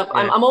young enough.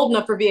 Yeah. I'm old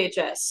enough for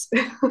VHS.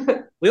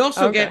 We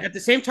also Okay. get at the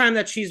same time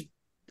that she's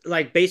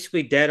like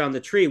basically dead on the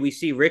tree, we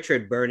see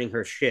Richard burning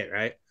her shit,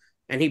 right?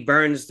 And he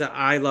burns the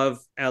I Love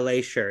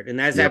LA shirt.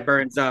 And as that Yep.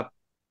 burns up,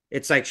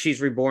 it's like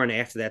she's reborn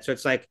after that. So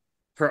it's like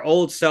her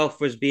old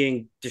self was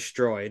being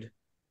destroyed.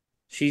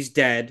 She's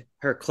dead.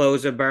 Her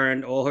clothes are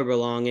burned, all her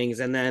belongings,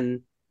 and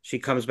then she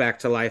comes back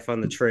to life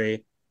on the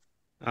tree.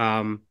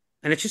 And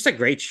it's just a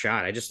great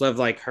shot. I just love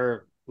like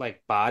her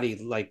like body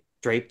like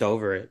draped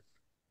over it.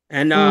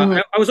 And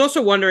Mhm. I was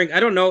also wondering, I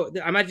don't know,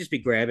 I might just be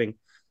grabbing,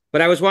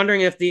 but I was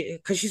wondering if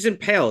because she's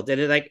impaled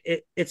and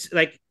it's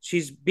like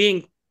she's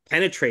being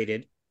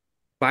penetrated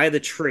by the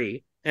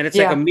tree, and it's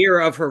like a Yeah.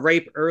 mirror of her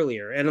rape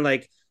earlier, and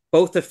like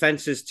both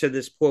offenses to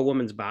this poor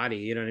woman's body,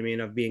 you know what I mean,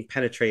 of being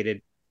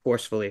penetrated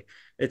forcefully.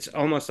 It's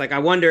almost like I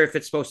wonder if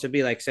it's supposed to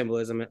be like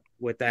symbolism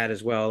with that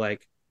as well.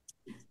 Like,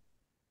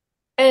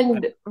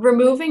 And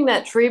removing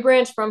that tree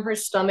branch from her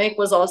stomach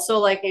was also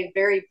like a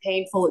very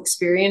painful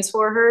experience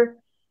for her.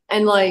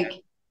 And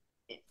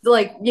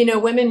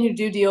women who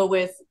do deal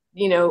with,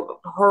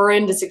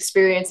 horrendous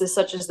experiences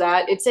such as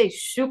that, it's a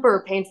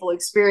super painful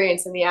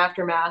experience in the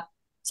aftermath.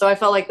 So I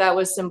felt like that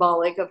was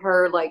symbolic of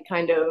her like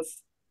kind of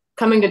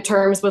coming to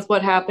terms with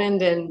what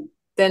happened, and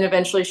then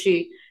eventually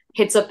she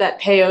hits up that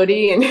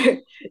peyote and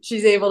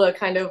she's able to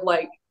kind of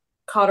like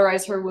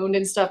cauterize her wound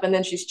and stuff, and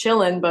then she's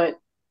chilling. But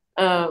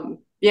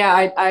yeah,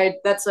 I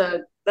that's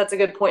a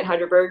good point,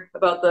 Heidelberg,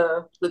 about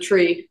the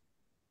tree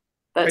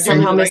I that do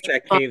somehow really like missed.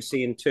 that cave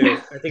scene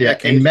too. I think Yeah. that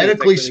cave And scene is like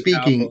medically really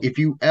speaking, powerful. if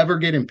you ever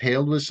get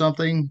impaled with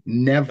something,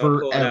 Don't never,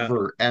 pull it out.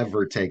 ever,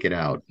 ever take it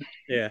out.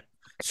 Yeah.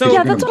 Because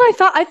Yeah, you're So that's gonna what I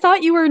thought. I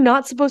thought you were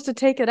not supposed to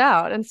take it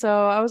out. And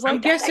so I was I'm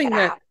like, don't take guessing it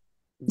that out.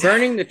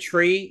 burning the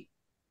tree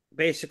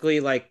basically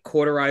like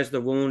cauterized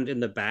the wound in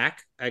the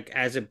back, like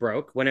as it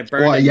broke. When it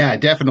burned well, in the yeah, it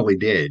definitely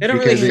did they don't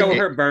really because show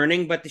her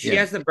burning, but she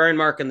yeah. has the burn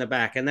mark in the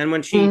back. And then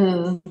when she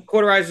Mhm.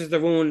 cauterizes the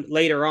wound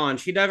later on,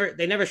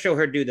 they never show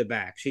her do the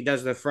back. She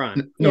does the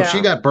front. No, she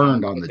Yeah. got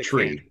burned on With the the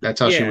tree. can. That's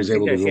how she Yeah, was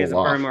able to she has a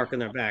roll burn off. mark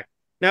in her back.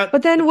 Now,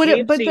 But then the would it?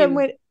 cave But then scene,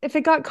 wait, if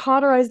it got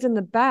cauterized in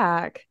the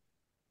back,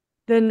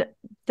 then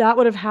that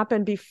would have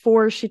happened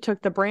before she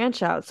took the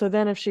branch out. So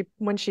then,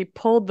 when she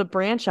pulled the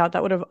branch out,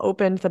 that would have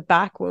opened the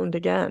back wound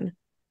again.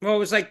 well, it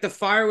was like the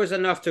fire was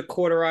enough to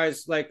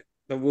cauterize like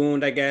the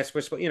wound, I guess.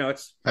 It's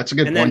That's a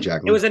good and point, then it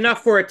Jacqueline. was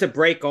enough for it to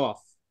break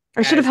off.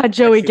 I should have had as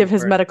Joey she give was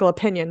his burning. medical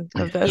opinion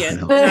of this. Yeah,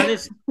 know. now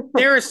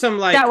there are some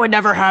like That would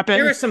never there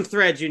happen. are some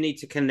threads you need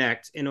to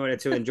connect in order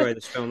to enjoy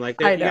this film.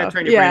 Like I you gotta know.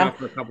 turn your brain Yeah. off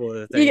for a couple of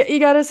the things. You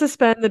got to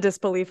suspend the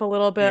disbelief a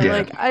little bit. Yeah.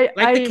 Like I Like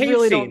the I cave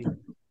really scene. don't.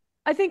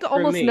 I think For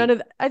almost me.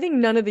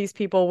 none of these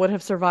people would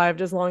have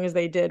survived as long as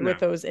they did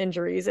with No. those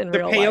injuries in The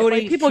real life. peyote,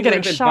 Like people she would getting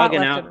have been shot bugging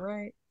left out. and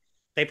right.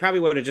 They probably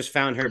would have just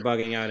found her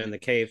bugging out in the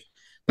cave.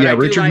 But Yeah, I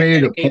do Richard like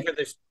made that a it gave point. her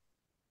the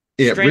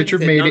Yeah, strength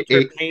Richard to made numb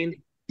it. her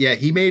pain. Yeah,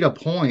 he made a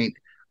point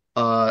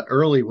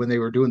early when they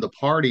were doing the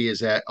party is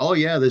that oh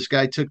yeah, this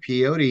guy took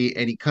peyote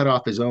and he cut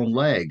off his own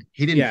leg.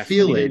 He didn't Yes, and he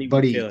feel didn't it, even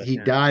but feel it. he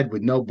Yeah. died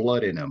with no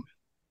blood in him.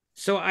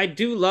 So I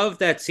do love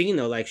that scene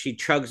though. Like she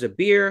chugs a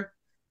beer,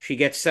 she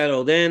gets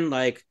settled in,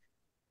 like,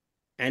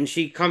 and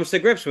she comes to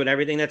grips with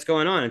everything that's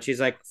going on. And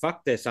she's like,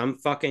 fuck this. I'm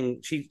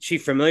fucking she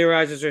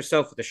familiarizes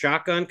herself with the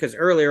shotgun because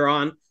earlier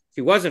on she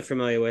wasn't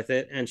familiar with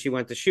it and she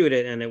went to shoot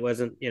it and it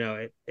wasn't,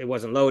 it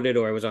wasn't loaded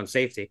or it was on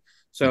safety.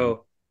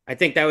 So I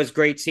think that was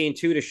great scene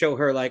too to show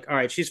her like, all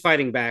right, she's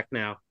fighting back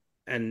now.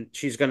 And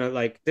she's gonna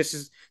like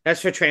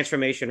that's her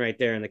transformation right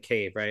there in the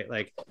cave, right?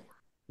 Like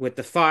with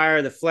the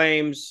fire, the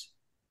flames.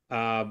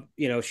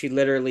 She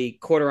literally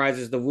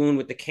cauterizes the wound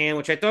with the can,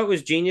 which I thought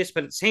was genius.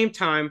 But at the same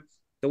time,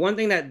 the one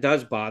thing that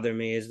does bother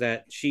me is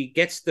that she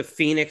gets the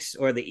phoenix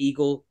or the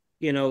eagle,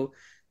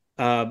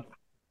 uh,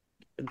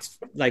 it's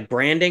like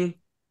branding,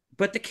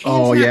 but the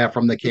can's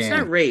from the it's not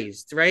can.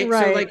 raised, right?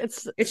 Right. So like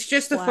it's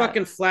just a flat.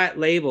 fucking flat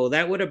label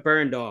that would have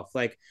burned off.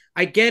 Like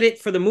I get it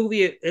for the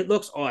movie, it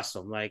looks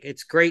awesome. Like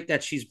it's great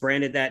that she's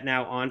branded that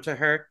now onto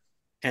her,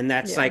 and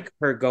that's like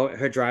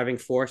her driving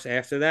force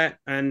after that.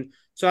 And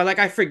so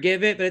I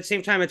forgive it, but at the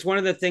same time, it's one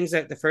of the things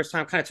that the first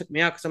time kind of took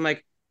me out because I'm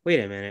like, wait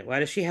a minute, why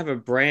does she have a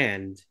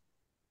brand?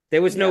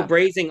 There was no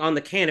brazing on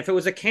the can. If it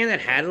was a can that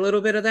had a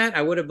little bit of that,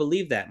 I would have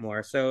believed that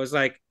more. So it was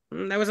like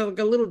that was like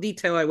a little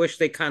detail I wish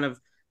they kind of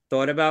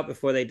thought about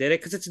before they did it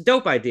because it's a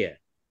dope idea.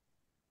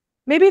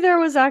 Maybe there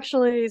was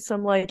actually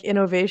some like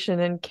innovation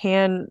in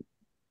can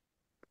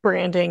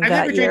branding I've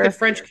that never year. drank the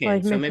French can,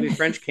 Like, so maybe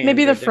French cans.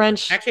 Maybe the different.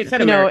 French Actually, it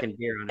said American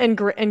beer on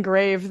it.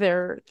 engrave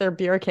their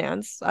beer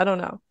cans. I don't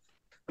know.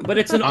 But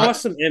it's an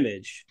awesome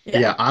image.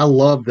 Yeah, I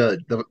love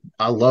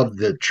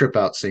the trip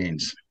out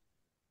scenes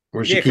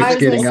where she keeps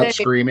getting up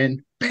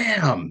screaming,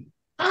 bam,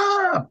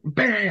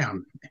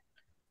 bam.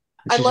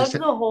 I loved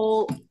the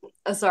whole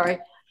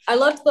I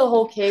loved the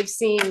whole cave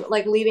scene,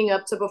 like leading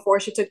up to before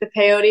she took the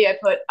peyote.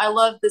 I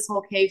love this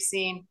whole cave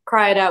scene.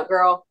 Cry it out,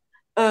 girl.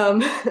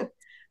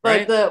 But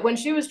right? when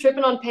she was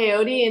tripping on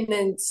peyote and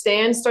then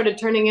Stan started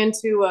turning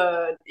into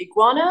a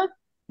iguana,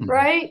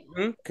 right?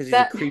 Because he's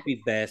a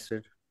creepy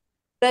bastard.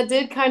 That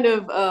did kind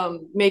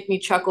of make me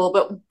chuckle,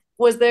 but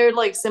was there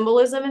like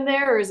symbolism in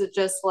there, or is it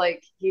just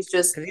like he's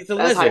a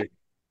lizard?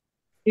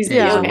 He's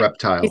a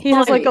reptile. He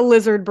has like a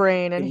lizard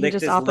brain, and he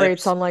just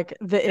operates lips, on like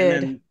the id.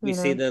 And then we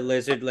see the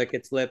lizard lick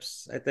its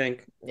lips, I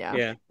think.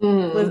 Yeah.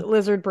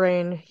 Lizard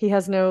brain. He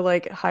has no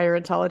like higher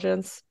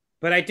intelligence.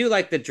 But I do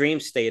like the dream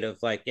state of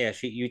like,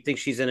 you think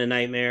she's in a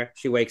nightmare.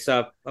 She wakes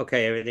up.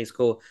 Okay, everything's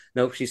cool.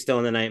 Nope, she's still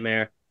in the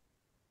nightmare.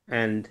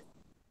 And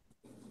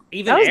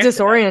even that was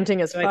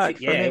disorienting as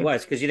fuck. It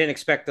was because you didn't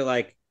expect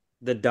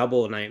the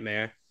double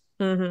nightmare.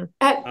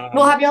 Mm-hmm.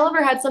 Well, have y'all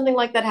ever had something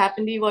like that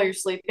happen to you while you're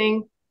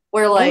sleeping?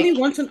 Where like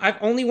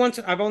I've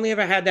only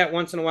ever had that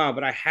once in a while,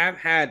 but I have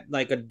had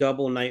like a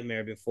double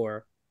nightmare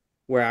before,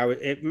 where I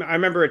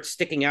remember it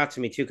sticking out to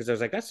me too because I was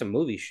like, that's some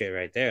movie shit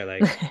right there.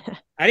 Like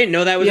I didn't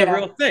know that was a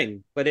real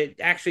thing, but it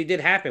actually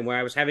did happen. Where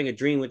I was having a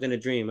dream within a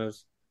dream. I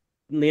was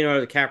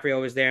Leonardo DiCaprio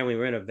was there, and we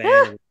were in a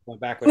van and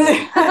went back with.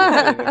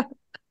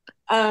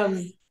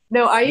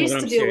 No, I used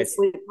to deal with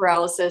sleep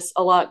paralysis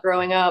a lot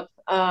growing up.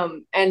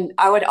 And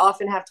I would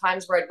often have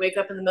times where I'd wake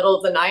up in the middle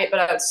of the night, but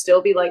I would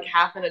still be like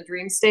half in a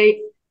dream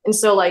state. And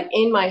so like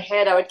in my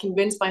head, I would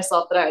convince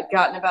myself that I had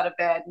gotten out of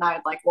bed and I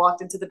had like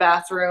walked into the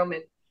bathroom,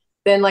 and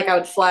then like I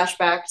would flash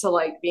back to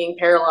like being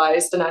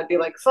paralyzed and I'd be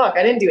like, fuck,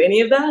 I didn't do any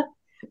of that.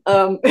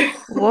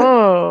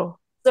 Whoa.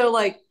 So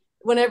like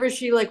whenever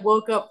she like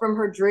woke up from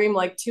her dream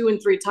like 2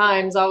 and 3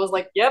 times, I was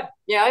like, yep,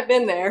 yeah, I've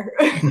been there.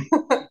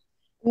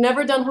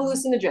 Never done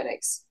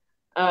hallucinogenics.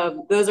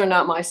 Those are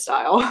not my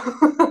style.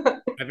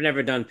 I've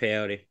never done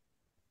peyote.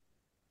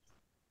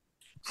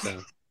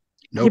 So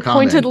he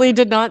pointedly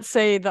did not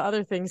say the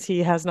other things he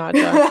has not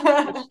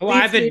done. Well,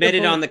 I've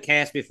admitted on the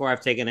cast before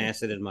I've taken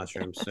acid and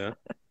mushrooms. So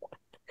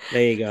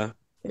there you go.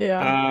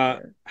 Yeah.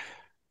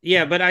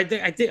 Yeah, but I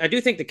do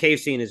think the cave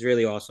scene is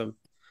really awesome.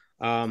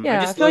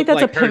 I feel like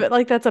that's a pivot.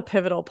 Like that's a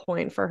pivotal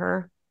point for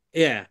her.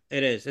 Yeah,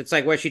 it is. It's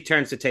like where she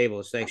turns the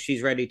tables. Like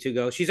she's ready to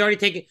go. She's already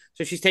taken.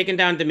 So she's taken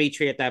down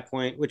Dimitri at that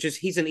point, which is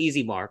he's an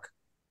easy mark,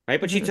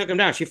 right? But she took him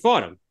down. She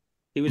fought him.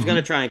 He was going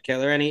to try and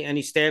kill her, and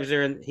he stabs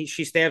her, and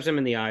she stabs him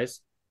in the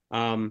eyes.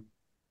 And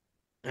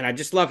I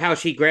just love how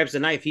she grabs the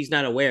knife. He's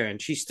not aware, and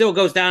she still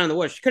goes down in the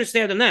water. She could have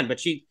stabbed him then, but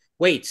she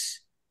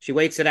waits. She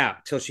waits it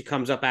out till she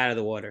comes up out of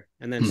the water,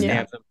 and then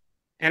stabs him.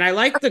 And I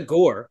like the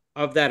gore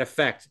of that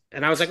effect.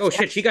 And I was like, oh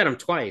shit, she got him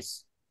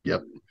twice.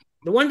 Yep.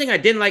 The one thing I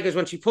didn't like is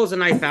when she pulls the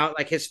knife out,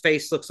 like his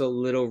face looks a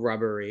little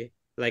rubbery.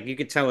 Like you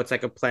could tell it's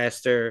like a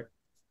plaster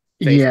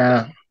face.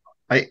 Yeah.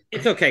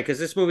 It's okay because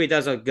this movie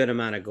does a good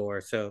amount of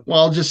gore. So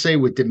I'll just say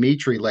with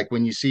Dimitri, like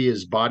when you see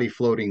his body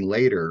floating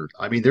later,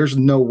 I mean, there's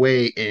no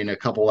way in a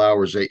couple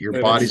hours that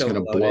your body's going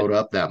to bloat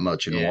up that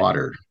much in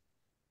water.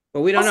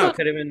 But we don't know. It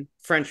could have been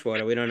French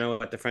water. We don't know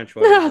what the French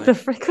water is.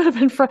 It could have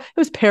been It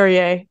was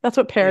Perrier. That's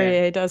what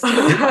Perrier does.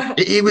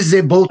 It was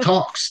the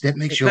Botox that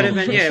makes you. Could have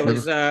been. Yeah, it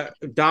was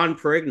Don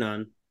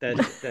Perignon.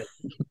 That.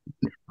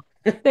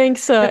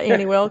 Thanks,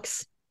 Annie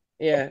Wilkes.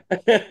 Yeah.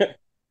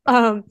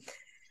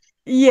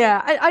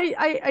 Yeah,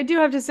 I do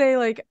have to say,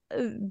 like,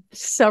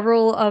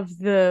 several of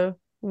the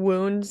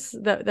wounds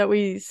that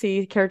we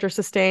see characters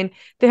sustain,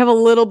 they have a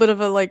little bit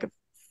of a like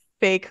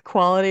fake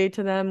quality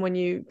to them when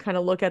you kind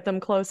of look at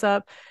them close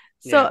up.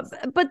 So,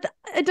 but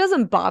it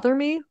doesn't bother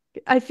me.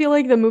 I feel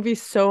like the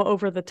movie's so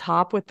over the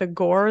top with the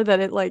gore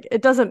that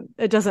it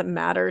doesn't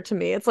matter to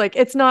me. It's like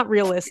it's not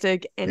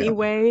realistic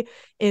anyway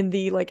in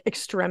the like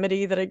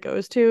extremity that it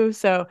goes to.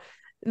 So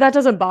that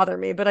doesn't bother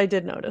me, but I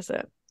did notice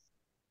it.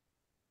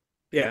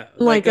 Yeah.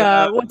 Like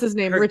what's his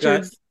name?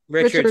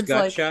 Richard's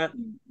gut like, shot.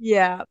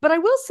 yeah. But I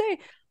will say,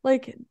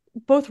 like,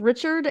 both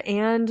Richard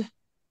and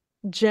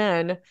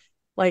Jen,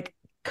 like,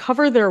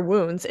 cover their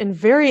wounds in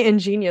very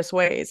ingenious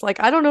ways.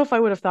 Like, I don't know if I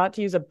would have thought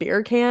to use a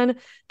beer can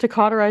to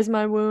cauterize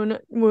my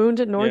wound,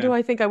 nor do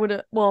I think I would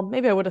have, well,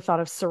 maybe I would have thought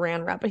of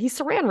saran wrap, but he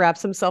saran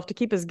wraps himself to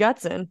keep his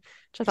guts in,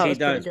 which I thought was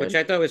pretty good. Which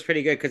I thought was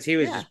pretty good because he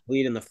was just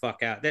bleeding the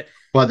fuck out.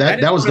 Well,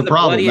 that that was one the of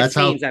problem. bloodiest That's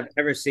how scenes I've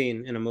ever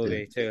seen in a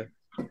movie too.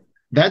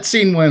 that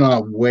scene went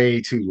on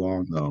way too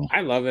long, though.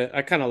 I love it.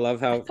 I kind of love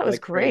how that was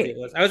great. It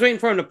was. I was waiting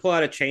for him to pull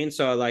out a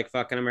chainsaw like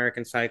fucking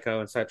American Psycho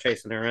and start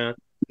chasing her around.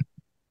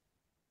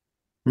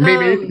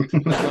 Maybe.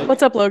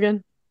 What's up,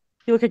 Logan?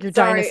 You look like you're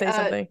dying to say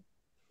something.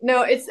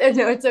 No,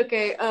 it's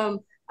okay.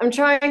 I'm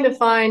trying to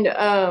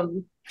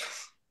find.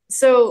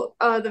 So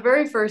the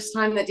very first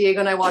time that Diego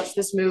and I watched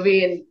this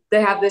movie, and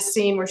they have this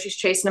scene where she's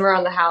chasing him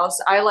around the house,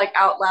 I like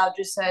out loud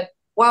just said,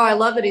 "Wow, I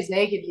love that he's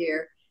naked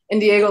here." And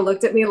Diego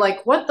looked at me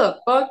like, "What the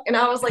fuck?" And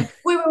I was like,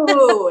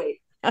 "Wait."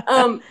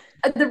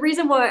 The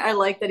reason why I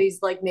like that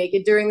he's like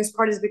naked during this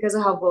part is because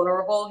of how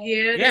vulnerable he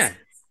is. Yeah,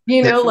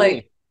 you know,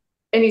 like.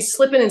 And he's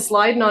slipping and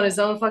sliding on his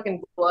own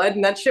fucking blood,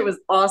 and that shit was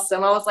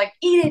awesome. I was like,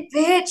 "Eat it,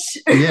 bitch!"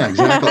 Yeah,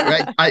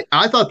 exactly.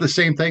 I thought the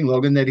same thing,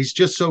 Logan. That he's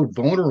just so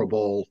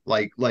vulnerable,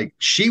 like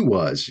she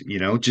was,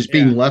 just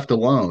being left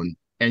alone.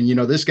 And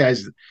this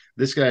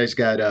guy's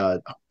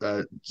got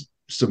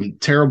some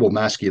terrible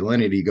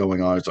masculinity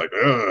going on. It's like,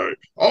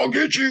 I'll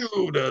get you,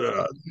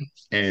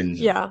 and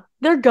yeah,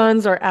 their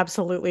guns are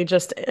absolutely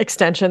just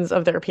extensions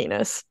of their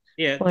penis.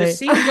 Yeah, the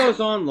scene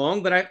goes on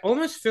long, but I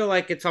almost feel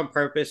like it's on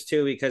purpose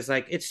too, because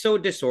like it's so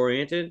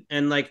disoriented,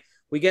 and like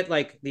we get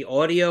like the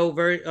audio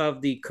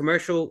of the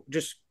commercial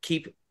just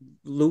keep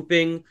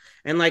looping,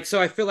 and like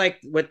so I feel like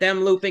with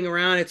them looping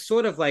around, it's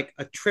sort of like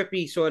a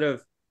trippy sort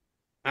of,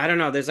 I don't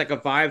know. There's like a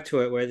vibe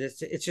to it where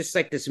it's just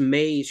like this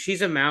maze.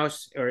 She's a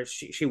mouse, or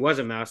she was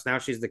a mouse. Now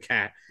she's the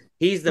cat.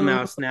 He's the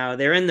mouse now.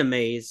 They're in the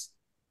maze.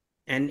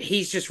 And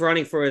he's just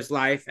running for his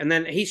life. And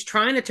then he's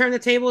trying to turn the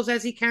tables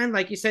as he can.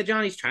 Like you said,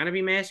 John, he's trying to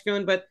be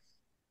masculine, but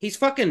he's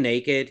fucking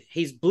naked.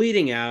 He's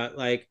bleeding out.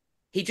 Like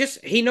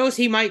he knows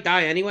he might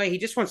die anyway. He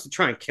just wants to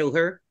try and kill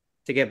her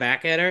to get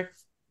back at her.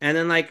 And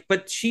then like,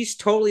 but she's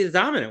totally the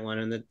dominant one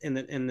in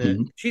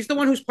the she's the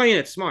one who's playing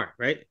it smart,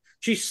 right?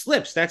 She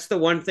slips. That's the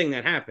one thing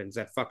that happens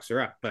that fucks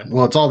her up. But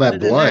well, it's all that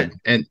blood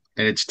and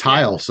it's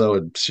tile.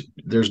 So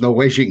there's no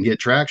way she can get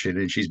traction,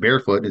 and she's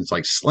barefoot and it's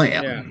like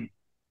slam. Yeah.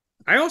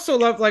 I also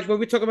love like when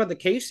we talk about the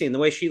cave scene, the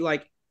way she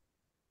like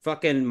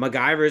fucking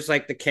MacGyver's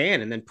like the can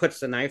and then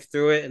puts the knife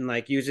through it and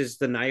like uses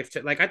the knife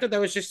to like, I thought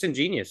that was just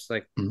ingenious.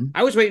 Like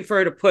I was waiting for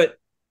her to put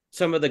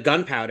some of the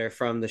gunpowder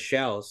from the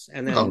shells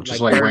and then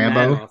just like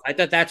Rambo. I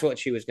thought that's what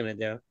she was gonna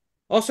do.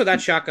 Also, that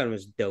shotgun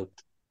was dope.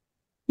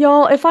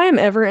 Y'all, if I am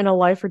ever in a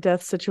life or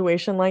death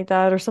situation like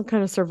that or some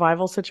kind of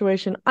survival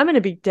situation, I'm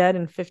gonna be dead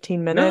in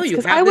 15 minutes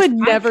because I would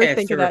never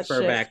think of that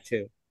shit. Back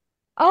to.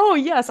 Oh,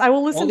 yes. I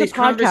will listen to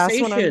podcasts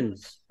when I'm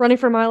running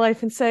for my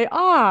life and say,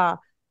 I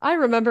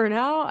remember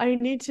now. I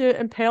need to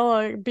impale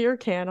a beer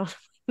can on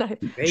a knife.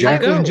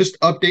 Jacqueline, just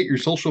update your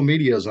social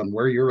medias on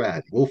where you're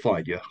at. We'll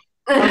find you.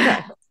 Okay.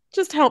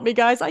 Just help me,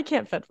 guys. I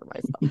can't fend for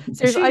myself.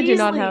 Seriously, I do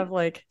not have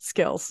like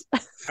skills.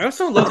 I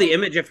also love the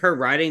image of her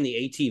riding the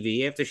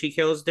ATV after she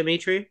kills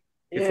Dimitri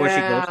before she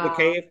goes to the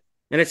cave.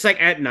 And it's like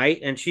at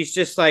night and she's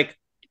just like,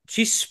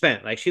 she's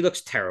spent. Like she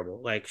looks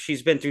terrible. Like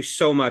she's been through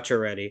so much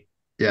already.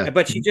 Yeah.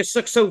 But she just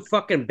looks so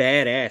fucking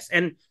badass.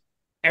 And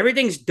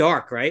everything's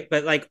dark, right?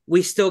 But like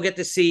we still get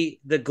to see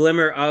the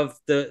glimmer of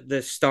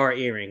the star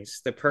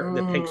earrings, the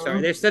pink star.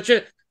 There's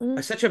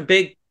such a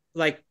big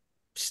like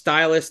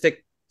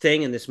stylistic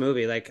thing in this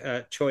movie, like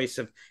a choice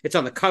of it's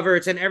on the cover,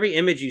 it's in every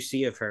image you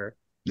see of her.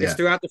 It's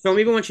throughout the film.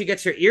 Even when she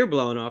gets her ear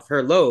blown off,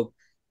 her lobe,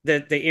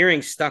 the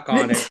earring stuck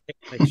on it,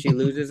 like she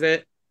loses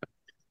it.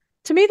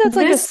 To me, that's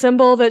like a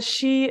symbol that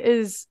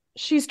she's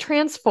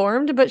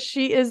transformed, but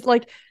she is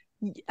like,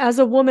 as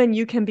a woman,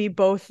 you can be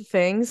both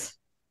things.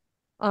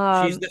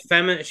 She's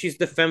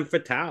the femme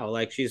fatale.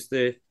 Like she's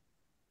the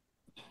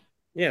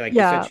like you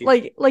said,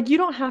 like you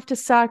don't have to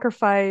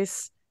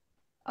sacrifice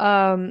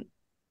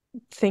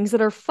things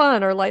that are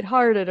fun or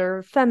lighthearted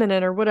or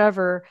feminine or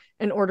whatever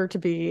in order to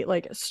be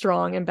like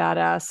strong and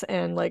badass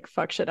and like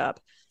fuck shit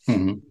up.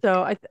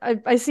 So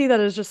I see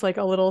that as just like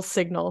a little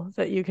signal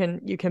that you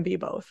can be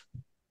both.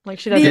 Like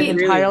she doesn't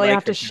entirely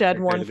have to shed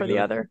one for the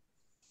other.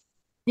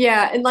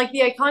 Yeah, and like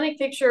the iconic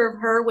picture of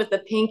her with the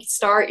pink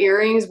star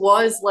earrings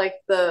was like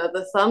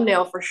the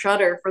thumbnail for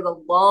Shudder for the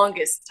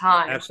longest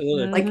time.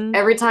 Absolutely. Like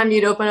every time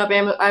we open up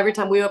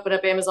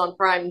Amazon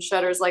Prime and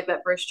Shudder's like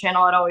that first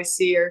channel, I'd always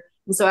see her.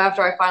 And so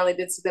after I finally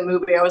did see the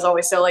movie, I was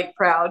always so like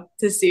proud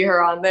to see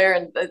her on there,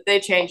 and they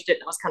changed it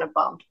and I was kind of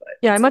bummed. But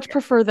yeah, I much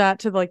prefer that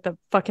to like the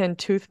fucking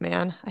Tooth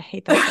Man. I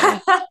hate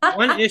that guy.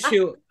 One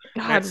issue.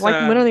 God,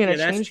 when are they gonna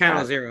change that's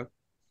Channel that? Zero.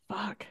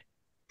 Fuck.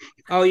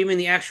 Oh, you mean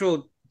the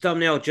actual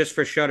thumbnail just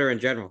for Shudder in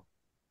general?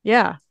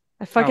 Yeah,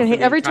 I fucking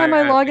hate every time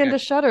I log into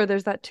Shudder.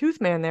 There's that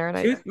Tooth Man there, and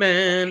I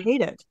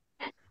hate it.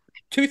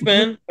 Tooth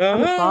Man.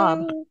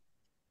 Bob.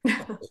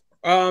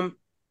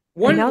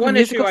 And now the One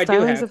issue musical I do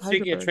stylings have, of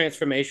speaking of Hydraberg.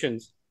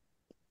 transformations,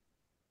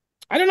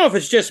 I don't know if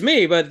it's just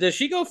me, but does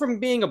she go from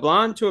being a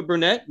blonde to a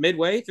brunette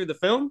midway through the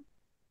film?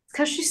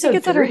 Because she's I so think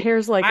it's that her dirty.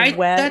 hair's like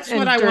wet That's what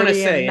and I want to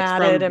dirty and say. It's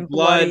matted from and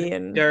bloody blood,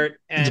 and dirt,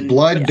 It's and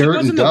blood, but she dirt, goes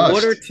and in the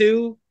water dust.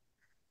 too.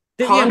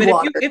 Yeah, Pond but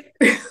water.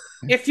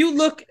 if you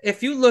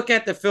look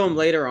at the film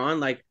later on,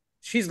 like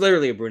she's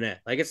literally a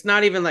brunette. Like it's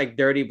not even like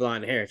dirty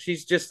blonde hair.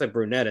 She's just a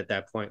brunette at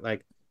that point.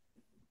 Like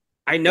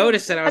I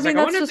noticed that I was mean,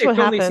 like, I that's wonder if just they what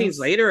film these happens. scenes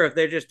later or if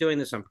they're just doing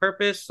this on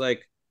purpose.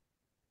 Like,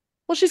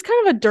 well, she's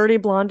kind of a dirty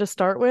blonde to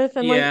start with,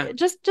 and yeah, like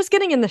just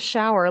getting in the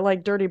shower,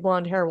 like dirty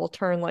blonde hair will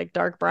turn like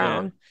dark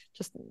brown,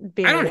 just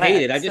being I don't wet,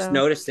 hate it. I just so.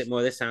 noticed it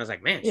more this time. I was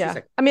like, man, she's Yeah,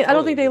 like I mean, I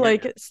don't think totally they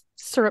like brunette.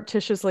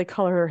 surreptitiously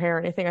color her hair or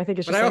anything. I think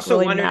it's But just I like also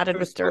really wonder if matted it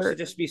was with supposed to dirt.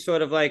 just be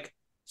sort of like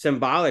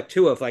symbolic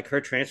too of like her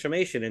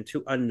transformation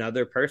into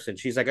another person.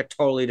 She's like a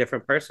totally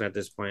different person at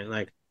this point.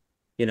 Like,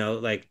 you know,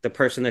 like the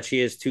person that she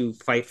is to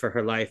fight for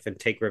her life and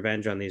take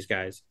revenge on these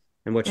guys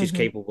and what she's Mhm.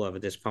 capable of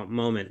at this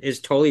moment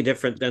is totally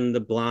different than the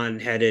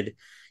blonde headed,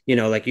 you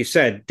know, like you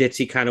said,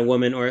 ditzy kind of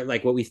woman, or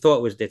like what we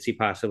thought was ditzy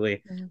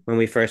possibly Mhm. when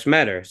we first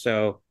met her.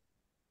 So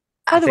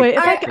By the way,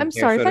 I'm I'm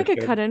sorry, if I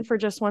could cut in for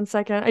just 1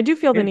 second, I do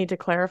feel the need to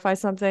clarify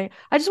something.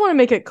 I just want to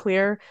make it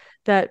clear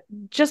that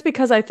just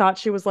because I thought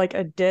she was like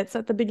a ditz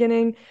at the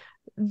beginning,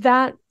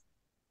 that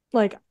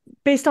like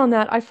based on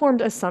that, I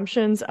formed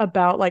assumptions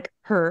about like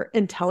her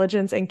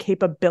intelligence and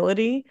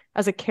capability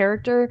as a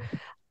character.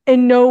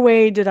 In no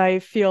way did I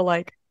feel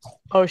like,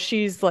 oh,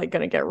 she's like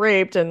gonna get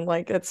raped and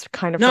like it's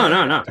kind of No, her no,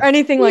 fault no. or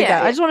anything like Yeah,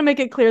 that. I yeah. just want to make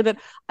it clear that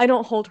I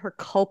don't hold her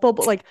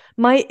culpable. Like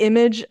my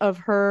image of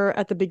her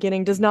at the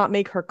beginning does not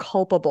make her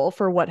culpable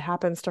for what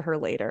happens to her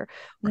later.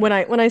 When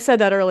I said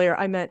that earlier,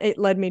 I meant it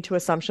led me to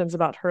assumptions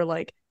about her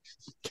like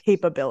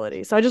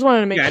capability. So I just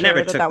wanted to make Yeah, I sure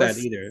never that took that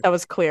either. that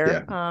was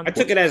clear. Yeah. I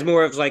took it as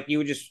more of like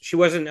she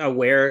wasn't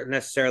aware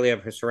necessarily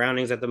of her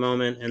surroundings at the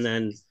moment, and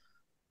then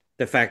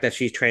the fact that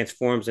she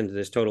transforms into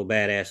this total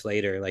badass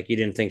later, like you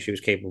didn't think she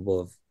was capable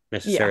of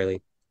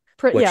necessarily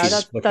what Yeah, she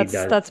does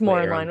that's more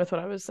in later line on. with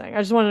what I was saying. I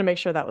just wanted to make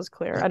sure that was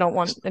clear. I don't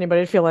want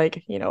anybody to feel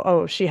like, you know,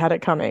 oh, she had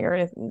it coming or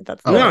anything.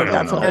 That's Oh, not No, like no,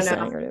 that's no. what I was No,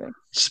 no. saying or anything.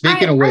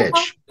 Speaking of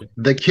which,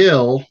 the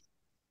kill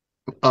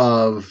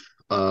of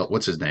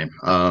what's his name?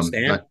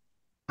 Stan?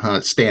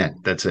 Stan.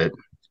 That's it.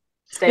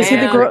 Is he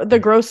Stan. the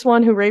gross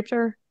one who raped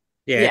her?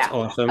 Yeah, it's Yeah.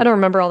 awesome. I don't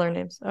remember all their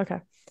names. Okay.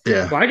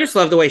 Yeah. Well, I just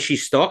love the way she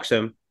stalks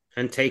him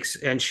and takes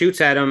and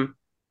shoots at him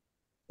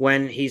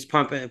when he's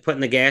putting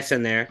the gas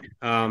in there.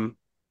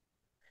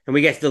 And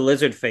we get the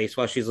lizard face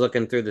while she's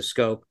looking through the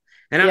scope.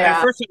 And Yeah.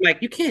 at first I'm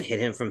like, you can't hit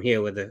him from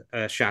here with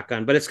a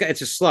shotgun, but it's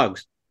a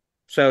slugs,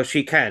 so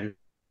she can.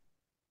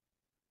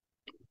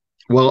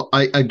 Well,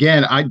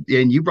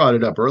 and you brought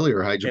it up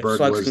earlier, Yeah, Heidelberg,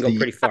 slugs was can go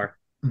pretty far.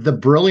 the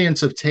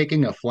brilliance of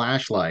taking a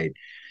flashlight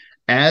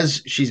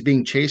as she's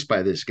being chased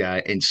by this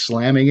guy and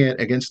slamming it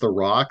against the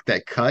rock.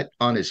 That cut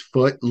on his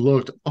foot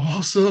looked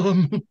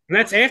awesome. And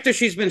that's after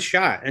she's been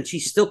shot, and she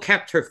still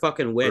kept her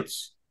fucking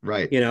wits.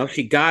 Right. You know,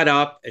 she got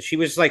up. She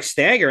was like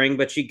staggering,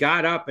 but she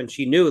got up and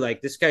she knew like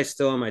this guy's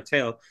still on my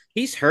tail.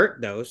 He's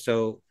hurt though,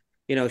 so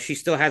you know she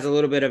still has a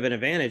little bit of an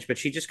advantage. But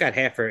she just got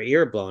half her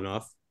ear blown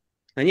off,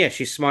 and yeah,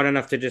 she's smart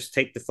enough to just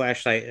take the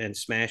flashlight and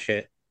smash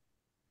it.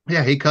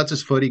 Yeah, he cuts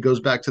his foot. He goes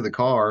back to the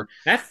car.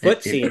 That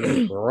foot scene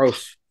is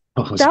gross.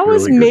 Oh, That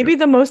was really good. maybe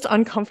the most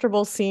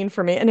uncomfortable scene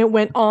for me. And it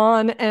went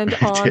on and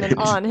It on and did.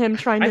 on. Him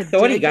trying I to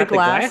thought he dig the got the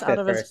glass glass out at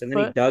of his first, and then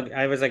he foot. dug.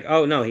 I was like,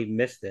 oh no, he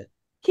missed it.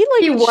 He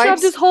like He shoved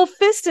wipes- his whole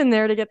fist in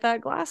there to get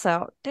that glass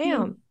out.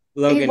 Damn.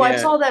 Logan, He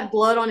wipes yeah. all that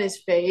blood on his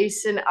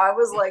face, and I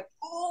was like,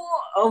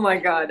 oh my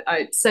god,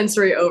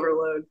 sensory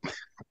overload.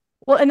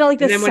 Well, and like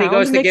the And then when he sound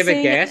goes to give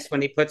it mixing-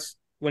 gas,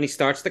 when he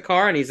starts the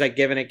car and he's like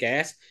giving it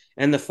gas,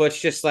 and the foot's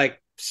just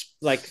like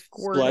blood's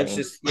Squirting.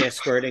 just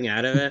squirting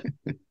out of it.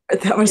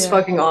 That was Yeah.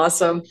 fucking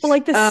awesome. But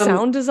like the Um,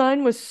 sound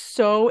design was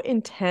so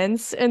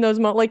intense in those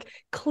moments. Like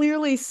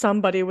clearly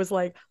somebody was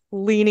like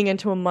leaning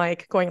into a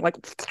mic, going like,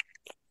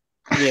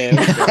 Yeah,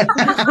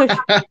 it was good.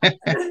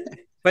 like,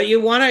 But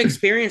you want to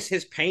experience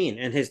his pain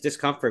and his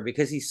discomfort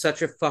because he's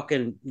such a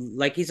fucking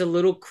like he's a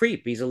little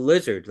creep. He's a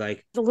lizard.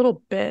 Like a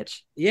little bitch.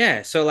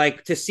 yeah, so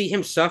like to see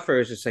him suffer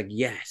is just like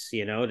yes,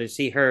 you know, to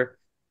see her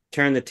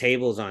turn the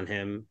tables on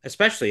him,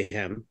 especially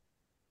him,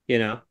 you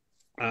know.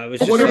 It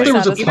was I just wonder if there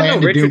was a even plan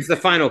though to do- Richard's the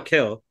final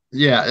kill.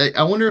 Yeah,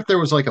 I wonder if there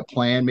was like a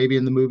plan maybe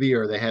in the movie,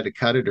 or they had to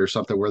cut it or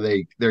something, where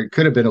there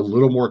could have been a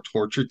little more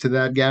torture to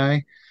that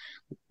guy,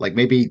 like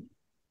maybe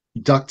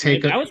duct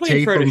tape, I was waiting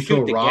tape for her to him to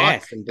shoot a the rock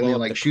gas and and blow then up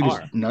like the shoot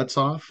car. his nuts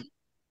off.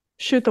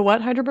 Shoot the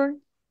what, Heidelberg?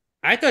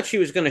 I thought she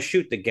was going to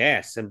shoot the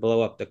gas and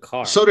blow up the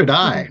car. So did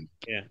I.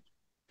 Yeah.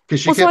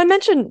 Because she Well, so I kept,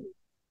 mentioned,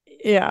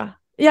 yeah.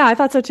 Yeah, I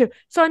thought so too.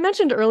 So I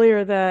mentioned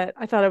earlier that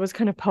I thought it was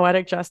kind of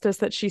poetic justice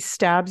that she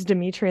stabs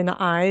Dimitri in the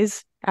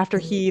eyes after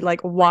he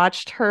like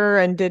watched her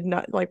and did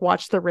not like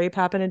watched the rape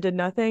happen and did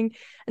nothing.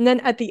 And then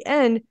at the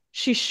end,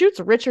 she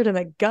shoots Richard in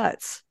the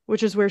guts,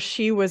 which is where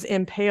she was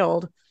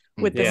impaled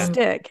with the Yeah.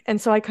 stick.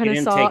 And so I kind He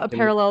of didn't saw take a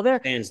parallel there.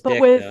 Stan's But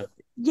dick, with though.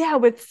 yeah,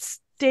 with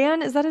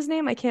Stan, is that his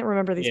name? I can't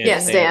remember these Yeah,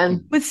 people's names.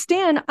 Stan. With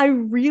Stan, I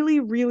really,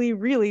 really,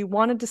 really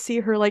wanted to see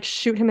her like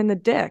shoot him in the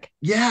dick.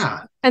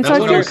 Yeah. And so That's I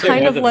what feel was kind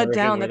saying. of let version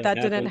down where that that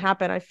didn't happened.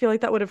 happen. I feel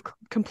like that would have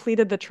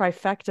completed the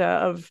trifecta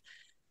of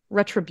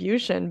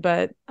retribution,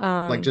 but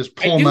Like just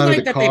I pull him do out of like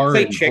the that they car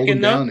play and hold him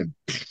chicken though. down and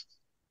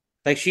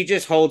Like she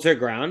just holds her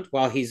ground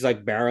while he's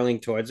like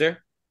barreling towards her,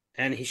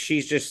 and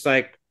she's just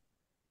like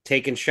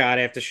taking shot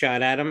after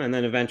shot at him, and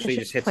then eventually she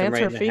just hits him plants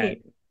right her in the feet. head.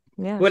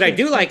 Yeah. What she I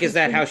do just like plants is her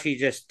that feet. how she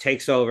just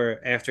takes over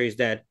after he's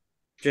dead,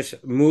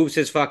 just moves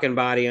his fucking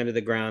body under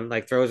the ground,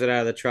 like throws it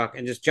out of the truck,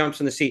 and just jumps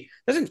in the seat.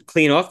 Doesn't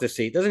clean off the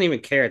seat. Doesn't even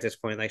care at this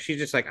point. Like she's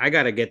just like, I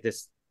gotta get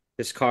this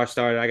car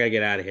started. I gotta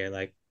get out of here.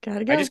 Like Gotta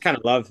I go. just kind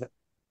of love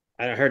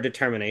her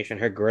determination,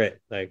 her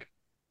grit. Like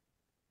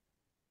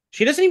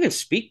she doesn't even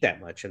speak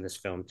that much in this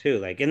film too.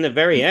 Like in the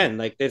very end,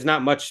 like there's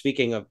not much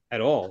speaking of at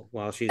all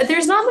while she's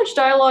There's not much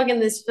dialogue in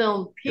this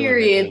film, doing her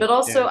period. thing. But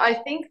also, Yeah. I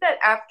think that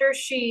after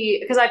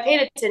because I paid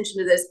attention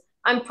to this,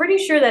 I'm pretty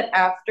sure that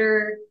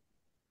after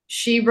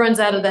she runs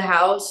out of the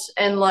house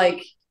and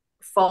like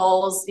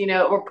falls,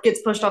 or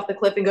gets pushed off the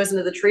cliff and goes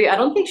into the tree, I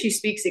don't think she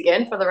speaks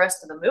again for the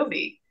rest of the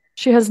movie.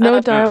 She has no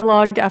Uh,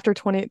 dialogue after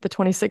the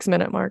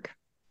 26-minute mark.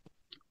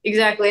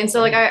 Exactly. And so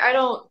like I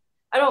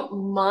don't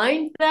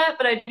mind that,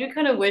 but I do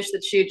kind of wish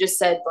that she had just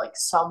said like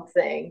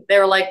something. They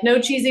were like, no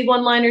cheesy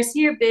one-liners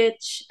here,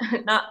 bitch.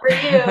 Not for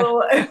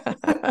you.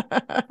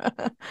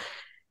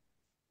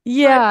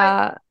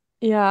 Yeah.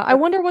 Yeah. I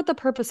wonder what the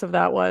purpose of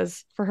that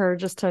was for her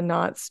just to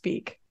not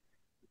speak.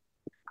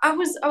 I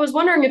was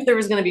wondering if there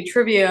was going to be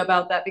trivia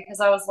about that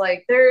because I was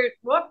like,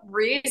 what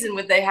reason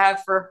would they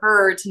have for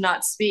her to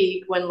not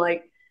speak when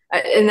like,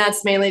 and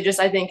that's mainly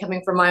just I think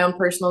coming from my own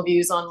personal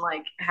views on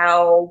like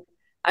how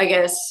I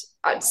guess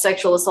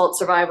sexual assault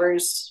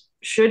survivors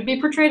should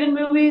be portrayed in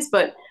movies,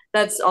 but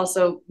that's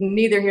also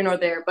neither here nor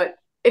there. But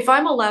if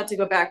I'm allowed to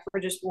go back for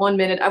just 1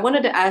 minute, I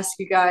wanted to ask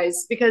you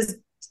guys because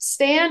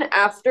Stan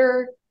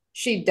after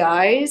she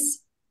dies,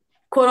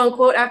 quote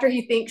unquote, after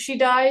he thinks she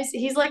dies,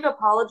 he's like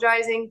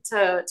apologizing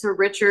to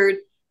Richard,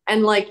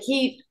 and like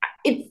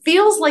it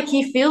feels like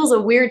he feels a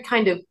weird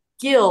kind of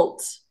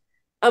guilt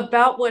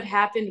about what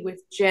happened with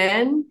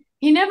Jen.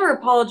 He never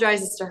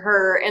apologizes to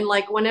her, and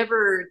like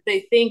whenever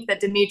they think that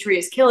Dimitri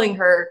is killing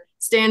her,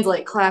 Stan's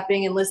like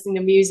clapping and listening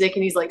to music,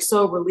 and he's like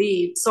so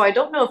relieved. So I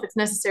don't know if it's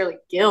necessarily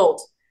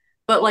guilt,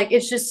 but like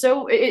it's just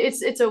so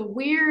it's a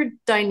weird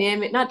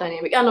dynamic, not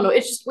dynamic. I don't know.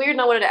 It's just weird,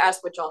 and I wanted to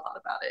ask what y'all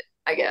thought about it.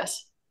 I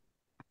guess.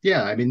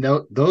 yeah, I mean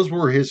those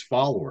were his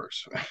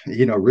followers.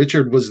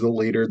 Richard was the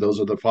leader. Those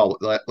are the follow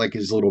like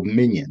his little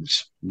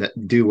minions that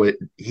do what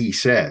he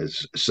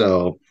says.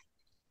 So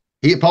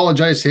he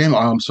apologized to him. Oh,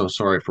 I'm so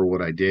sorry for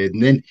what I did.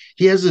 And then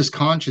he has this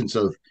conscience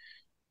of,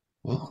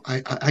 well,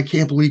 I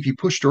can't believe you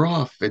pushed her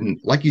off.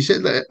 And like you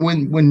said, that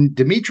when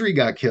Dimitri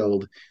got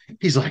killed,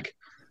 he's like,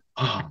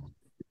 oh,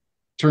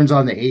 turns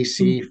on the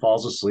AC,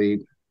 falls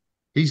asleep.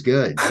 He's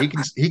good.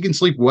 He can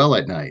sleep well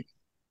at night.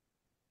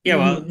 Yeah,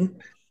 well, Mhm.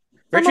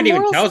 Richard even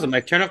moral tells him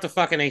like, turn off the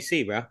fucking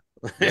AC, bro.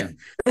 Yeah.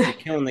 You're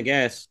killing the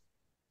gas.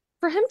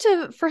 For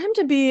him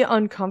to be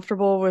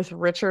uncomfortable with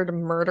Richard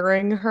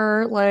murdering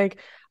her, like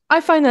I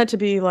find that to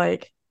be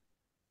like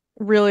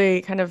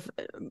really kind of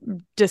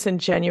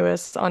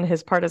disingenuous on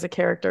his part as a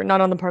character,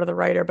 not on the part of the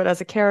writer, but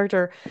as a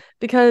character,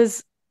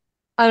 because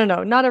I don't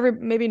know,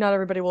 maybe not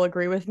everybody will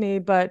agree with me,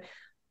 but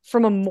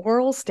from a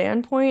moral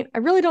standpoint, I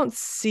really don't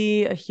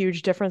see a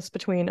huge difference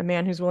between a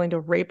man who's willing to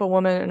rape a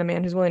woman and a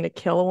man who's willing to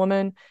kill a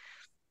woman.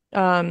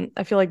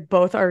 I feel like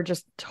both are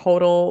just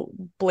total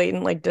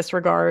blatant like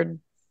disregard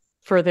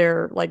for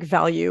their like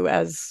value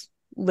as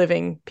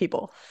living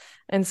people.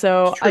 And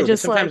so It's true, I but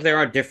just sometimes like there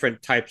are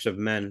different types of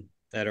men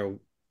that are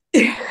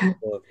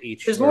of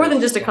each. There's more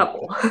than just a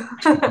couple.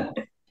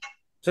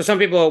 So some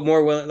people are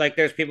more willing. Like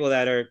there's people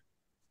that are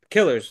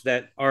killers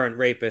that aren't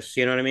rapists.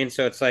 You know what I mean?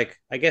 So it's like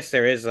I guess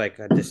there is like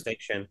a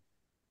distinction.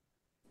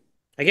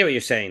 I get what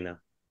you're saying though.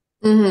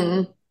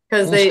 Mm-hmm.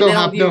 Because Well, they still don't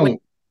have view no,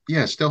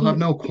 yeah, still have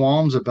no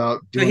qualms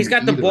about So doing he's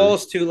got the either.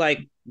 balls to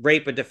like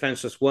rape a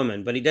defenseless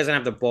woman, but he doesn't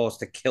have the balls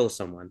to kill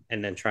someone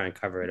and then try and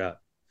cover it up.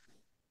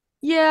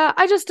 yeah,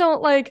 I just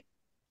don't like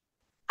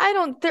I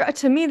don't there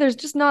to me there's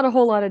just not a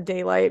whole lot of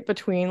daylight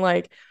between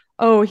like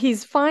oh,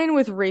 he's fine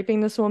with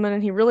raping this woman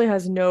and he really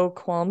has no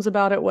qualms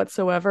about it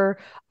whatsoever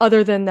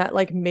other than that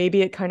like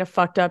maybe it kind of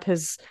fucked up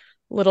his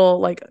little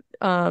like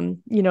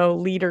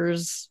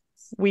leaders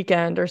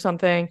weekend or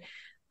something.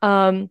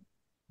 Um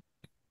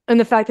and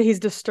the fact that he's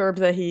disturbed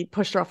that he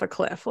pushed her off a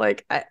cliff.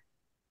 Like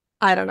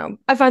I don't know.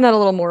 I find that a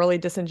little morally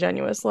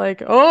disingenuous.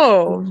 Like,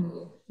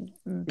 oh,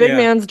 big Yeah.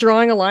 man's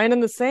drawing a line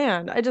in the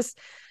sand. I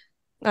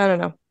don't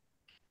know.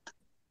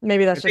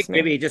 Maybe I that's think just me.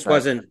 maybe he just but-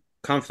 wasn't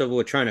comfortable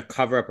with trying to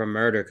cover up a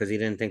murder because he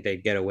didn't think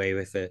they'd get away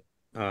with it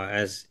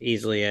as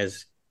easily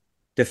as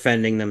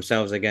defending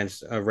themselves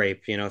against a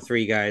rape.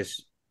 Three guys.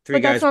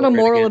 But that's not a working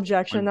moral against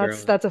objection. one girl.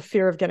 That's a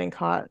fear of getting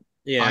caught.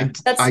 Yeah.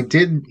 I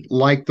did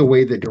like the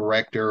way the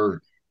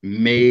director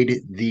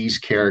made these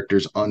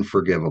characters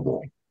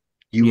unforgivable.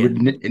 You Yeah.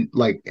 would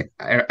like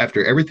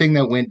after everything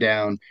that went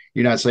down,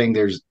 you're not saying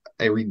there's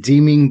a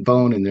redeeming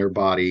bone in their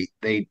body,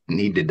 they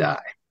need to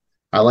die.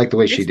 I like the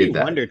way she Makes me did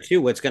that. wonder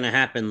too what's going to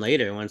happen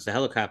later once the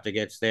helicopter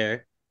gets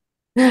there.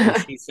 And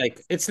she's like,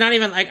 it's not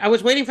even like I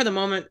was waiting for the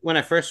moment when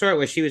I first saw it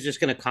where she was just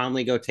going to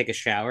calmly go take a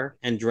shower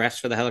and dress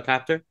for the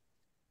helicopter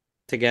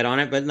to get on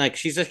it. But like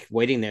she's just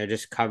waiting there,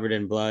 just covered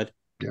in blood.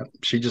 Yeah,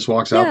 she just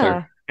walks out Yeah.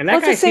 there. And that Well,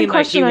 it's guy the same seemed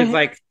like he question I was had.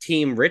 like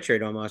Team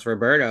Richard almost.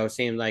 Roberto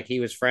seemed like he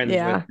was friends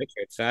Yeah. with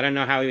Richard. So I don't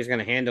know how he was going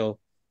to handle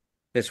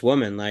this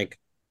woman. Like,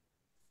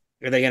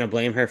 are they going to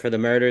blame her for the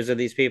murders of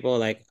these people?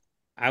 Like,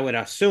 I would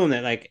assume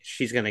that like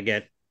she's going to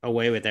get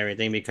away with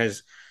everything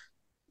because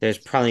there's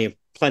probably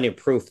plenty of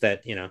proof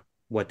that, you know,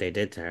 what they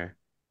did to her.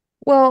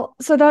 Well,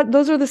 so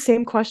those are the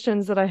same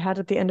questions that I had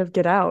at the end of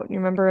Get Out. You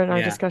remember in our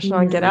Yeah. discussion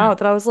on Get Yeah. Out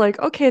that I was like,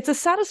 okay, it's a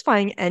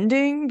satisfying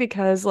ending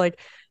because like,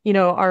 you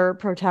know, our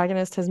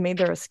protagonist has made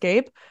their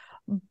escape.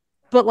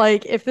 But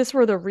like if this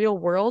were the real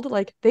world,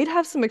 like they'd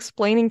have some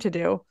explaining to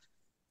do.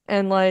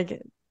 And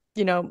like,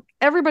 you know,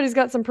 everybody's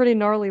got some pretty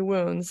gnarly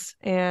wounds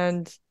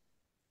and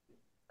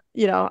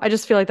you know, I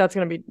just feel like that's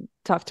going to be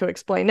tough to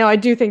explain. Now, I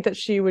do think that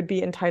she would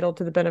be entitled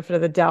to the benefit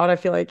of the doubt. I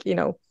feel like, you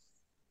know,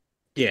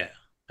 Yeah,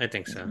 I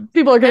think so.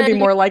 people are going to be And-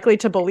 more likely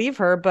to believe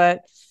her, but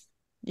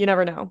you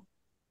never know.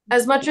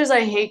 As much as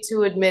I hate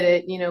to admit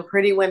it, you know,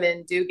 pretty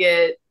women do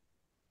get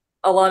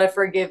a lot of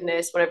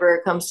forgiveness whenever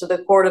it comes to the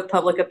court of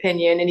public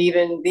opinion and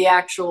even the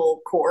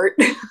actual court.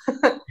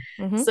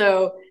 Mhm.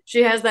 So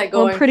she has that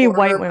Well, going pretty for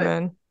white her, but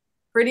women.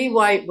 pretty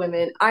white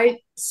women. I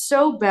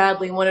so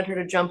badly wanted her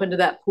to jump into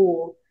that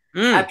pool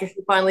Mm. after she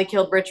finally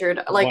killed Richard.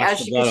 Like Wash as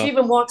the she, blood cause she off.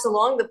 even walks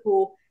along the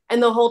pool,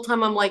 and the whole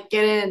time I'm like,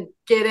 get in,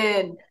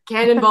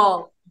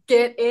 cannonball,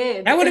 get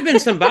in. That would have been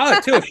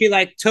symbolic too if she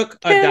like took a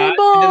dive into the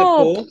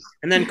Cannonball! pool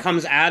and then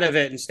comes out of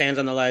it and stands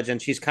on the ledge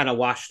and she's kind of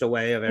washed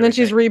away of everything. And then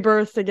she's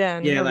rebirthed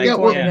again. Yeah, or like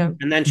reborn yeah. again.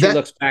 And then she That-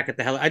 looks back at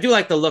the I do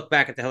like the look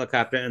back at the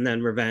helicopter and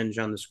then revenge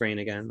on the screen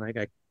again. Like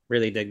I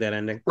really dig that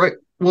ending. Right.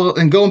 Well,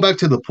 and going back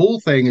to the pool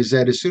thing is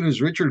that as soon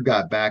as Richard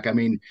got back, I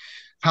mean,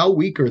 how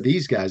weak are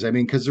these guys? I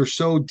mean, because they're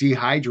so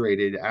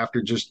dehydrated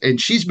after just, and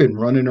she's been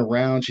running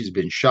around, she's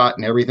been shot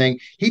and everything.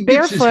 He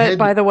dips his Barefoot, head,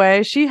 by the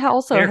way. She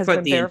also has Barefoot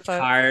been the barefoot.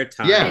 entire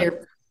time. Yeah.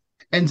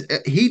 and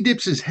he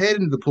dips his head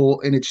into the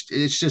pool, and it's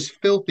just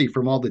filthy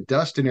from all the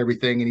dust and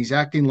everything, and he's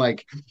acting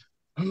like,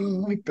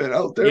 oh, I've been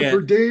out there Yeah.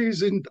 for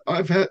days, and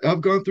I've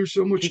gone through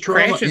so much He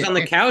trauma. crashes on the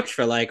And- couch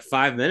for like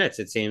 5 minutes,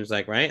 it seems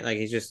like, right? Like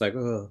he's just like,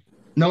 oh.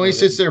 No, he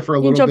sits there for a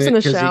He little jumps bit in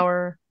the 'cause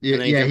shower. Yeah,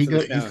 And then he yeah. jumps in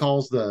the He shower.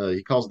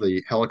 calls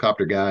the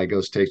helicopter guy,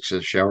 goes takes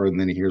a shower, and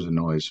then he hears a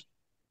noise.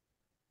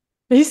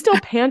 But he's still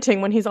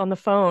panting when he's on the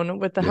phone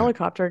with the Yeah.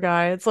 helicopter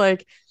guy. It's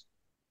like,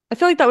 I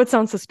feel like that would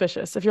sound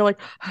suspicious if you're like,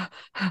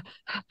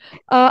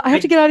 I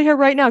have to get out of here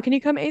right now. Can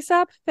you come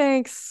ASAP?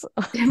 Thanks.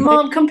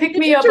 Mom, come pick Did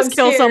me you up. just I'm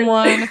kill scared.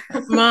 someone?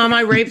 Mom,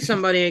 I raped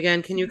somebody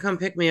again. Can you come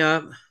pick me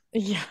up?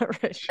 Yeah,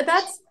 right.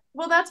 That's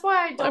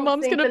why I don't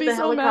mom's think gonna that be the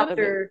so mad at me.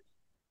 helicopter.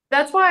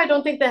 That's why I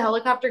don't think the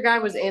helicopter guy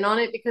was in on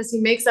it because he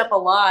makes up a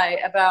lie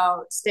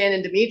about Stan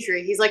and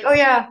Dimitri. He's like, "Oh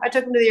yeah, I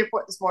took him to the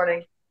airport this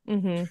morning."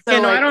 Mm-hmm. So Yeah,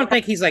 no, like, I don't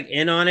think he's like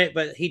in on it,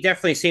 but he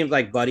definitely seemed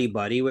like buddy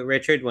with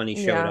Richard when he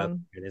showed Yeah. up.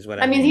 Is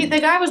what I mean, the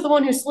guy was the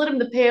one who slid him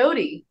to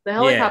peyote, the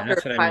helicopter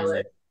that's what I mean,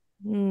 pilot.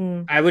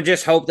 Mm. I would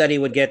just hope that he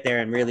would get there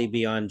and really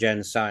be on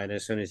Jen's side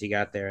as soon as he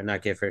got there and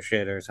not give her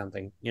shit or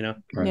something, you know?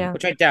 Right. Yeah.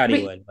 Which I doubt he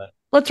Wait. would, but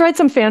Let's write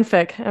some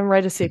fanfic and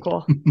write a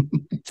sequel.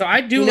 so I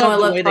do You know, I love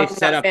the love way they talking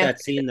set about up that fanfic.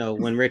 scene though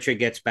when Richard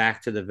gets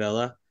back to the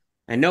villa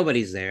and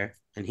nobody's there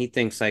and he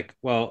thinks like,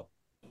 well,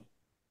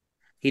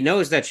 he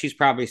knows that she's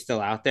probably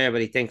still out there,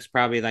 but he thinks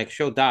probably like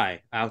she'll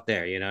die out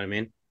there, you know what I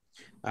mean?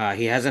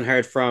 He hasn't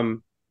heard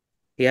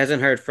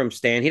from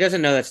Stan. He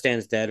doesn't know that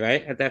Stan's dead,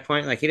 right? At that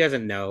point, like he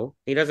doesn't know.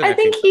 He doesn't. I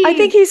think actually- I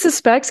think he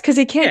suspects because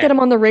he can't Yeah. get him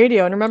on the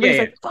radio. And remember, Yeah, he's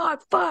yeah. like,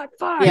 fuck.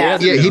 Yeah.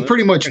 doesn't Yeah, he know,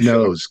 pretty much for sure.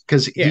 knows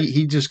because Yeah.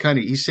 he just kind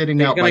of he's sitting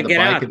He's out by gonna the get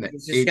bike out. and the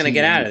He's just gonna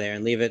get out of there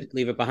and leave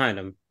it behind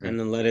him, Yeah. and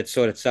then let it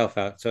sort itself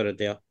out, sort of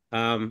deal.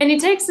 And he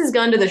takes his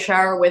gun to the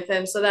shower with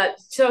him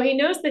so he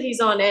knows that he's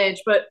on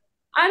edge, but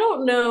I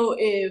don't know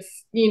if,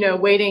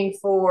 waiting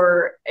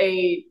for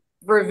a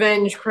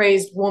revenge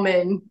crazed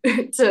woman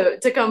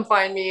to come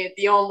find me at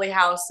the only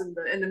house in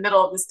the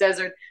middle of this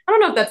desert. I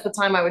don't know if that's the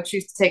time I would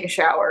choose to take a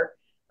shower.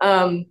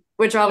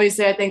 Which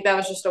obviously I think that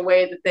was just a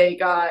way that they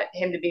got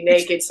him to be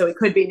naked so he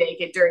could be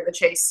naked during the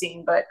chase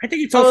scene. But I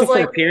think it's I also was for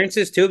like-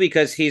 appearances too,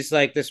 because he's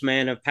like this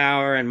man of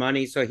power and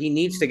money, so he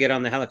needs to get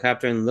on the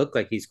helicopter and look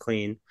like he's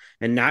clean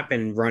and not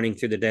been running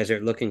through the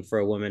desert looking for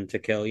a woman to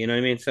kill. You know what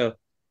I mean? So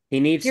he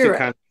needs You're to right.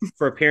 kind of,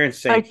 for appearance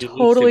sake. I he needs to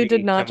totally be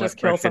did not somewhat just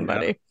kill freshened up.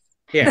 somebody.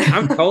 Yeah,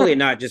 I'm totally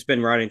not just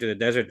been running through the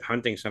desert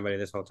hunting somebody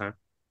this whole time.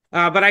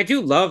 But I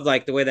do love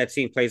like the way that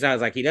scene plays out.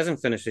 It's like he doesn't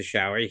finish his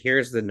shower. He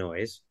hears the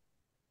noise.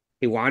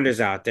 He wanders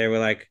out there. We're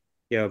like,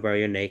 yo, bro,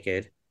 you're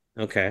naked.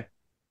 Okay.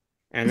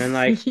 And then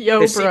like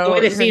Yo, the scene, bro, the way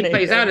the you're scene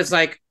plays naked. out is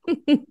like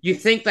you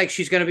think like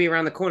she's gonna be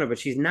around the corner, but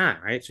she's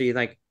not, right? So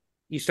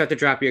you start to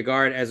drop your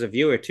guard as a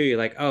viewer too. You're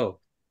like, oh,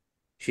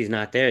 she's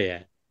not there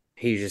yet.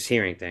 He's just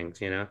hearing things,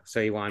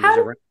 So he wanders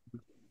How- around.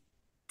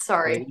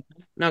 sorry.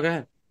 No, go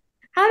ahead.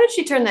 How did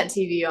she turn that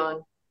TV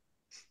on?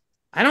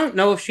 I don't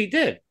know if she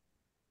did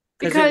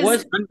because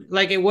Because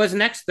it was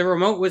next. The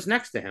remote was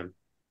next to him.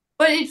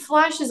 but it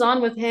flashes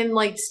on with him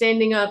like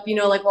standing up,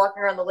 like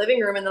walking around the living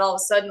room, and then all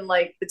of a sudden,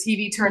 like the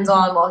TV turns Mhm.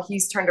 on while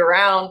he's turned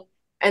around,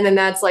 and then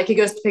that's like he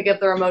goes to pick up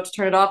the remote to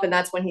turn it off, and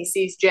that's when he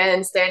sees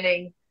Jen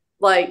standing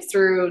like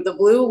through the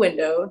blue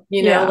window.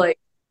 Yeah. Like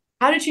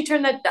how did she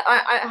turn that?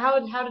 How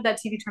did that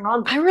TV turn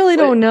on? I really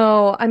What- don't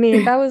know. I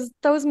mean, that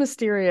was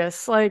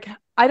mysterious. Like,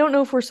 I don't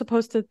know if we're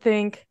supposed to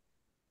think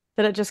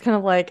that it just kind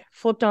of like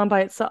flipped on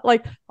by itself.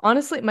 Like,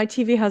 honestly, my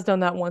TV has done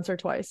that once or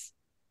twice.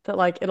 That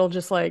like it'll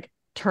just like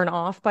turn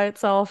off by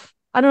itself.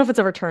 I don't know if it's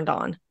ever turned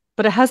on,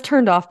 but it has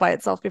turned off by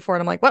itself before,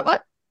 and I'm like,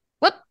 what?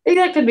 Maybe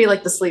that could be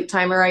like the sleep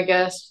timer, I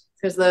guess,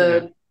 because I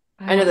know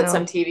don't that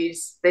some know.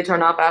 TVs they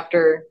turn off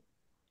after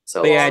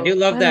so But yeah, I long. do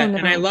love I that, don't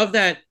and I know. love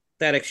that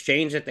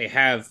exchange that they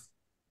have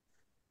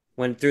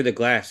when through the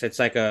glass. It's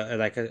like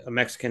a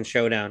Mexican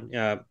showdown.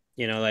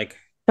 Like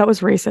That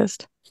was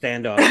racist.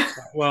 standoff.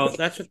 Well,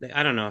 that's what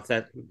I don't know if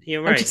that.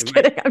 You're I'm right. just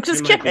kidding. I'm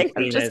just it might be kidding.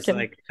 I'm seen just as kidding.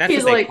 like that's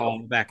He's what they like,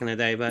 called it back in the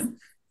day, but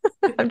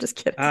I'm just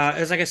kidding.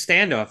 it's like a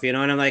standoff, and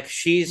I'm like,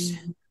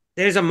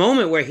 there's a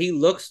moment where he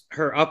looks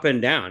her up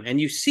and down, and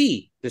you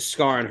see the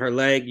scar on her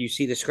leg, you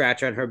see the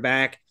scratch on her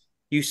back,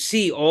 you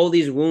see all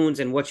these wounds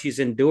and what she's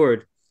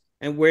endured,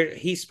 and where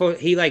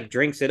he like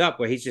drinks it up,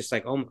 where he's just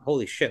like, oh,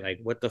 holy shit, like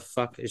what the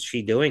fuck is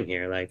she doing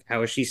here? Like,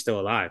 how is she still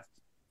alive?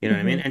 You know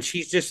what I mean? And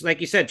she's just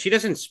like you said, she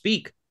doesn't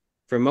speak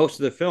for most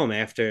of the film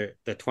after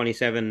the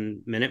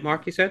 27-minute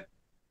mark. You said.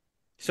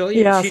 So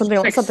Yeah, she's something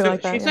like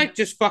that. she's Yeah. like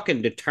just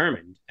fucking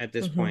determined at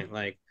this Mhm. point.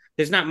 Like,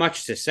 there's not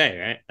much to say,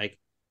 right? Like,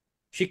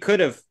 she could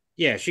have,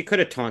 yeah, she could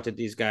have taunted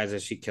these guys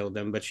as she killed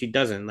them, but she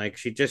doesn't. Like,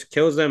 she just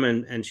kills them,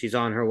 and she's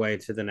on her way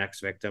to the next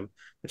victim,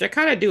 which I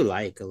kind of do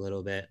like a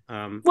little bit.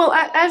 well,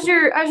 as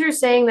you're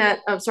saying that,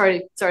 I'm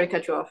sorry to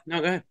cut you off. No,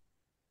 go ahead.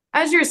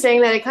 As you're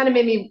saying that, it kind of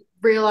made me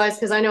realize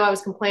because I know I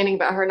was complaining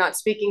about her not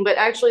speaking, but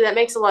actually that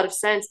makes a lot of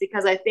sense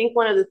because I think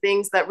one of the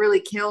things that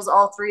really kills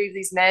all three of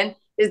these men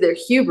is their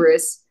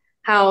hubris.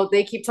 How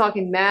they keep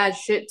talking mad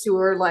shit to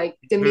her, like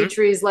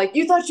Dimitri's like,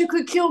 "You thought you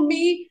could kill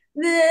me?"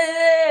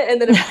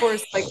 And then of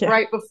course, like Yeah.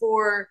 right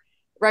before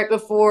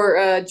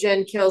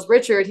Jen kills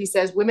Richard, he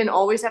says, "Women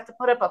always have to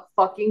put up a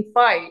fucking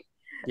fight."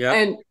 Yeah.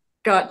 And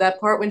got that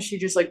part when she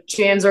just like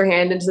jams her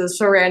hand into the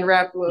saran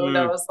wrap wound.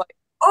 I was like,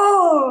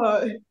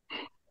 oh.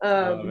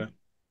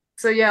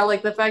 So yeah,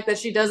 like the fact that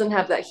she doesn't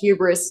have that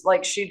hubris,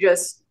 like she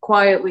just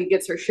quietly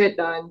gets her shit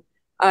done.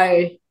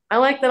 I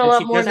like that a And lot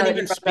she more now doesn't that you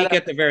even brought speak that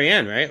at up. the very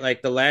end, right?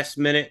 Like the last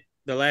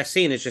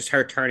scene is just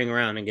her turning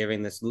around and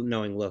giving this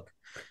knowing look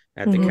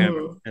at the Mhm.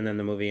 camera, and then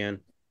the movie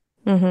ends.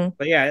 Hmm.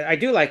 But yeah, I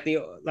do like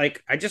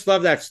I just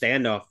love that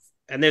standoff.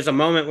 And there's a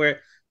moment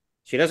where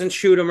she doesn't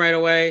shoot him right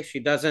away. She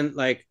doesn't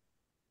like.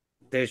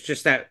 There's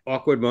just that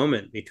awkward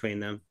moment between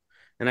them,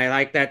 and I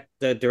like that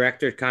the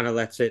director kind of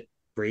lets it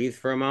breathe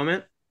for a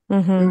moment. Hmm.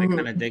 I Mhm.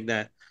 kind of dig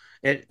that.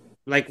 It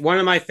like one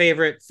of my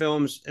favorite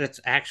films. It's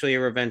actually a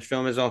revenge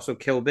film. Is also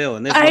Kill Bill,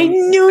 and there's I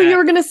moments knew like you that.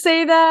 were gonna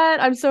say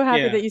that. I'm so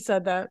happy Yeah. that you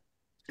said that.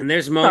 And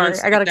there's Sorry,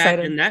 moments I got like that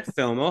excited. in that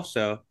film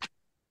also.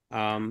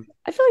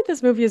 I feel like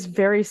this movie is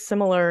very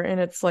similar in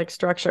its like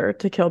structure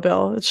to Kill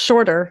Bill. It's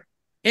shorter.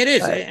 It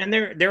is, But- and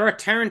there are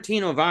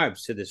Tarantino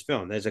vibes to this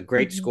film. There's a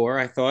great Mhm. score,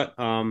 I thought.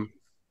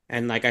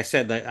 And like I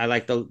said, I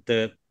like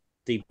the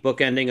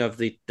book ending of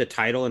the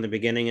title in the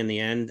beginning and the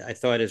end. I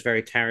thought is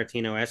very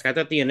Tarantino-esque. I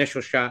thought the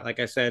initial shot, like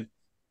I said,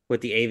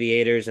 with the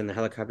aviators and the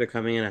helicopter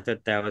coming in, I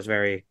thought that was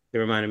very. It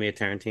reminded me of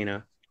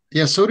Tarantino.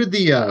 Yeah, so did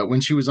the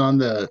when she was on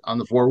the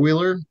four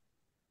wheeler,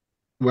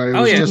 where it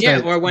Oh was yeah, just yeah.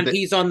 that, Or when that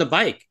he's on the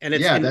bike and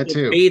yeah, that it's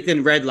too. bathed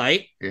in red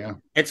light. Yeah.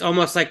 It's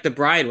almost like the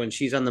bride when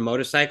she's on the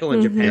motorcycle in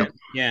Mhm. Japan. Yep.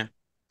 Yeah.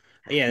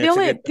 The That's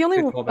only a good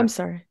I'm callback.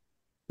 sorry.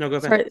 No, go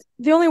back. Sorry.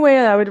 The only way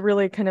I would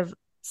really kind of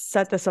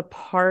set this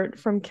apart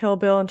from Kill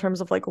Bill in terms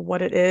of like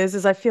what it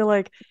is I feel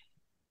like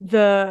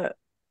the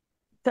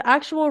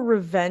actual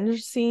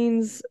revenge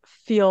scenes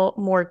feel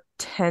more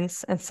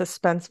tense and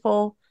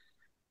suspenseful.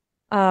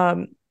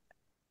 Um,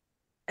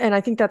 and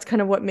I think that's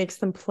kind of what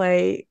makes it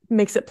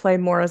play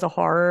more as a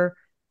horror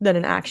than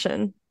an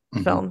action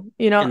Mhm. film.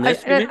 You know, In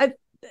this, you mean?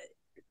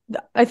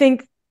 I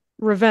think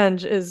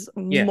Revenge is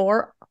Yeah.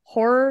 more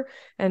horror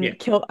and Yeah.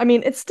 Kill. I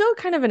mean, it's still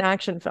kind of an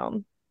action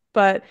film,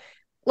 but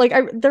like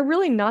they're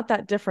really not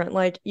that different.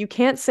 Like you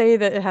can't say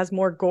that it has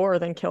more gore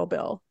than Kill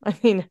Bill. I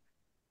mean,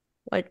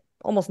 like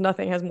almost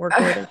nothing has more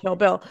gore than Kill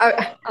Bill.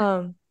 I,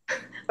 Um,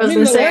 I was mean, going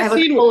the to say, I last have a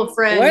scene- couple of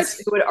friends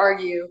last- who would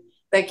argue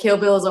that Kill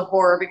Bill is a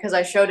horror because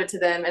I showed it to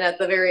them, and at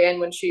the very end,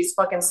 when she's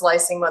fucking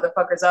slicing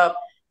motherfuckers up,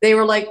 they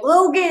were like,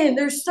 "Logan,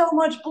 there's so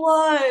much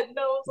blood." And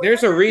I was like,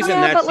 There's a reason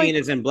Yeah, that but, scene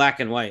like- is in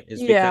black and white.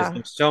 Is Yeah. because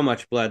there's so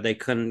much blood they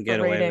couldn't get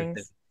For away with it.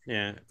 ratings.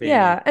 Yeah.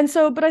 Yeah, and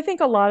so, but I think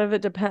a lot of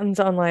it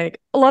depends on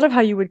like a lot of how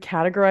you would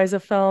categorize a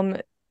film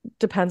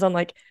depends on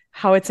like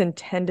how it's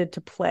intended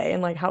to play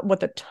and like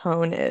what the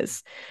tone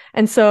is.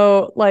 And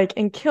so, like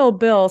in Kill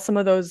Bill, some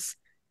of those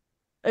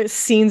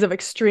scenes of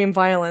extreme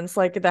violence,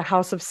 like the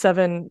House of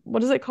Seven,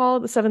 what is it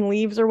called? The Seven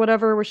Leaves or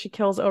whatever, where she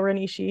kills Oren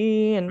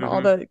Ishii and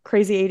all Mhm. the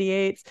crazy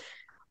 88s.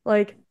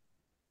 Like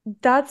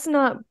that's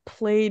not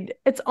played.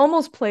 It's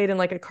almost played in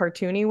like a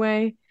cartoony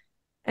way.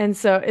 And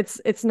so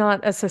it's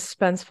not as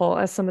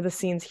suspenseful as some of the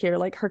scenes here,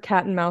 like her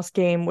cat and mouse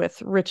game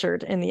with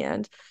Richard in the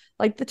end.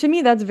 Like to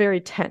me, that's very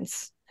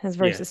tense, and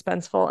very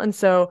suspenseful. And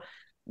so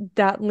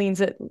that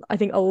leans it, I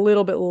think, a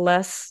little bit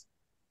less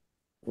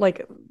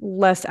like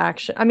less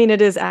action. I mean, it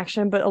is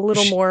action, but a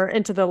little more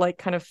into the like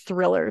kind of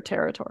thriller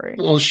territory.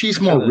 Well, she's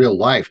more real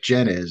life,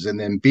 Jen is, and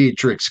then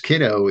Beatrix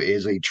Kiddo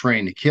is a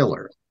trained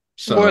killer.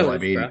 So Spoilers, I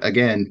mean, bro.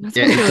 again, That's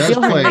yeah, when it you does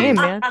reveal her play. name,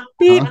 man.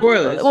 Beep.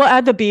 Spoilers. We'll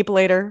add the beep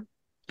later.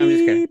 I'm just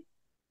kidding. Beep.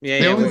 Yeah,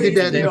 They yeah. only did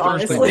that in the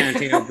Please first do, one.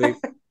 honestly.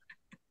 Tarantino beat.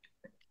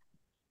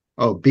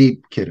 Oh,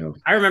 beep, Kiddo.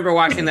 I remember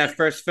watching that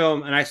first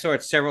film, and I saw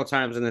it several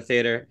times in the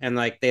theater, and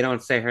like they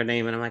don't say her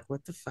name, and I'm like,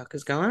 what the fuck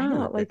is going I on?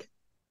 know, with like, it?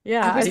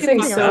 yeah, I was I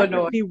getting think so I'm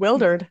annoyed.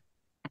 bewildered.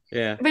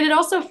 Yeah. But it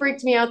also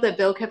freaked me out that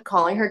Bill kept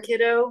calling her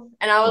kiddo.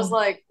 And I was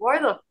like, why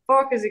the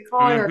fuck is he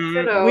calling her Mhm.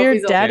 kiddo? if Weird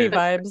he's a- daddy Yeah.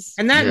 vibes.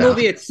 And that Yeah.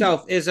 movie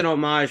itself is an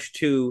homage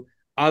to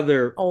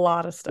other A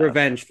lot of stuff.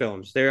 revenge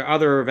films. There are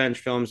other revenge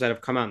films that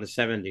have come out in the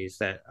 70s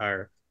that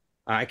are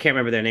I can't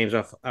remember their names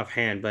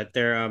offhand, but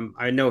they're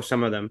I know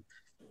some of them.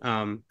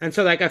 And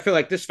so like I feel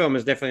like this film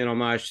is definitely an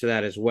homage to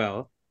that as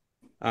well.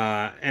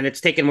 And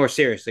it's taken more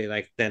seriously,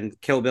 like then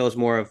Kill Bill is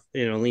more of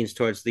leans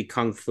towards the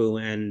kung fu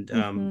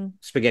and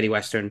spaghetti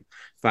western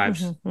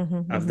vibes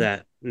of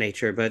that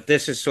nature. But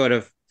this is sort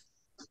of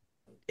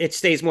it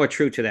stays more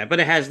true to that, but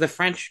it has the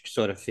French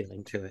sort of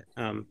feeling to it.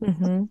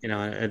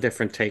 A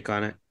different take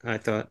on it, I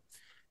thought.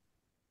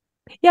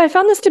 Yeah, I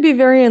found this to be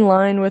very in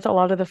line with a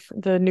lot of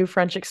the new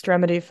French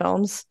extremity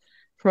films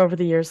from over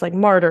the years, like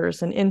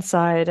Martyrs and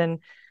Inside and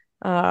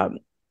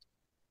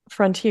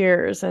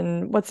Frontiers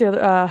and what's the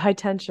other High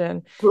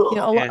Tension. A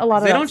lot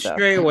of they that don't stuff.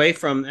 stray away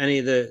from any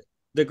of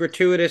the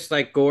gratuitous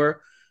like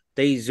gore.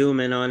 They zoom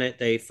in on it,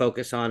 they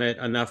focus on it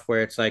enough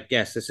where it's like,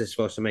 yes, this is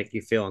supposed to make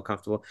you feel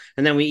uncomfortable.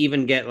 And then we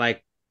even get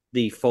like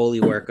the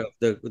Foley work of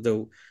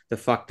the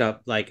fucked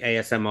up like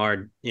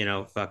ASMR,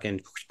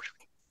 fucking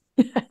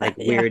like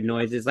weird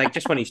noises, like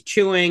just when he's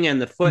chewing and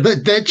the foot.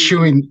 That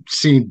chewing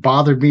scene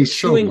bothered me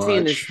so Chewing much.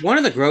 scene is one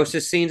of the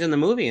grossest scenes in the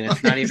movie, and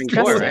it's not even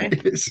gore, right?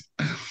 It is.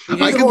 You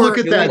I just could look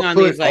at chewing that on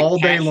foot these, like, all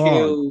day long.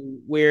 cashew,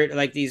 weird,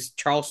 like these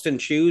Charleston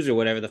chews or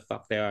whatever the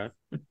fuck they are.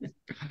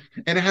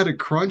 And it had a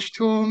crunch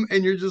to him,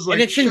 and you're just like,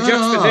 And it's in shut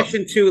up.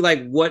 juxtaposition to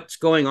like what's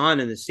going on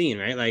in the scene,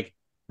 right? Like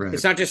Right.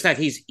 it's not just that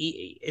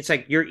it's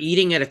like you're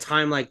eating at a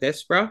time like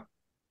this, bro.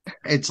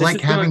 It's This like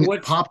is going- having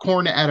what's-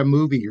 popcorn at a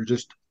movie. You're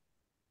just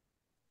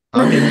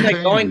It's like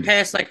going unentertained.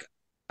 past like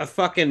a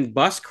fucking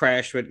bus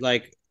crash with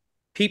like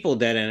people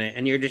dead in it,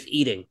 and you're just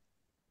eating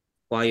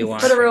while you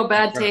watch. Put a real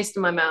bad Bro. taste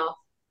in my mouth.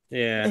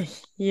 Yeah,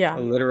 Yeah, a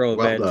literal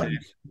Well bad done.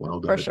 taste. Well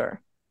done. for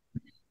sure.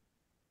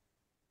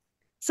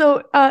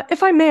 So,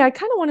 if I may, I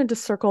kind of wanted to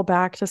circle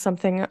back to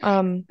something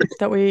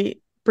that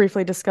we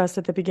briefly discussed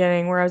at the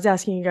beginning, where I was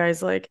asking you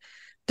guys, like,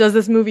 does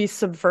this movie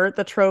subvert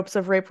the tropes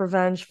of rape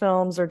revenge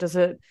films, or does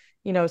it,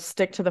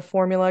 stick to the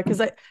formula?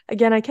 Because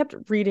I kept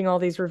reading all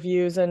these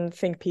reviews and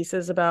think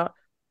pieces about,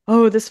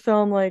 oh, this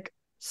film like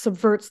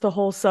subverts the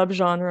whole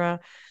subgenre,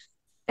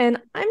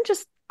 and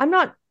I'm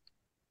not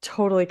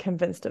totally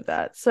convinced of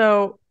that.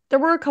 So there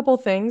were a couple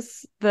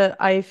things that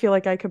I feel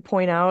like I could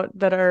point out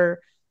that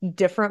are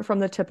different from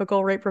the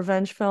typical rape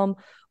revenge film.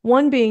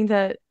 One being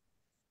that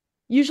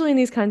usually in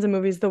these kinds of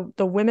movies, the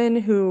women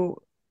who,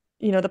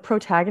 the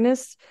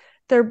protagonists,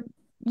 they're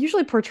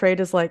usually portrayed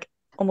as like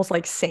almost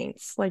like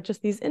saints, like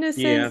just these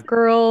innocent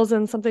girls,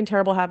 and something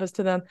terrible happens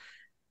to them.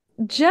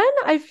 Jen,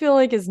 I feel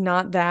like, is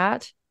not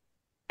that.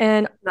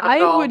 And Not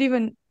at all.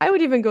 I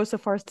would even go so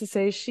far as to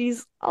say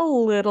she's a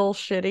little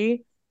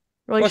shitty.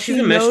 Like, Well, she's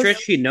a mistress.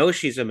 She knows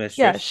she's a mistress.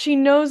 Yeah, she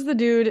knows the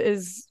dude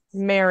is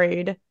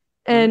married,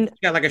 and She's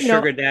got like a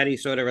sugar daddy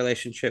sort of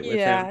relationship with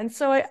him. and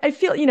so I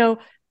feel,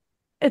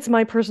 it's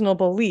my personal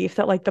belief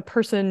that like the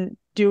person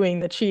doing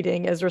the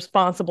cheating is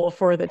responsible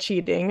for the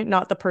cheating,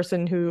 not the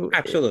person who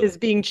Absolutely. is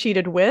being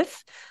cheated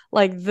with.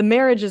 Like, the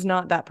marriage is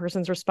not that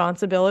person's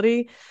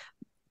responsibility.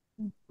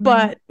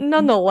 But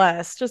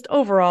nonetheless, just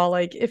overall,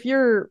 like, if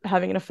you're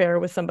having an affair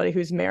with somebody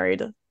who's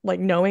married, like,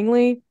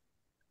 knowingly,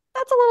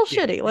 that's a little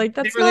shitty. Like,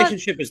 that's the not,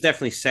 relationship is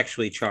definitely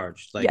sexually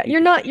charged. Like, you're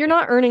not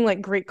earning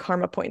like great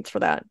karma points for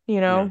that,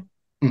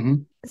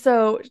 Mhm.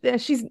 So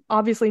she's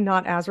obviously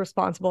not as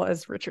responsible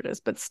as Richard is,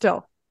 but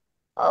still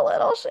a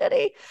little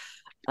shitty.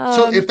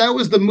 So if that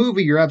was the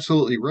movie, you're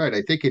absolutely right.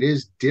 I think it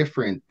is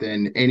different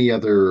than any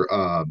other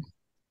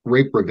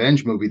rape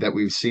revenge movie that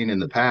we've seen in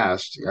the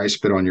past. I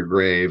Spit on Your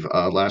Grave,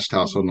 Last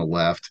House on the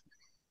Left.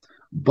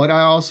 But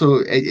I also,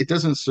 it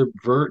doesn't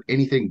subvert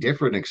anything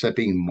different except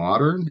being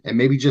modern and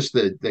maybe just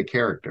the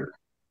character.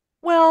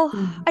 Well,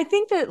 I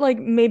think that like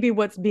maybe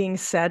what's being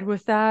said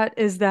with that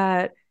is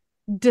that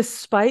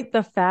despite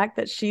the fact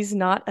that she's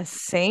not a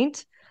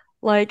saint,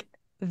 like,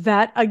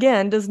 that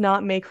again does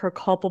not make her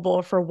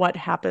culpable for what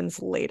happens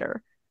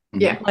later.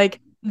 Yeah. Like,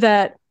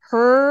 that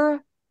her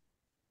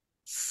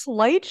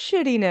slight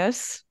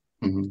shittiness,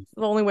 Mhm.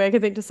 the only way I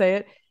could think to say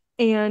it,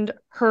 and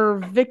her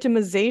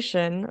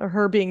victimization, or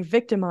her being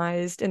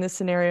victimized in this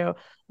scenario,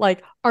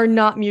 like, are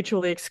not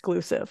mutually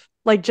exclusive.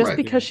 Like, just Right.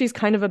 because she's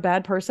kind of a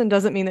bad person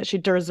doesn't mean that she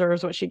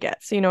deserves what she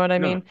gets. You know what I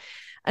No. mean?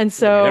 And It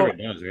so never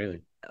does,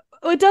 really.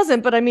 it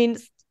doesn't, but I mean, Not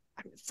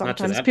to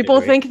sometimes that people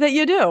degree. think that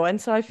you do. And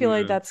so I feel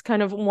like Mhm. that's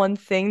kind of one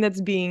thing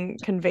that's being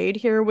conveyed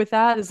here with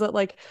that, is that,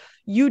 like,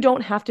 you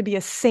don't have to be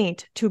a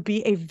saint to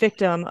be a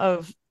victim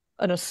of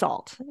an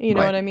assault. You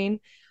know Right. what I mean?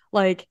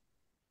 Like,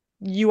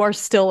 you are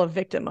still a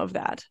victim of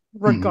that,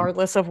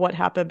 regardless of what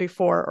happened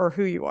before or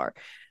who you are.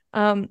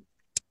 And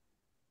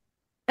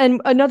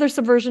another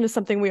subversion is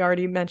something we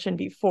already mentioned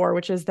before,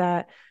 which is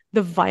that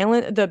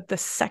the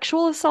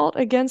sexual assault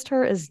against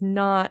her is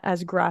not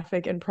as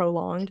graphic and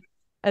prolonged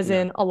as No.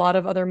 in a lot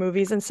of other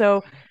movies. And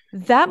so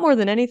that, more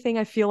than anything,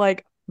 I feel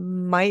like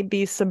might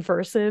be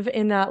subversive,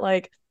 in that,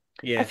 like,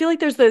 I Yeah. feel like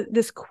there's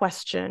this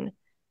question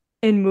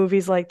in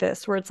movies like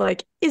this where it's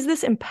like, is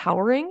this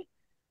empowering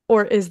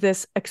or is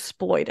this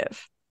exploitive?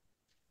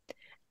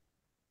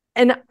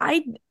 And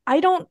I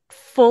don't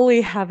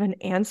fully have an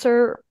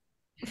answer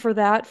for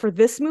that for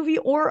this movie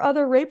or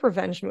other rape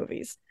revenge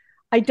movies.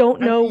 I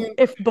don't I know mean,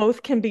 if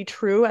both can be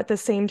true at the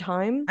same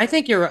time. I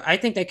think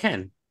they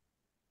can.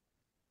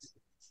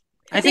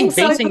 I think think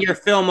so. basing your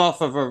film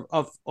off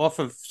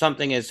of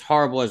something as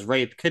horrible as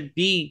rape could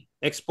be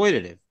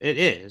exploitative. It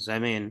is. I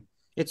mean,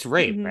 it's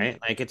rape, Mhm. right?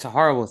 Like, it's a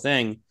horrible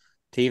thing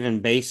to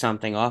even base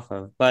something off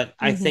of. But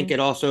I think Mhm. it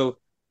also,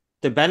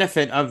 the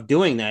benefit of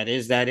doing that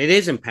is that it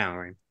is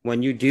empowering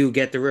when you do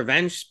get the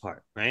revenge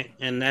part, right?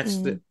 And that's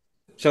Mhm.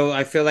 so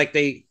I feel like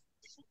I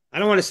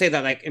don't want to say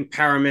that, like,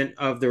 empowerment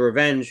of the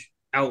revenge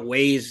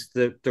outweighs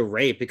the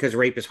rape, because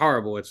rape is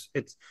horrible. It's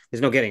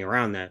there's no getting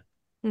around that.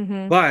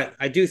 Mhm. But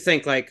I do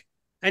think, like,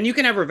 and you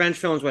can have revenge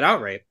films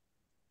without rape.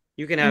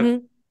 You can have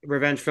Mhm.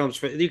 revenge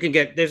films you can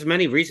get, there's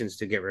many reasons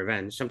to get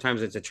revenge.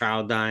 Sometimes it's a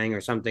child dying or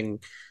something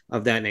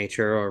of that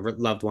nature, or a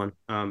loved one.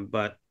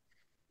 But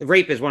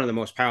rape is one of the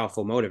most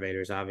powerful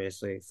motivators,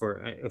 obviously,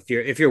 for if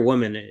you're a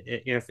woman,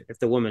 if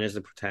the woman is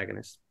the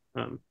protagonist.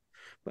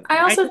 But I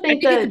also I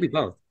think think it could that be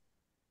both.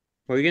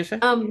 What were you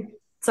gonna say?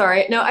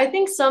 sorry, no, I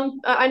think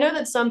I know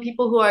that some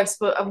people who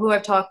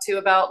I've talked to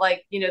about,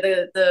 like, you know,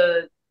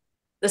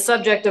 the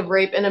subject of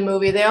rape in a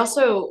movie, they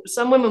also,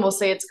 some women will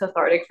say it's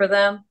cathartic for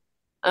them.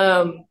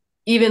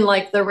 Even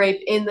like the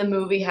rape in the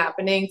movie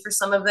happening, for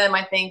some of them,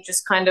 I think,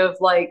 just kind of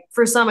like,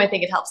 for some, I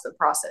think it helps them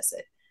process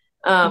it.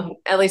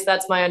 At least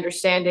that's my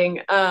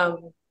understanding.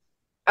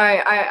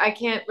 I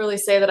can't really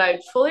say that I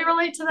fully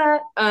relate to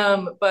that.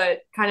 But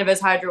kind of as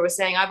Hydra was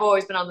saying, I've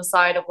always been on the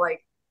side of,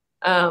 like,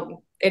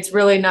 it's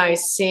really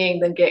nice seeing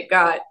them get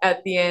got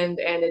at the end.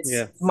 And it's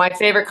Yeah. my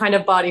favorite kind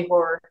of body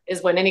horror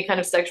is when any kind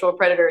of sexual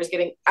predator is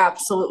getting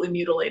absolutely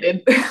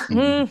mutilated.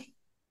 Mhm.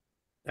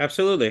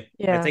 Absolutely. I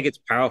Yeah. think it's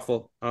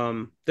powerful.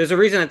 There's a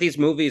reason that these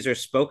movies are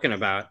spoken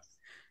about,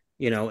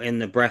 in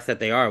the breath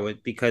that they are,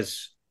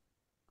 because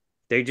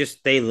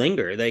they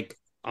linger, like,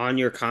 on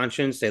your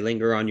conscience, they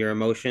linger on your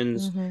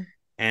emotions Mhm.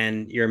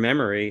 and your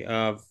memory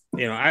of,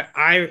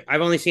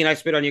 I've only seen I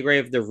Spit on Your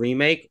Grave, the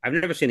remake. I've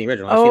never seen the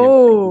original.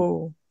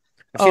 Oh.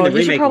 I've seen Oh, the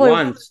remake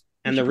once,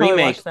 you and should the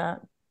probably watch remake,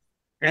 that.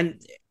 and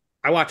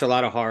I watch a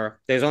lot of horror.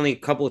 There's only a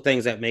couple of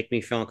things that make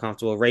me feel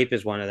uncomfortable. Rape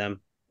is one of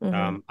them.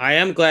 Mhm. I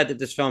am glad that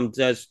this film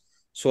does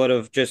sort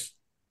of just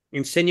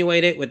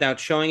insinuate it without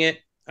showing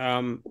it.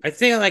 I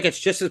think, like, it's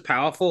just as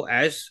powerful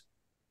as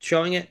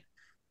showing it.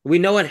 We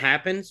know what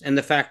happens, and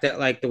the fact that,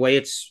 like, the way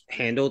it's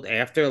handled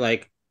after,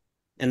 like,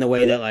 and the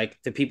way that, like,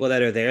 the people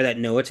that are there that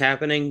know what's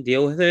happening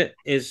deal with it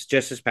is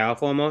just as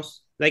powerful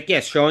almost. Like,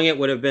 yes, showing it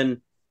would have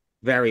been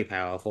very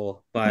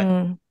powerful, but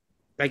Mm.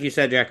 like you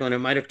said, Jacqueline, it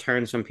might have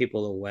turned some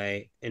people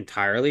away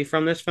entirely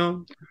from this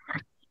film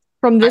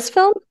From this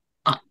film?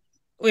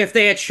 if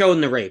they had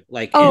shown the rape,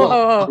 like, Oh, in Well,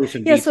 oh, oh.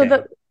 gruesome Yeah, so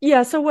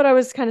detail. what I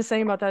was kind of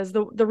saying about that is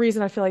the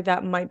reason I feel like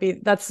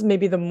that's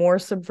maybe the more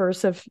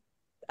subversive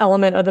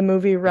element of the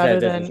movie Is that rather it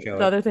doesn't than show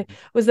the it. other thing,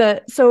 was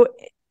that, so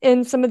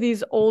in some of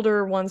these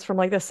older ones from,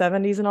 like, the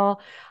 70s and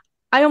all,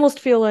 I almost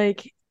feel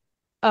like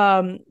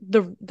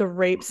the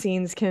rape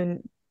scenes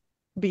can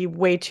be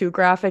way too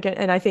graphic,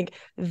 and I think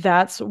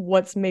that's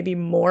what's maybe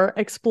more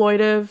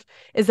exploitive,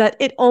 is that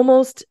it's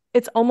almost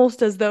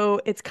as though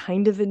it's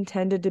kind of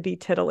intended to be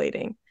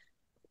titillating.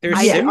 They're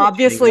I yeah. simulating,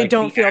 obviously like,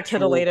 don't the feel actual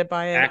titillated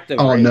by it, act of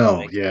Oh rape. no,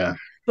 Like, yeah.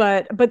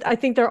 but I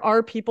think there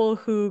are people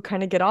who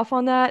kind of get off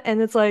on that,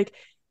 and it's like,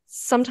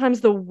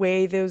 sometimes the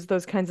way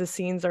those kinds of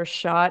scenes are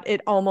shot,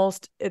 it's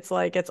almost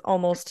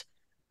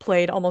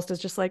played almost as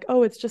just like,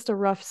 oh, it's just a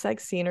rough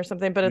sex scene or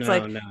something, but it's no,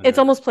 like, no, it's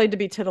no. almost played to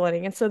be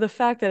titillating. And so the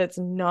fact that it's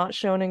not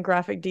shown in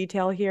graphic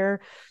detail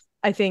here,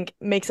 I think,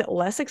 makes it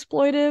less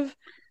exploitive,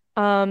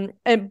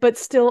 but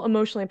still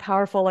emotionally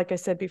powerful, like I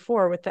said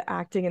before, with the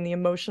acting and the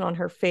emotion on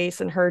her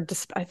face and her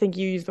I think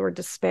you used the word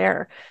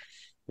despair.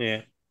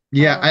 Yeah.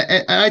 Yeah,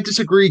 um I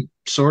disagree,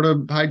 sort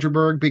of,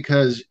 Hydraberg,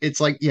 because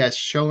it's like, yes,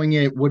 showing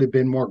it would have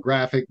been more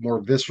graphic, more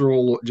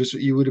visceral. Just,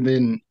 you would have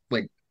been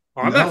like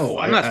Oh, No,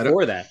 I'm not I don't.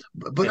 for that.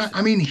 But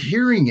I mean,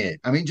 hearing it,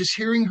 I mean, just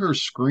hearing her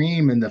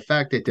scream and the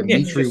fact that Yeah,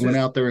 it's Dimitri just went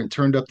as out there and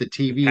turned up the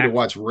TV to impactful.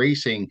 watch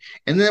racing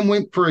and then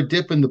went for a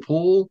dip in the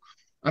pool.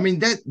 I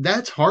mean,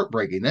 that's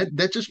heartbreaking.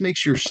 That just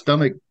makes your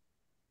stomach,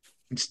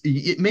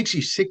 it makes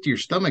you sick to your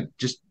stomach.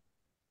 Just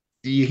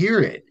you hear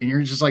it and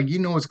you're just like, you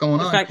know what's going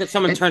The on. fact that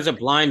someone And turns a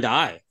blind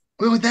eye,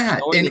 well, with that,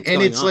 knowing what's and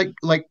going it's on.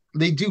 like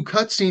they do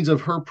cutscenes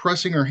of her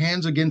pressing her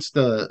hands against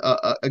the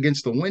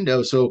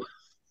window, so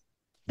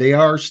they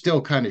are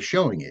still kind of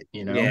showing it,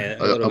 Yeah,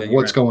 a little of bit. You're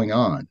what's right. going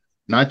on,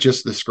 not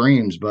just the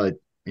screams, but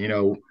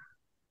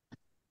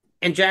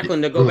And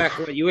Jacqueline, to go back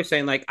to ugh. what you were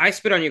saying, like I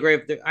spit on your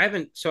grave. I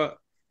haven't. So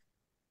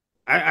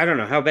I don't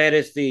know how bad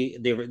is the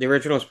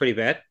original is pretty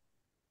bad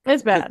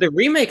It's because bad. the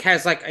remake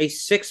has like a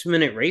 6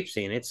 minute rape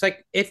scene. It's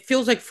like it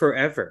feels like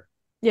forever.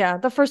 Yeah,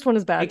 the first one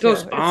is bad It too.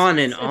 goes on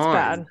and It's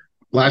bad. on.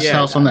 Last It's really Yeah,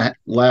 House on bad.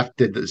 the Left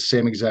did the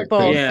same exact thing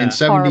Both in yeah,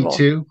 horrible.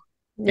 72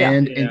 Yeah.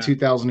 and in yeah.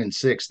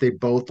 2006. They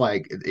both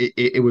like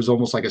it was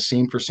almost like a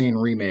scene for scene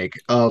remake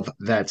of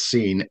that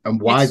scene, and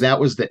why It's that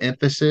was the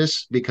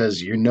emphasis,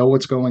 because you know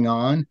what's going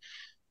on.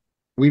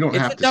 We don't it's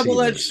a have to see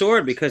double-edged this.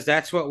 sword because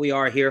that's what we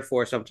are here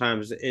for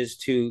sometimes is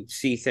to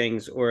see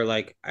things or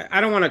like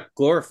I don't want to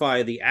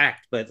glorify the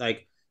act, but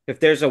like if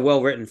there's a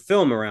well-written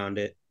film around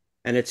it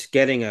and it's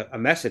getting a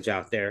message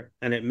out there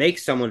and it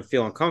makes someone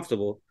feel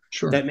uncomfortable,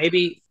 Sure. that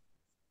maybe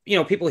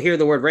people hear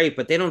the word rape,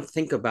 but they don't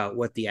think about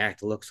what the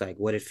act looks like,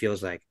 what it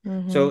feels like.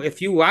 Hmm. So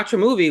if you watch a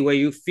movie where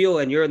you feel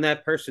and you're in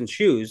that person's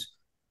shoes,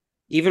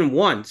 even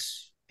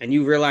once, and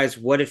you realize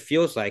what it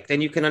feels like, then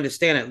you can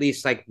understand at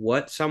least like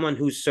what someone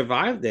who's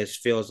survived this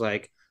feels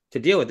like to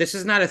deal with. This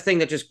is not a thing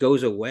that just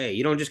goes away.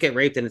 You don't just get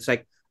raped and it's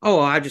like, oh,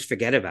 I just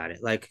forget about it.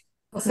 Like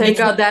Well, thank it's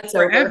God that's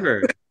over.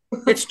 forever.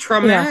 It's Yeah.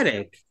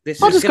 traumatic.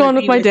 This I'll is just go gonna on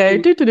with be my with day.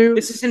 you. Do do do.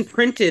 This is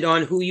imprinted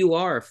on who you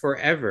are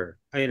forever.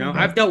 I've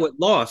Mhm. dealt with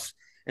loss,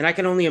 and I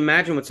can only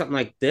imagine what something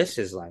like this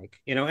is like.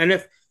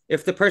 And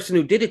if the person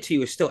who did it to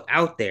you is still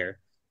out there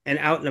and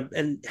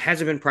and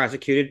hasn't been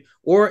prosecuted,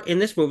 or in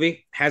this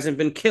movie hasn't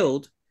been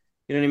killed,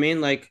 you know what I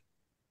mean? Like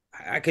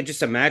I could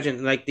just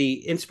imagine like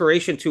the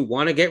inspiration to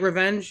want to get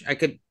revenge. I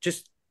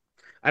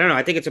don't know.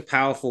 I think it's a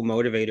powerful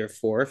motivator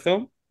for a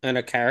film and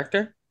a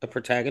character, a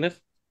protagonist.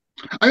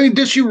 I mean,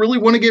 does she really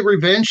want to get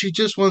revenge? She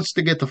just wants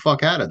to get the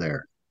fuck out of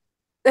there.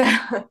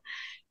 A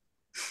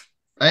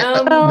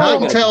little Well,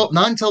 bit of both.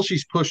 Not until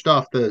she's pushed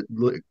off the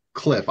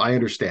cliff. I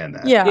understand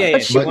that. yeah, Yeah, but yeah.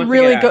 She she But wants to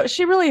get really out.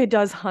 she really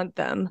does hunt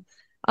them.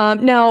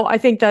 Now I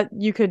think that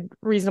you could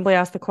reasonably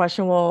ask the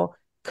question, well,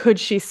 could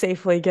she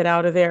safely get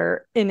out of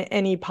there in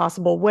any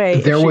possible way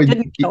if there she would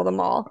didn't kill them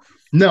all?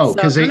 no,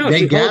 because So, No, no. they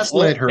She holds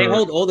gaslit all. They her.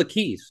 hold all the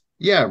keys.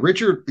 Yeah,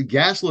 Richard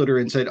gaslit her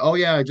and said, "Oh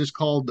yeah, I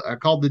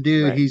called the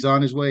dude. right. He's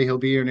on his way. He'll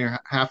be here in a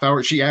half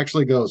hour." She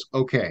actually goes,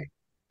 "Okay,"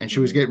 and she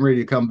was Mhm. getting ready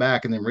to come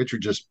back, and then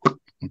Richard just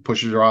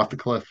pushes her off the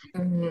cliff.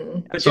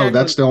 Mhm. But So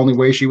that's Jacqueline, the only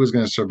way she was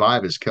going to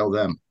survive, is kill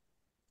them.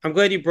 I'm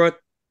glad you brought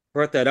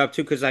that up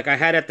too, because like I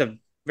had at the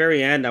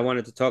very end, I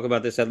wanted to talk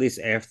about this at least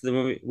after the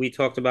movie. We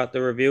talked about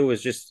the review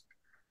was just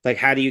like,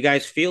 how do you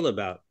guys feel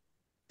about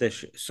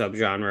this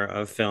subgenre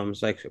of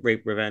films like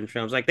rape revenge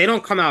films? Like they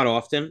don't come out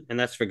often, and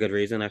that's for good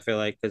reason. I feel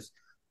like because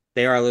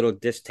they are a little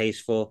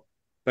distasteful,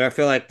 but I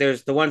feel like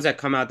there's the ones that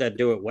come out that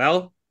do it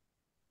well.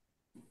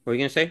 What are you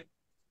gonna say,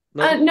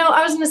 Logan? No,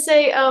 I was gonna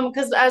say,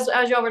 because as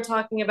y'all were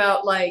talking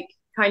about, like,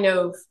 kind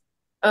of,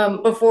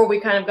 before we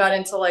kind of got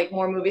into like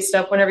more movie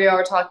stuff, whenever y'all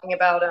were talking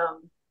about,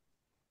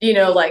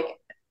 like,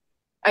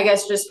 I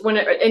guess just when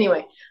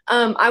anyway,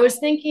 I was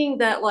thinking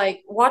that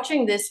like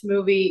watching this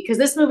movie, because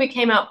this movie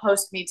came out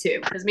post Me Too,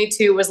 because Me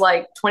Too was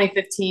like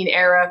 2015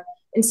 era,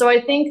 and so I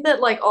think that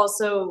like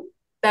also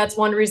that's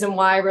one reason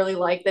why I really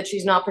like that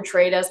she's not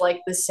portrayed as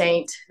like the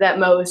saint that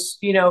most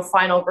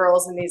final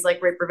girls in these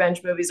like rape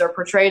revenge movies are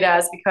portrayed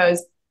as,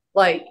 because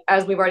like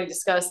as we've already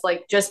discussed,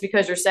 like just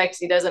because you're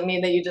sexy doesn't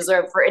mean that you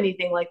deserve for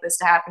anything like this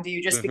to happen to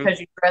you. Just Mm-hmm. because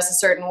you dress a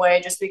certain way,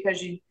 just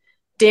because you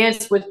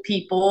dance with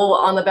people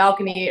on the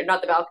balcony, or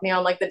not the balcony,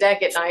 on like the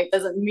deck at night,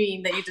 doesn't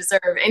mean that you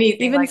deserve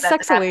anything Even like that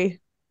to happen. sexily.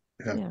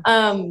 Yeah.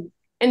 Yeah.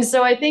 And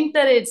so I do think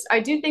that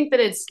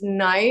it's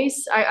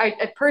nice.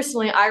 I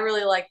personally, I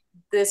really like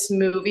this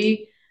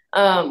movie.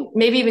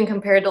 Maybe even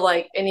compared to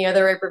like any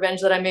other rape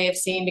revenge that I may have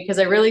seen, because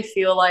I really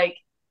feel like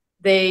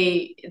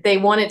they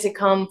want it to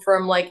come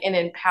from like an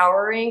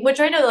empowering, which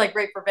I know like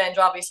rape revenge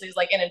obviously is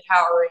like an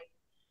empowering,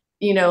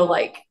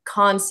 like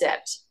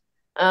concept.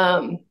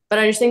 But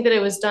I just think that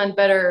it was done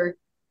better,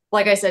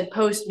 like I said,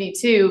 post Me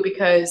Too,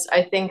 because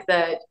I think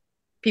that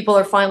people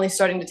are finally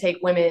starting to take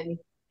women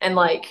and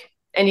like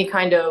any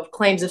kind of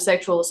claims of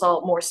sexual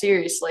assault more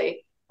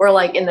seriously. Where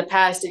like in the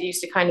past, it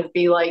used to kind of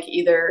be like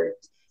either,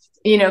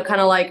 kind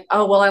of like,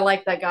 oh, well, I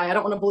like that guy. I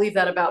don't want to believe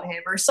that about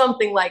him, or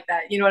something like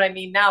that. You know what I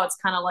mean? Now it's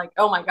kind of like,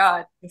 oh my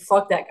God,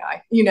 fuck that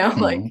guy.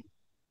 Like, Mhm.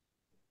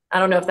 I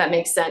don't know if that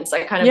makes sense.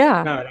 I kind of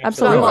Yeah, No, it No,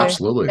 absolutely.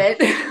 absolutely does.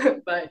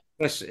 absolutely. but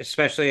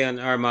Especially in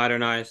our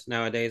modernized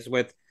nowadays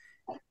with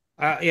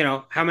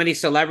how many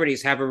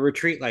celebrities have a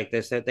retreat like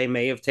this that they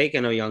may have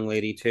taken a young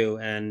lady to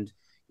and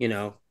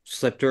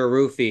slipped through a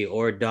roofie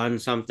or done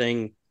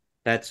something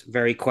that's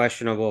very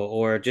questionable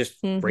or just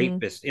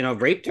rapist,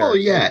 raped Well, her.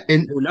 yeah,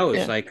 and Who knows?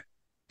 Yeah. Like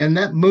that how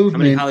many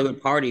movement,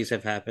 Hollywood parties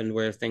have happened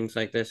where things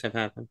like this have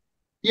happened?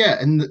 yeah,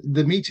 and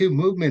the Me Too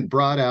movement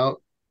brought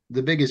out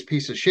the biggest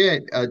piece of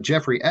shit,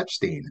 Jeffrey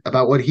Epstein,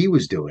 about what he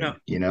was doing. No. Oh,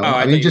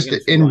 I I mean, thought you were just going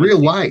to say in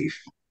real Weinstein.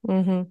 life.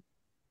 Mm-hmm.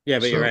 Yeah,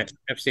 but you're So, right.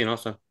 Epstein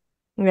also.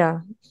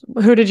 Yeah.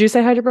 Who did you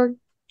say, Heidelberg?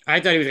 I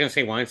thought he was going to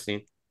say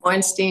Weinstein. I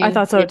Weinstein.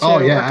 thought so Me too. oh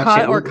yeah,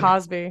 Or absolutely,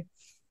 Cosby.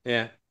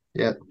 Yeah.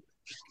 yeah,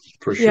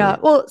 for Yeah.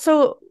 sure. Well,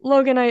 so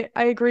Logan, I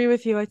agree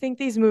with you. I think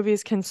these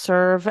movies can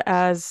serve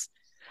as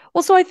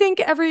well, so I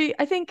think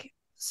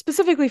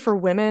specifically for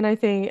women, I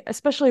think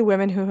especially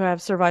women who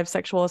have survived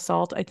sexual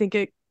assault, I think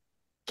it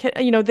can,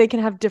 they can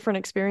have different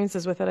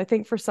experiences with it. I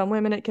think for some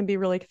women it can be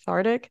really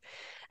cathartic,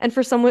 and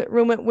for some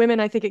women,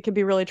 I think it can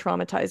be really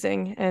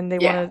traumatizing, and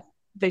Yeah.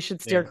 they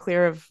should steer Yeah.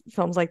 clear of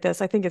films like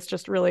this. I think it's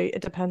just really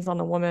it depends on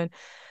the woman.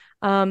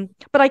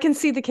 But I can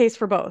see the case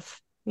for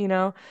both,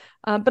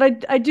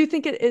 but I do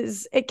think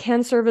it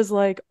can serve as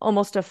like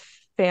almost a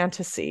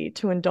fantasy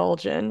to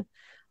indulge in, Yeah.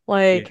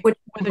 like Which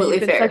is whether you've completely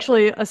been fair.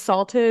 sexually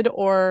assaulted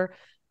or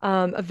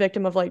a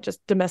victim of like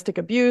just domestic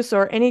abuse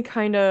or any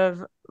kind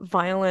of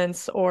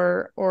violence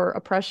or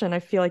oppression. I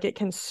feel like it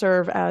can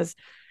serve as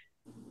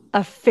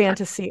a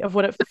fantasy of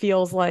what it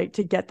feels like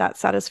to get that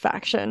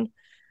satisfaction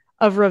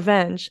of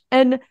revenge.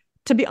 And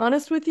to be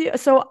honest with you,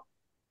 so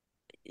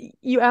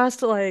you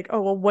asked like,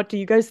 oh, well, what do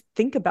you guys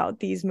think about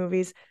these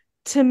movies?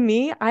 To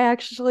me, I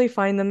actually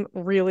find them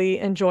really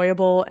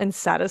enjoyable and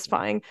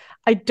satisfying.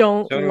 So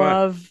do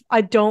I.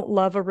 I don't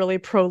love a really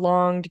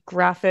prolonged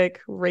graphic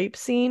rape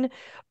scene,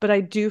 but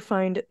I do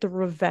find the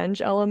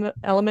revenge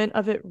element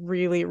of it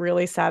really,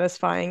 really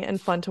satisfying and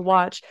fun to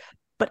watch.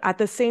 But at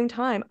the same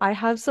time, I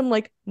have some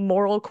like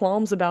moral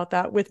qualms about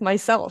that with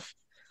myself.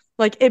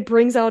 Like it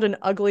brings out an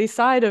ugly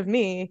side of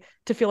me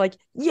to feel like,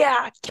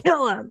 yeah,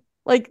 kill him.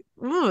 Like,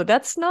 ooh,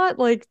 that's not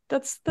like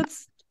that's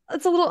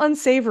a little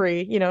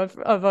unsavory,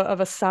 of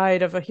a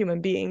side of a human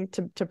being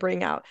to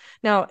bring out.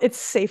 Now,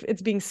 it's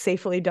being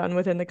safely done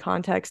within the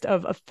context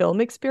of a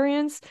film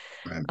experience.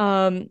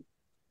 Right.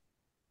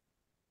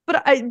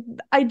 But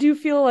I do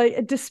feel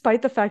like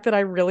despite the fact that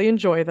I really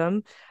enjoy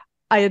them,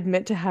 I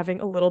admit to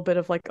having a little bit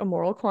of like a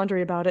moral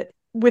quandary about it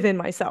within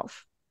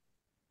myself.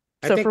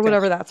 I So for think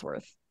whatever that's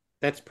worth.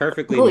 that's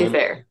perfectly Completely normal.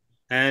 fair.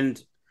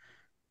 And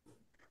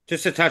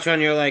just to touch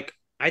on your like,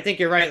 I think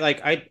you're right.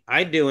 Like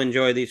I do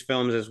enjoy these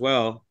films as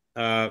well.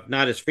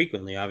 Not as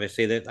frequently,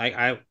 obviously.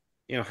 That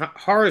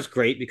horror is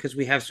great because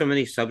we have so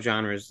many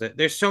subgenres that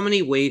there's so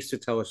many ways to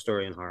tell a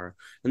story in horror,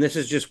 and this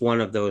is just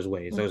one of those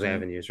ways, those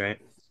avenues, right?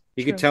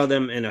 You could True. tell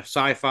them in a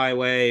sci-fi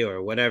way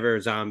or whatever,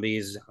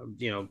 zombies,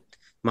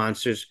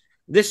 monsters.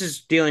 This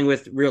is dealing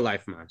with real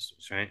life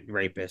monsters, right?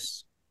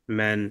 Rapists,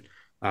 men,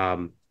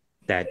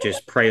 that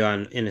just prey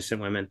on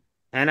innocent women,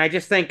 and I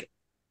just think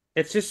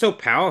it's just so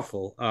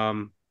powerful.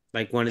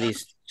 Like one of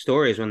these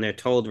stories when they're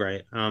told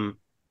right.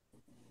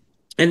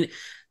 And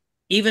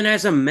even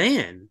as a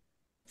man,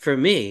 for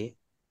me,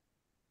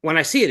 when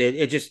I see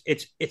it just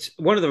it's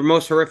one of the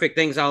most horrific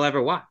things I'll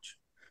ever watch.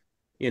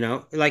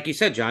 Like you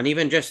said, John,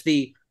 even just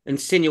the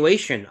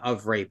insinuation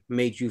of rape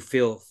made you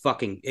feel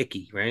fucking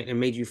icky, right? It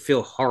made you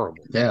feel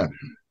horrible. Yeah.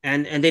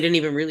 And they didn't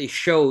even really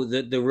show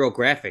the real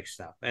graphic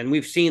stuff. And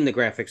we've seen the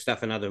graphic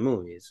stuff in other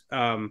movies.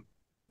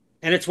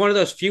 And it's one of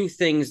those few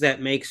things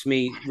that makes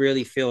me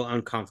really feel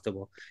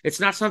uncomfortable. It's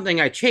not something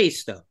I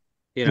chase, though.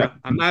 Right.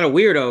 I'm not a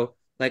weirdo.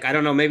 Like, I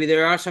don't know, maybe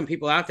there are some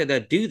people out there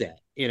that do that,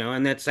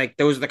 and that's like,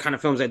 those are the kind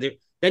of films that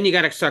then you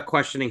got to start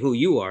questioning who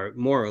you are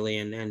morally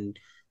and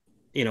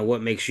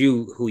what makes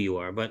you who you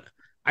are. But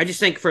I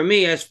just think for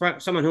me, as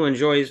someone who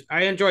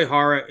I enjoy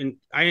horror and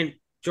I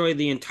enjoy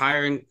the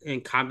entire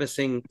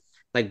encompassing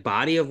like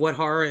body of what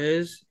horror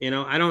is.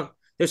 I don't,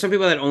 there's some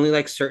people that only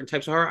like certain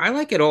types of horror. I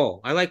like it all.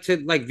 I like to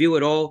like view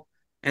it all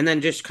and then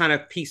just kind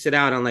of piece it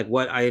out on like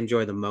what I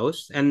enjoy the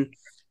most. And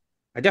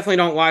I definitely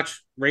don't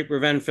watch rape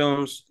revenge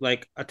films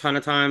like a ton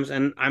of times.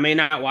 And I may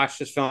not watch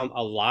this film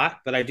a lot,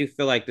 but I do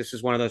feel like this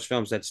is one of those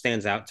films that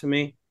stands out to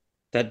me,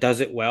 that does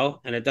it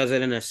well. And it does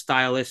it in a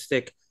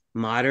stylistic,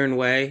 modern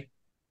way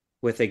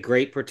with a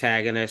great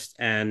protagonist.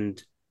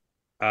 And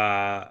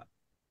I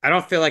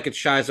don't feel like it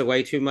shies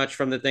away too much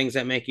from the things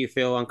that make you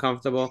feel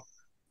uncomfortable.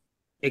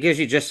 It gives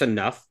you just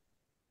enough.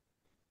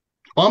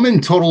 I'm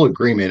in total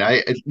agreement.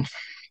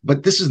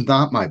 But this is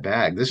not my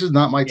bag. This is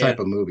not my Yeah. type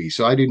of movie.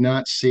 So I do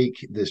not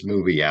seek this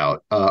movie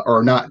out,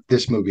 or not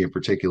this movie in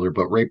particular,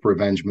 but rape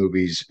revenge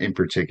movies in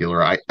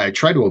particular. I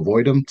try to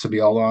avoid them, to be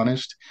all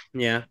honest.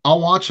 Yeah. I'll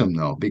watch them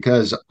though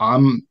because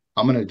I'm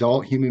an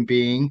adult human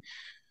being.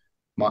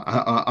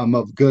 I'm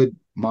of good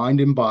mind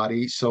and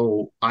body,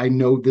 so I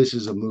know this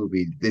is a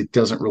movie that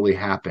doesn't really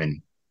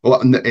happen. Well,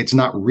 it's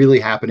not really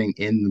happening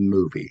in the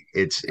movie.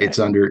 It's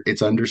under But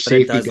it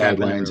safety does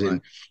happen in guidelines, real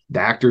and life. the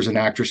actors and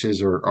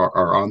actresses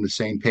are on the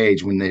same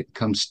page when it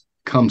comes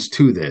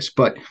to this.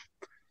 But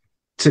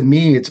to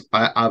me,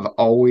 I've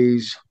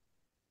always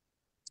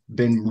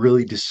been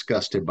really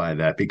disgusted by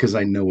that because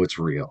I know it's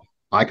real.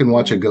 I can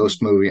watch a Mm.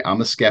 ghost movie.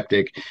 I'm a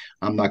skeptic.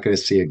 I'm not going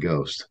to see a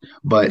ghost,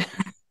 but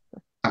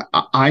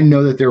I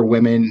know that there are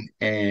women,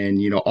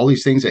 and all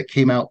these things that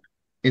came out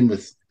in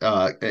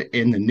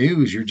the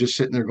news. You're just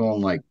sitting there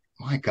going like,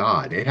 my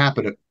God, it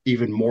happened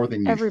even more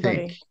than you think.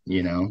 Everybody.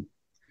 And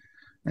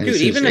it's Dude,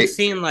 just even a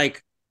scene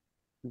like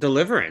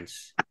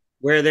Deliverance,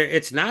 where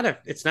it's not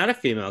a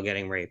female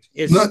getting raped.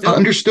 It's not still,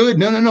 understood.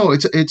 No, no, no.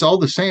 It's all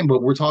the same,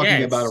 but we're yeah,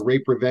 talking about a it's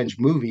rape revenge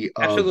movie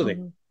of absolutely.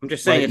 Mhm. I'm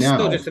just saying right it's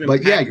still now. just an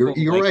But yeah, you're impactful,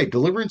 you're like, right.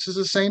 Deliverance is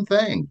the same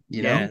thing.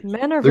 yeah.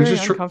 Men are There's very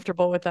just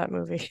uncomfortable with that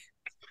movie.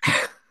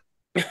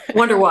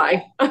 Wonder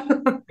why.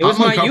 It was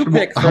my you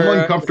pick I'm for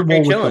uncomfortable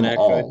Straight with Chillin', them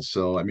actually. all.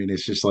 So I mean,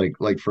 it's just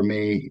like for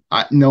me,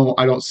 I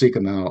don't seek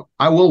them out.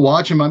 I will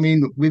watch them. I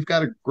mean, we've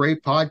got a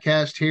great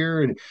podcast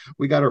here, and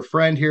we got our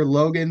friend here,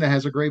 Logan, that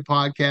has a great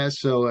podcast.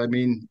 So I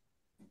mean,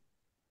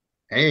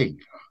 hey,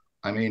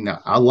 I mean,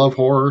 I love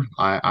horror.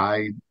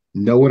 I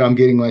know what I'm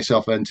getting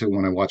myself into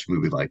when I watch a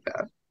movie like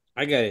that.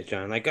 I get it,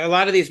 John. Like a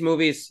lot of these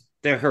movies,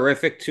 they're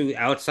horrific to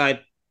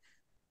outside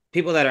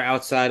people that are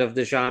outside of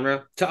the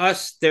genre. To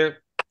us, they're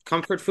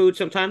comfort food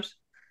sometimes.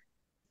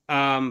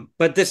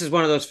 But this is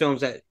one of those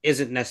films that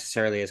isn't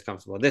necessarily as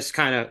comfortable. This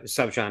kind of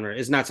subgenre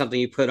is not something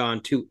you put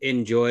on to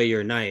enjoy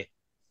your night.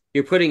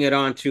 You're putting it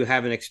on to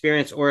have an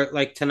experience, or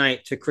like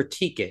tonight, to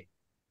critique it,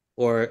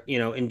 or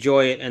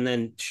enjoy it and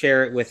then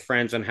share it with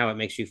friends on how it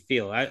makes you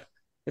feel.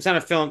 It's not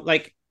a film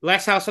like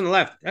Last House on the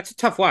Left. That's a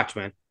tough watch,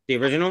 man. The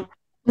original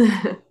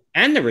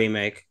and the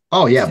remake.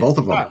 Oh yeah, It's both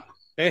of them. tough.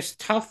 There's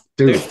tough.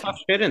 There's There's tough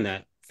shit in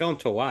that film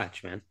to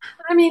watch, man.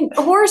 I mean,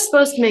 horror's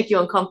supposed to make you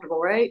uncomfortable,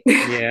 right?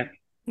 Yeah.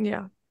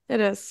 Yeah,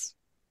 it is.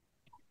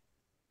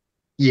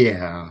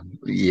 yeah,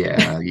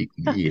 yeah, Well,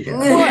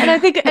 yeah,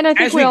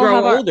 As we grow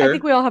I think older,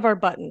 we all have our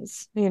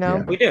buttons,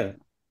 yeah. we do. And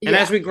Yeah.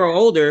 as we grow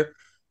older,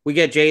 we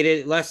get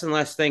jaded. Less and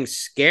less things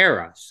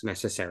scare us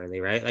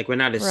necessarily, right? Like we're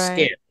not as Right.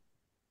 scared.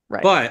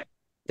 Right. But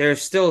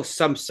there's still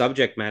some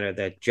subject matter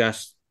that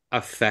just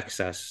affects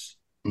us.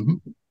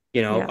 Mhm.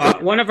 Yeah.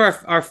 One of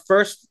our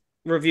first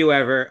review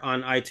ever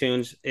on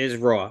iTunes is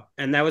Raw,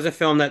 and that was a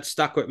film that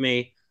stuck with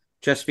me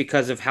just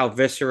because of how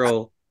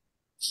visceral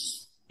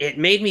it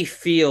made me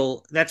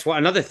feel. That's why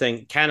another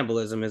thing,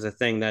 cannibalism is a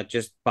thing that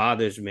just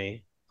bothers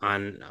me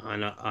on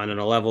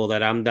a level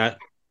that I'm not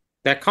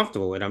that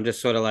comfortable with. I'm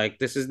just sort of like,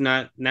 this is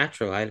not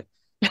natural. I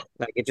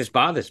like it just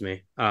bothers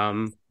me.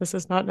 This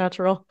is not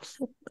natural.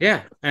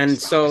 Yeah, and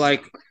so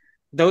like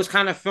those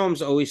kind of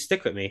films always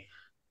stick with me.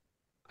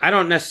 I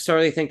don't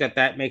necessarily think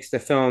that makes the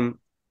film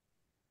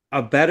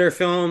a better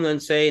film than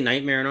say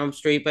Nightmare on Elm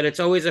Street, but it's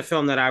always a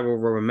film that I will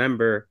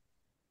remember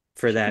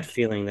for that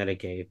feeling that it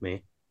gave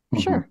me.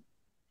 Sure.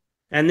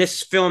 And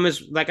this film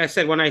is, like I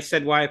said, when I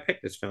said why I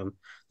picked this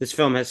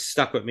film has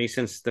stuck with me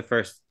since the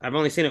first. I've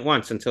only seen it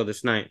once until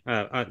this night,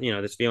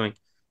 this viewing,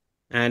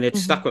 and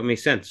it's stuck with me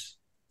since.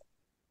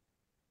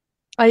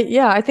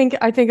 I think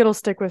it'll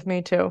stick with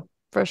me too,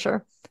 for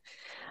sure.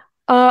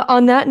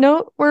 On that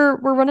note, we're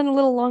running a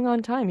little long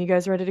on time. You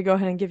guys ready to go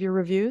ahead and give your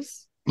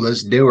reviews?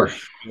 Let's do her.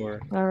 Sure.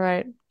 All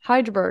right.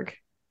 Heidelberg.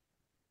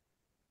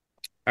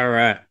 All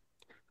right.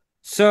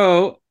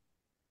 So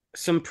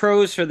some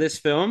pros for this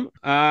film.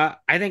 I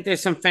think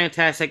there's some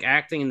fantastic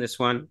acting in this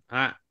one.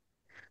 I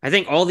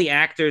think all the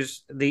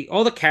actors,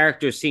 all the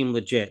characters seem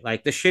legit.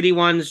 Like the shitty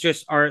ones they're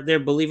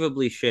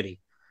believably shitty.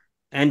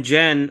 And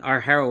Jen, our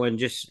heroine,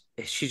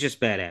 she's just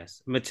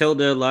badass.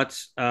 Matilda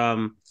Lutz,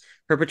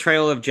 her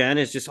portrayal of Jen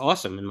is just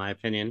awesome in my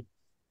opinion.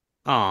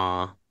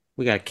 Aw,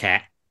 we got a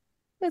cat.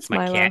 It's my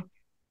Milo. cat.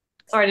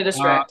 Sorry to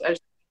distract. I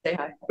just say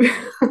hi.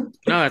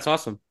 No, that's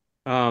awesome.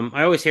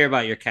 I always hear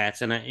about your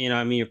cats, and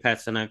I mean your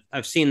pets, and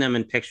I've seen them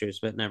in pictures,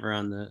 but never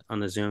on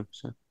the Zoom.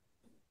 So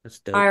that's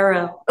dope.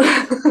 IRL.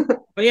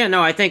 But yeah,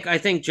 no, I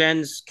think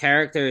Jen's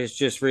character is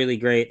just really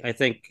great. I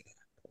think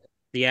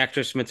the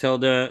actress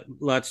Matilda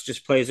Lutz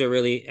just plays it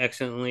really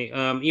excellently.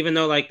 Even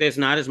though like there's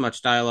not as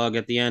much dialogue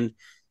at the end,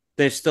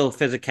 there's still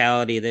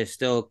physicality. There's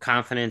still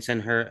confidence in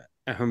her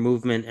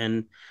movement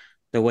and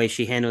the way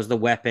she handles the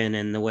weapon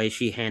and the way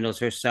she handles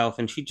herself.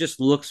 And she just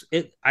looks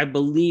it. I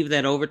believe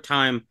that over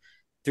time,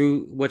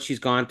 through what she's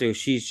gone through,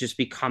 she's just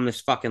become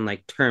this fucking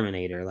like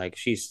Terminator. Like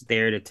she's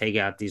there to take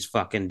out these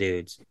fucking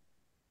dudes.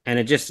 And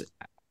it just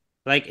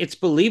like it's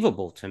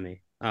believable to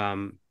me.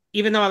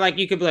 Even though like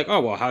you could be like,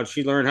 oh well, how did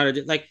she learn how to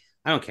do like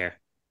I don't care.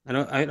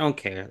 I don't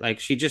care. Like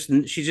she's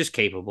just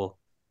capable.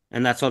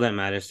 And that's all that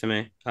matters to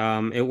me.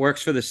 It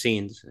works for the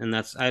scenes, and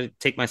I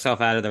take myself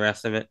out of the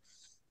rest of it.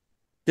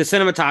 The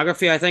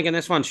cinematography, I think, in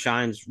this one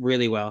shines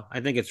really well. I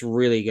think it's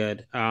really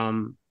good.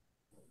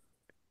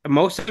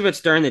 Most of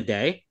it's during the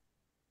day,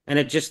 and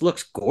it just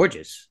looks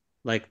gorgeous.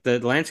 Like the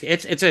landscape,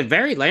 it's a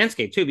very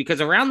landscape too,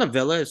 because around the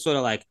villa is sort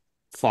of like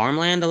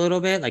farmland a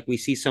little bit. Like we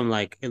see some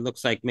like it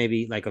looks like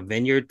maybe like a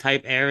vineyard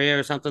type area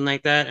or something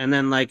like that, and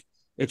then like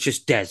it's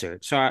just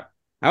desert. So I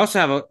also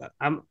have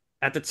I'm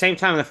at the same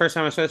time the first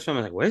time I saw this film,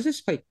 I was like, where does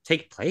this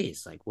take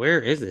place? Like where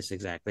is this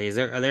exactly?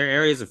 Are there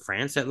areas of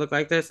France that look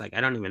like this? Like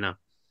I don't even know.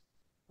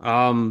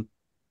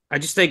 I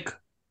just think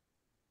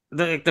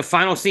the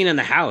final scene in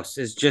the house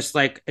is just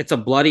like it's a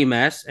bloody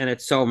mess and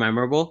it's so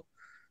memorable.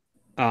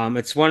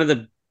 It's one of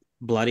the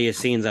bloodiest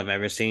scenes I've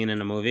ever seen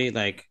in a movie,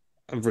 like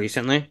of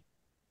recently.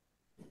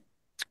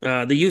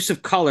 The use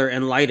of color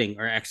and lighting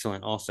are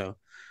excellent also.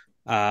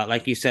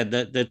 Like you said,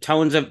 the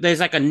tones of there's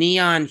like a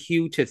neon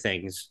hue to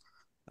things.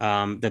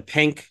 The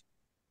pink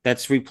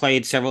that's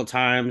replayed several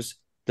times,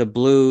 the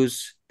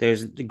blues,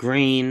 there's the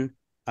green,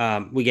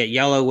 we get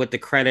yellow with the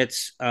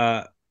credits,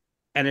 and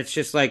it's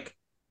just like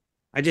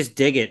I just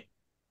dig it.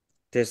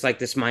 There's like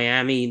this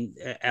Miami,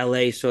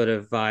 LA sort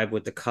of vibe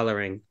with the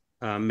coloring,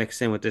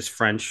 mixed in with this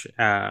French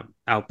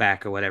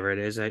outback or whatever it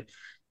is. I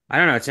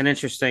don't know. It's an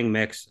interesting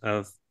mix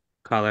of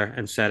color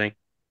and setting.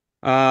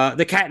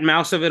 The cat and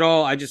mouse of it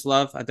all, I just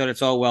love. I thought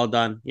it's all well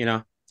done. You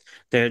know,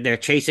 they're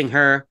chasing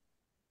her.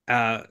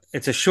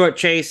 It's a short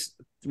chase.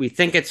 We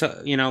think it's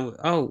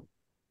oh,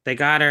 they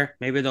got her.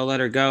 Maybe they'll let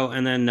her go,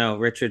 and then no,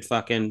 Richard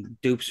fucking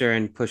dupes her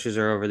and pushes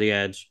her over the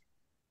edge.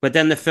 But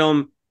then the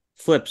film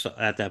flips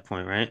at that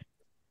point, right?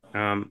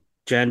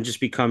 Jen just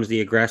becomes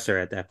the aggressor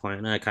at that point,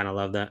 and I kind of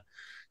love that.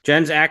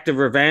 Jen's act of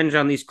revenge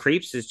on these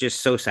creeps is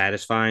just so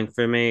satisfying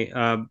for me.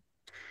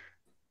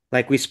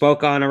 Like we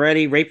spoke on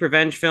already, rape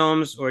revenge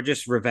films or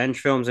just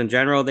revenge films in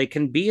general, they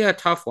can be a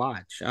tough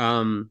watch.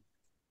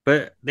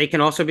 But they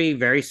can also be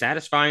very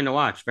satisfying to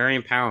watch, very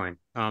empowering.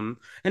 And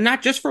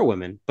not just for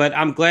women, but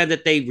I'm glad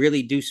that they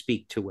really do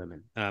speak to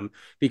women.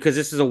 Because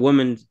this is a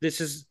woman,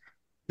 this is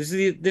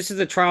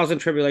the trials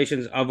and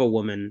tribulations of a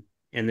woman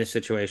in this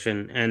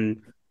situation.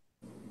 And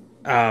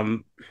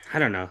I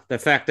don't know. The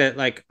fact that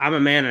like I'm a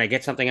man and I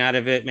get something out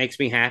of it makes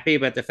me happy,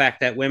 but the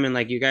fact that women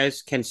like you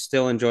guys can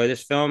still enjoy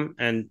this film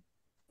and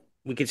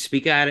we could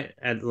speak at it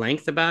at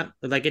length about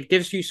like it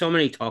gives you so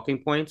many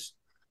talking points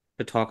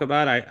to talk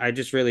about. I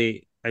just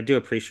really I do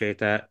appreciate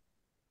that.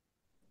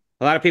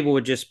 A lot of people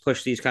would just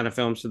push these kind of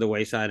films to the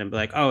wayside and be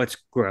like, "Oh, it's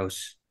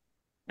gross."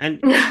 And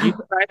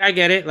I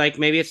get it. Like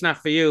maybe it's not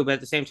for you, but at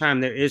the same time,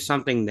 there is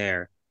something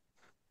there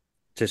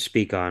to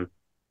speak on.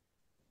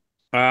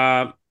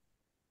 Uh,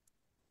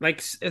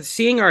 like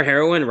seeing our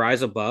heroine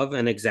rise above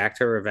and exact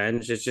her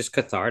revenge is just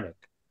cathartic.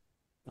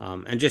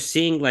 And just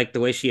seeing like the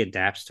way she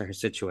adapts to her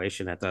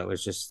situation, I thought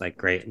was just like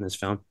great in this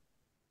film.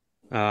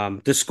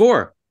 The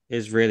score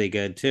is really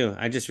good too.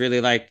 I just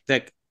really like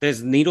that.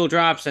 There's needle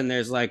drops and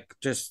there's like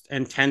just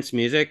intense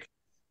music.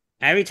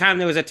 Every time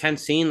there was a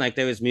tense scene, like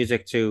there was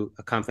music to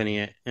accompany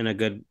it in a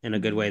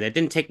good way. That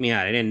didn't take me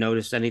out. I didn't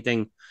notice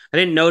anything. I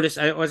didn't notice.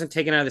 I wasn't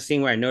taken out of the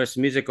scene where I noticed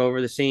music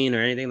over the scene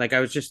or anything. Like I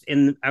was just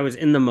in. I was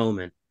in the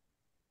moment,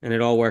 and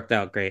it all worked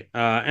out great.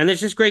 And it's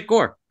just great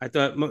gore. I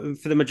thought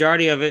for the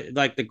majority of it,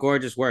 like the gore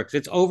just works.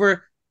 It's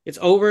over. It's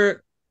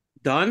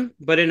overdone,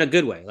 but in a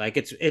good way. Like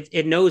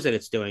it knows that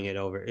it's doing it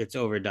over. It's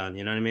overdone.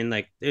 You know what I mean?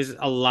 Like there's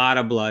a lot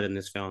of blood in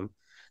this film.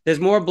 There's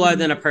more blood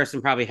than a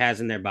person probably has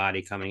in their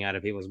body coming out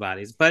of people's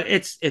bodies, but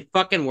it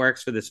fucking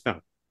works for this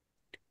film.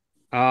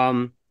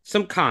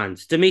 Some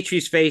cons.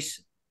 Dimitri's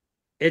face.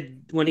 It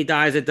when he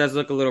dies, it does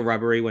look a little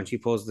rubbery when she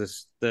pulls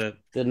the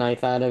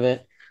knife out of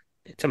it.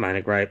 It's a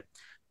minor gripe.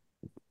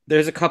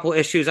 There's a couple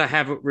issues I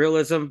have with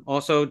realism,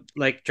 also,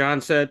 like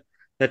John said,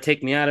 that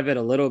take me out of it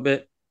a little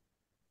bit,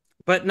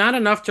 but not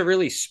enough to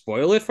really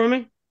spoil it for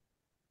me.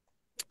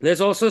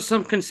 There's also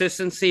some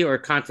consistency or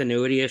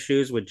continuity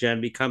issues with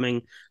Jen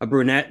becoming a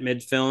brunette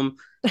mid film.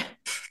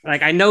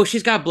 Like, I know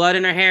she's got blood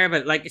in her hair,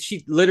 but like,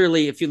 she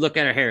literally, if you look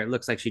at her hair, it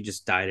looks like she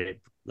just dyed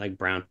it like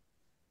brown.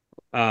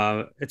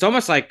 It's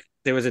almost like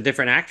there was a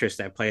different actress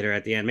that played her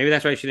at the end. Maybe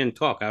that's why she didn't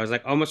talk. I was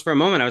like, almost for a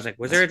moment, I was like,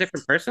 was there a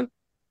different person?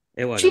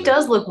 It was. She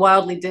does look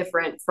wildly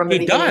different from the She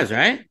beginning. does,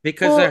 right?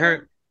 Because of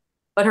her.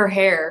 But her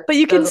hair. But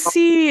you can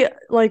see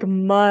like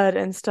mud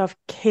and stuff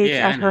caked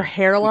Yeah, I at know. her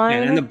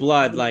hairline. And the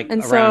blood, like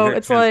And around so her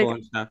it's temple like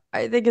and stuff.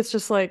 I think it's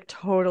just like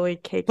totally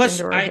caked Plus,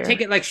 into her I hair.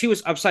 take it like she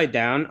was upside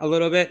down a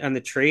little bit on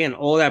the tree, and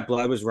all that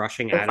blood was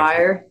rushing The out of her.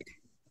 fire.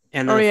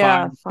 And then Oh the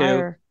yeah, too.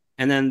 fire.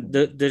 And then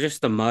the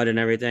just the mud and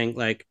everything.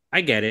 Like I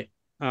get it.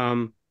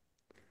 But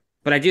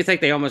I do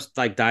think they almost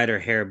like dyed her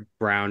hair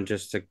brown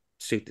just to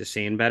suit the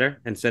scene better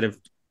instead of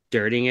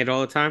dirtying it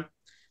all the time.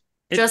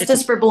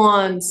 Justice for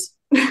blondes.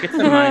 It's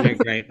a minor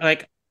gripe.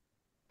 Like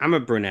I'm a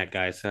brunette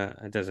guy, so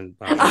it doesn't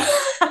bother me.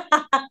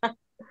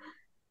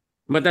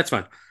 But that's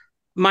fine.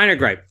 Minor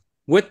gripe.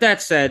 With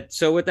that said,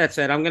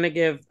 I'm gonna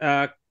give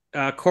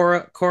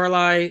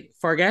Coralie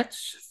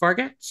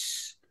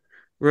Farget's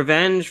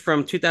Revenge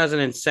from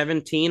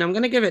 2017. I'm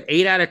gonna give it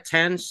 8 out of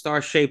 10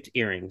 star-shaped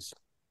earrings.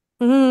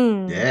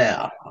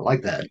 Yeah, I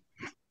like that.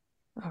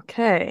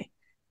 Okay.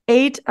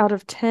 8 out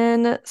of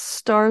 10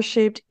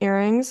 star-shaped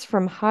earrings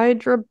from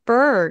Hydra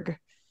Berg.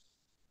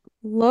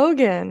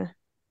 Logan,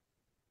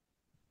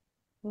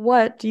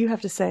 what do you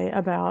have to say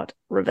about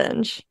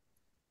Revenge?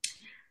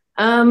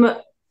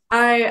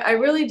 I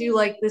really do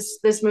like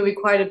this movie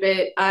quite a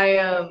bit.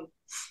 As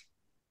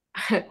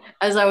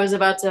I was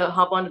about to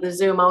hop onto the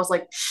Zoom, I was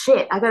like,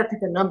 shit, I gotta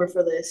pick a number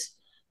for this.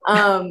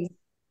 And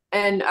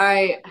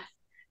I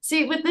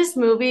see with this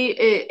movie,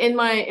 in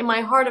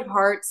my heart of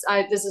hearts,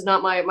 this is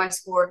not my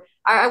score.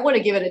 I want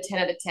to give it a 10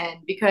 out of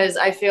 10 because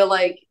I feel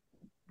like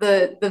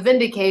the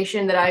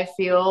vindication that I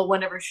feel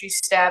whenever she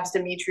stabs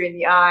Dimitri in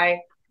the eye,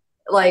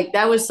 like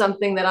that was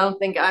something that I don't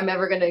think I'm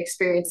ever going to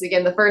experience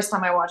again. The first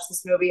time I watched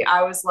this movie,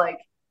 I was like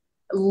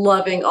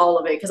loving all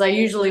of it because I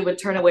usually would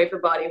turn away for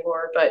body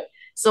horror, but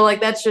so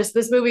like that's just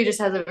this movie just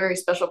has a very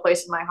special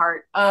place in my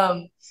heart.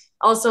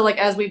 Also, like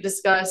as we've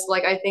discussed,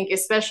 like I think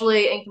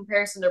especially in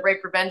comparison to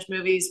rape revenge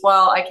movies,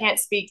 while I can't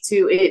speak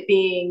to it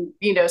being,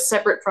 you know,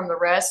 separate from the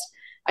rest,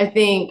 I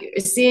think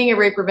seeing a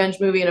rape revenge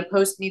movie in a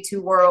post Me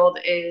Too world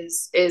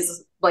is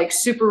like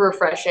super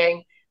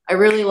refreshing. I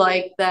really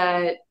like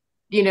that,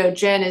 you know,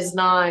 Jen is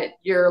not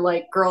your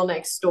like girl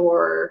next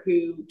door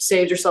who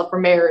saved herself for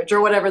marriage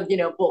or whatever, you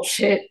know,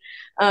 bullshit.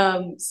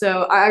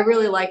 So I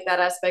really like that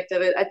aspect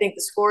of it. I think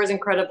the score is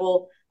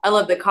incredible. I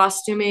love the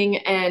costuming,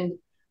 and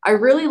I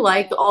really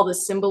liked all the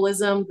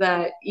symbolism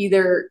that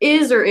either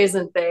is or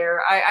isn't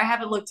there. I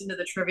haven't looked into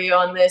the trivia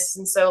on this,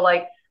 and so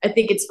like I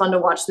think it's fun to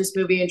watch this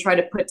movie and try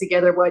to put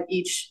together what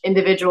each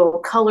individual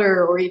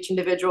color or each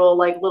individual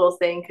like little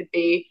thing could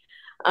be.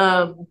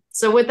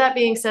 So with that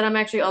being said, I'm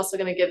actually also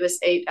going to give this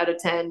 8 out of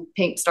 10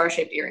 pink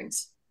star-shaped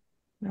earrings.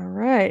 All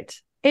right.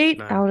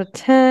 8 out of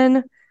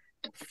 10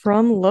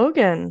 from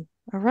Logan.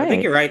 All right. I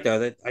think you're right though.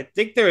 That I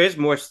think there is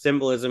more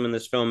symbolism in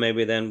this film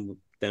maybe than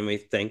we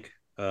think.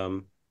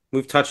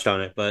 We've touched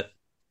on it, but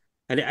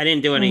I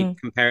didn't do any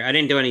I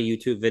didn't do any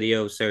YouTube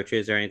video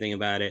searches or anything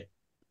about it.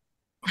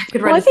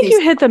 Well, I think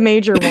you hit the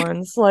major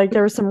ones. Like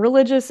there was some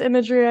religious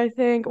imagery, I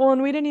think. Well,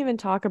 and we didn't even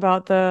talk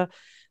about the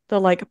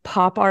like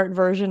pop art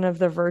version of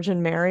the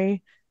Virgin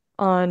Mary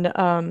on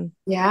on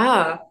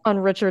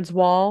Richard's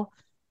wall,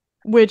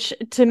 which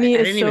to me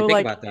is so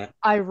like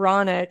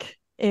ironic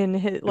in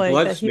his like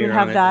that he would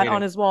have that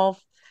on his wall.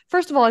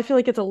 First of all, I feel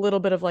like it's a little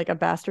bit of like a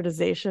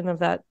bastardization of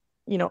that,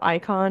 you know,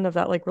 icon, of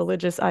that like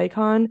religious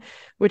icon,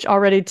 which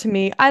already to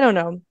me, I don't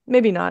know,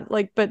 maybe not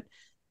like, but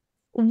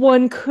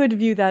one could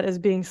view that as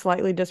being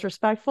slightly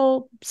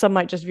disrespectful. Some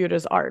might just view it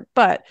as art,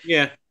 but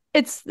yeah,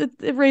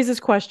 it raises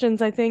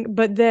questions, I think.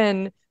 But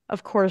then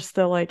of course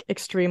the like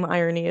extreme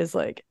irony is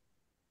like,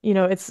 you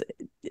know, it's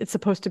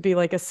supposed to be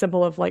like a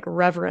symbol of like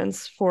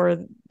reverence for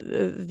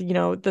you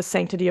know, the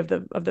sanctity of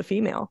the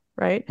female,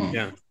 right?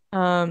 Yeah.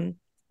 And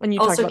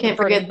you also talk about can't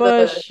forget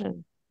Bush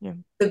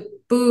the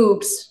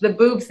boobs, the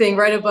boob thing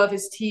right above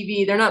his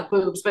TV. They're not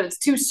boobs, but it's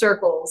two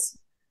circles,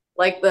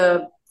 like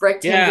the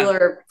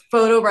rectangular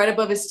photo right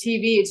above his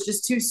TV. It's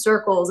just two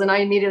circles, and I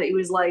immediately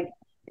was like,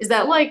 "Is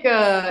that like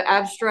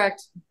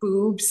abstract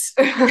boobs?"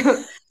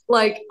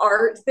 Like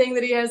art thing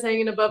that he has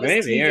hanging above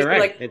his TV. Yeah, right.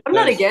 Like I'm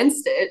not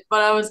against it,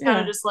 but I was kind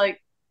of just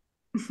like,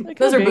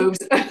 those are boobs.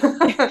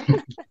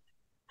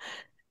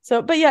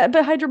 So, but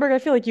Heidelberg, I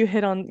feel like you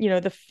hit on, you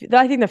know,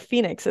 I think the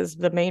Phoenix is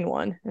the main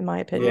one in my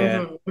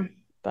opinion. Yeah.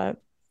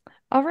 But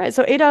all right,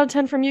 so 8 out of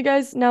 10 from you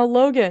guys. Now,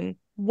 Logan,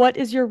 what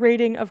is your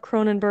rating of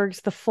Cronenberg's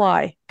The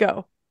Fly?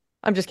 Go.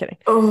 I'm just kidding.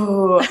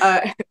 Oh,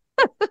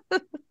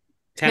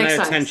 10 out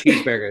of 10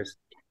 cheeseburgers.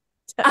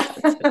 10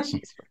 out of 10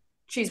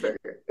 cheeseburger.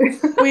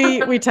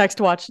 we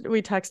texted watched.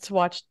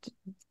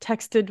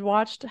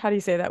 How do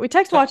you say that? We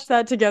watched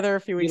that together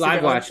a few weeks ago. We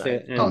live watched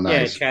it. And,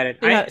 nice. Yeah,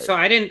 chatted. So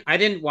I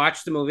didn't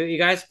watch the movie with you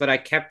guys, but I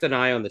kept an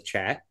eye on the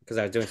chat because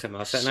I was doing something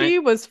else that night. She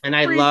was and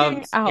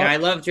I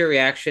loved your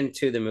reaction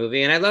to the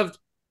movie, and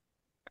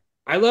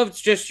I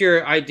loved just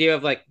your idea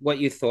of like what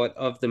you thought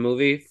of the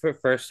movie for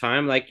first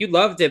time. Like you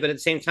loved it, but at the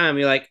same time,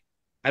 you're like,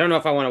 I don't know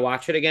if I want to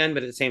watch it again,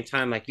 but at the same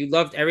time, like you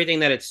loved everything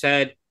that it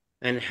said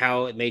and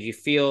how it made you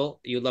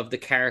feel. You love the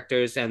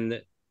characters, and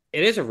it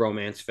is a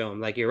romance film.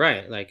 Like you're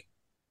right. Like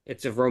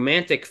it's a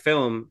romantic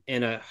film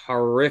in a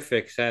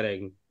horrific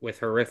setting with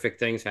horrific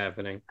things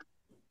happening.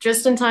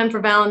 Just in time for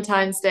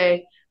Valentine's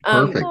Day.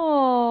 Perfect.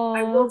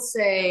 I will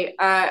say,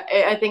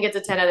 I think it's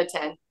a 10 out of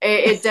 10.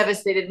 It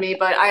devastated me,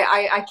 but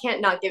I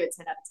can't not give it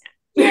 10 out of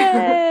 10.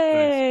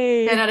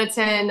 Yay! 10 out of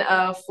 10.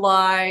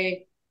 Fly,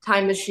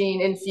 Time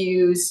Machine,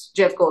 infused,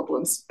 Jeff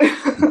Goldblum's.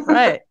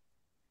 Right.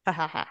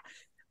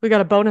 We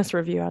got a bonus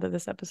review out of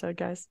this episode,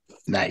 guys.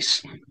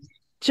 Nice.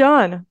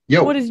 John,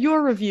 what is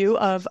your review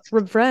of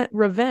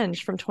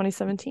Revenge from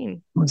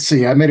 2017? Let's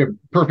see. I made it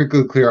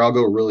perfectly clear. I'll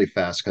go really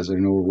fast because I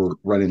know we're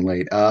running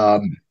late.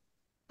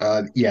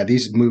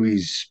 These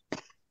movies,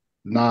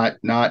 not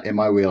in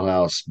my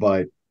wheelhouse,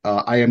 but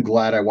I am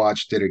glad I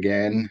watched it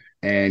again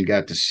and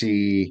got to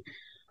see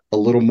a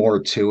little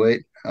more to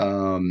it.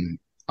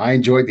 I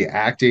enjoyed the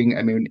acting.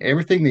 I mean,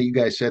 everything that you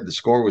guys said. The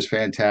score was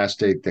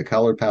fantastic. The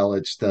color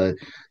palettes,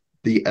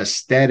 the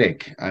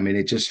aesthetic. I mean,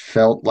 it just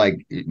felt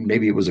like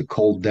maybe it was a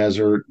cold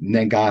desert and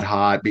then got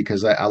hot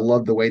because I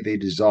love the way they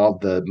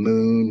dissolved the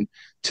moon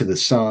to the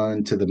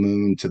sun, to the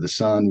moon, to the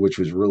sun, which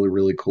was really,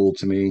 really cool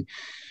to me.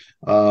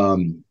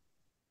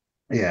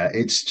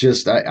 It's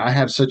just, I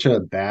have such a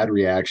bad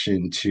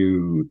reaction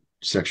to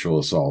sexual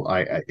assault.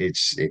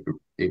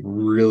 It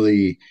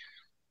really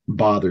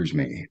bothers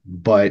me,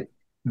 but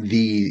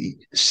the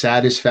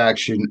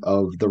satisfaction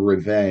of the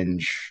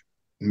revenge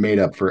made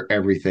up for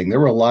everything. There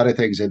were a lot of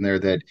things in there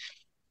that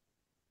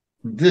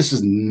this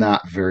is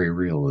not very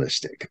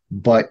realistic,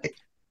 but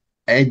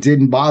it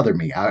didn't bother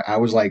me. I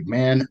was like,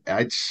 man,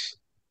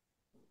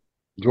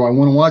 do I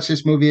want to watch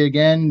this movie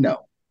again?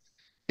 No.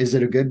 Is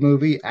it a good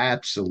movie?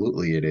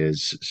 Absolutely, it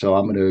is. So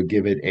I'm going to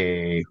give it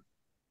a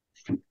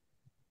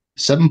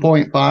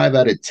 7.5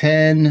 out of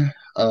 10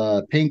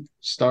 pink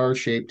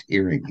star-shaped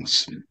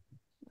earrings.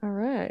 All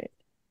right.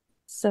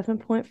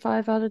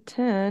 7.5 out of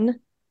 10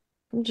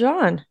 from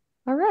John.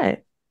 All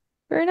right.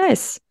 Very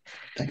nice.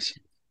 Thanks.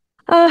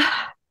 Uh,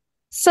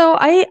 so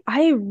I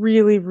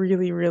really,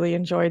 really, really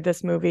enjoyed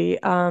this movie.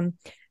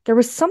 There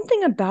was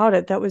something about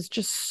it that was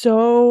just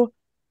so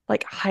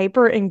like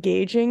hyper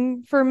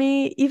engaging for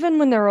me, even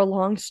when there are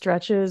long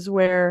stretches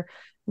where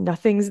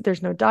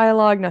there's no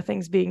dialogue,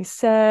 nothing's being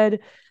said.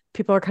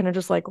 People are kind of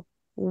just like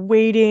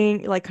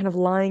waiting, like kind of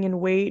lying in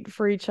wait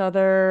for each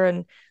other.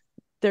 And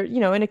there,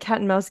 in a cat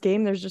and mouse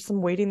game, there's just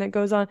some waiting that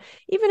goes on.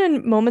 Even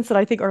in moments that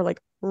I think are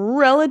like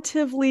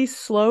relatively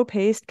slow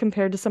paced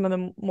compared to some of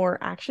the more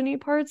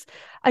actiony parts,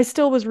 I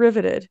still was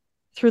riveted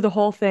through the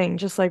whole thing,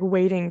 just like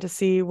waiting to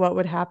see what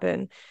would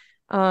happen.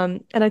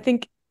 And I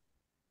think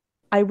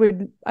I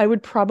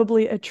would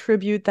probably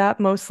attribute that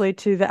mostly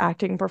to the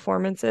acting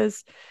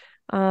performances.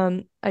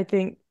 I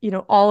think,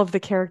 all of the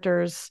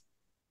characters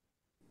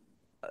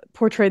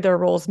portrayed their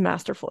roles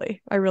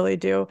masterfully. I really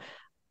do.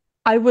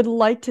 I would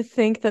like to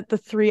think that the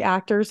three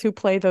actors who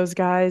play those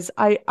guys,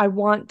 I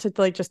want to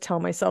like just tell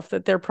myself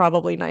that they're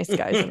probably nice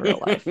guys in real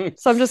life.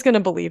 So I'm just going to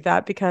believe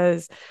that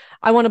because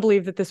I want to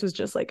believe that this was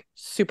just like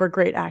super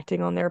great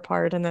acting on their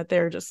part and that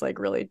they're just like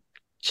really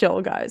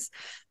chill guys.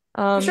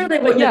 I'm sure they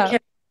wouldn't have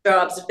kept their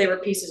jobs if they were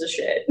pieces of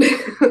shit.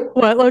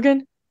 What,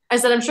 Logan? I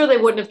said, I'm sure they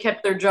wouldn't have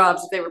kept their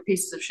jobs if they were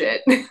pieces of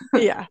shit.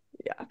 Yeah.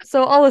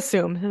 So I'll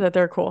assume that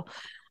they're cool.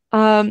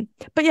 But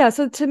yeah,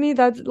 so to me,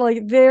 that's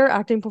like their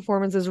acting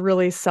performances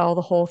really sell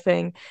the whole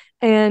thing.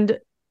 And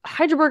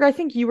Heidelberg, I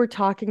think you were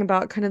talking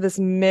about kind of this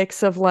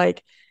mix of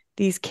like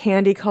these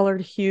candy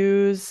colored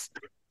hues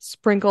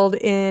sprinkled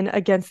in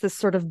against this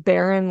sort of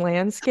barren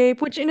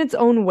landscape, which in its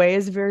own way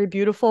is very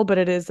beautiful, but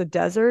it is a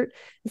desert.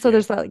 And so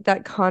there's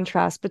that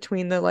contrast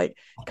between the like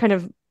kind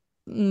of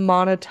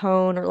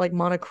monotone or like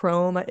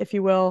monochrome, if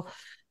you will,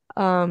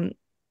 in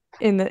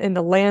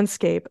the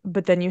landscape,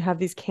 but then you have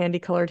these candy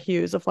colored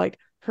hues of like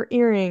her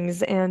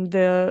earrings and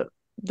the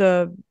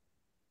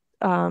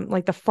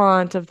like the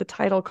font of the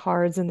title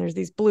cards, and there's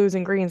these blues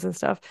and greens and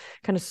stuff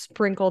kind of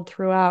sprinkled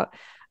throughout.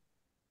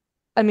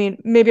 I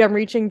mean, maybe I'm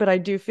reaching, but I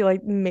do feel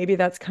like maybe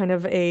that's kind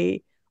of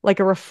a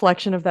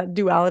reflection of that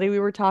duality we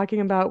were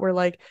talking about, where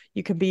like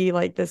you could be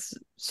like this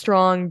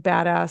strong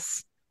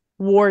badass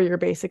warrior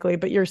basically,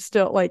 but you're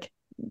still like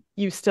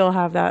you still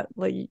have that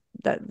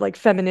like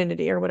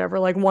femininity or whatever,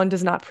 like one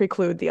does not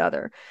preclude the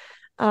other.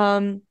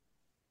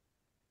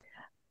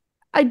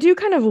 I do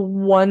kind of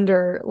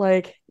wonder,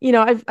 like,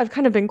 I've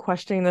kind of been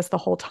questioning this the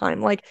whole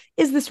time. Like,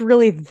 is this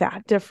really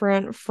that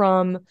different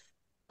from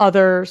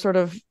other sort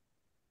of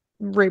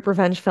rape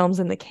revenge films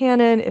in the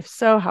canon? If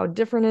so, how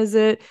different is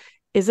it?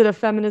 Is it a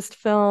feminist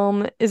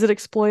film? Is it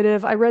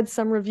exploitive? I read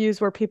some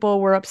reviews where people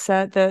were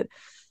upset that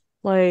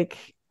like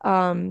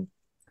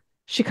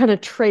she kind of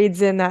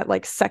trades in that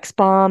like sex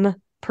bomb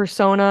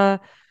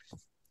persona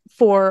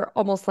for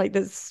almost like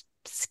this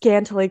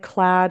scantily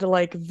clad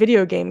like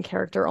video game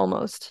character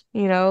almost,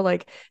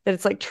 like that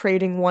it's like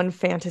trading one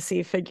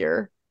fantasy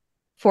figure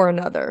for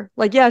another.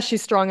 Like, yeah,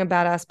 she's strong and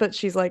badass, but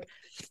she's like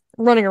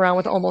running around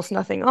with almost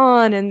nothing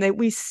on, and that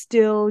we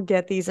still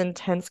get these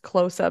intense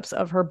close-ups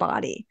of her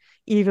body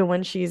even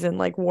when she's in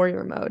like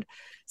warrior mode.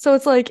 So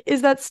it's like,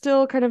 is that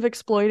still kind of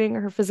exploiting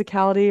her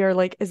physicality, or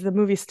like is the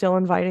movie still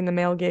inviting the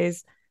male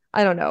gaze?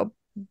 I don't know,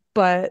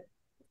 but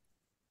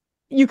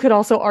you could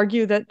also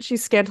argue that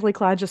she's scantily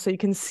clad just so you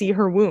can see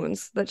her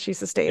wounds that she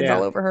sustains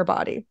all over her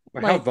body.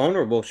 Or how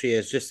vulnerable she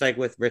is, just like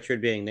with Richard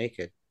being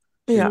naked.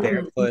 She's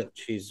barefoot,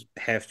 she's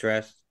half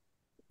dressed.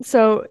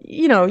 So,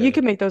 you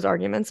can make those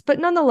arguments, but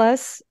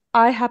nonetheless,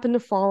 I happen to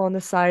fall on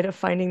the side of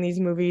finding these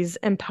movies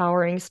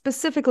empowering,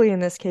 specifically in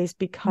this case,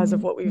 because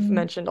of what we've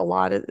mentioned a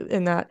lot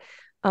in that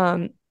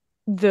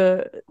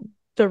the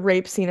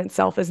rape scene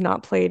itself is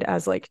not played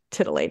as like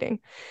titillating.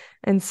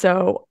 And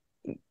so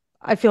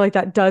I feel like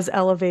that does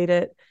elevate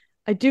it.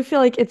 I do feel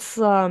like it's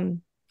like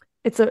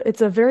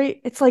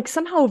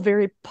somehow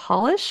very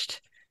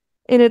polished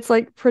in its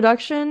like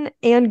production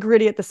and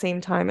gritty at the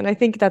same time. And I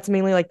think that's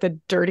mainly like the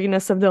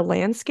dirtiness of the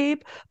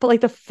landscape, but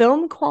like the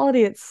film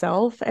quality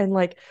itself and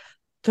like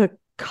the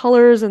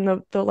colors and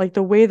the like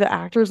the way the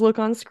actors look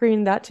on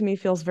screen, that to me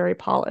feels very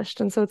polished.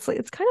 And so it's like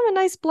it's kind of a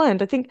nice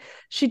blend. I think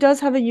she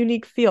does have a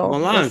unique feel.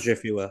 Melange,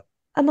 if you will.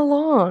 A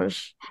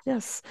melange,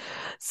 yes.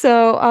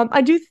 So I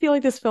do feel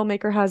like this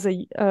filmmaker has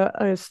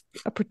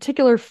a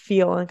particular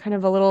feel and kind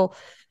of a little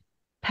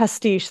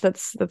pastiche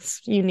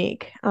that's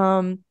unique.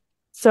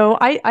 So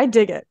I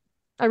dig it.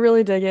 I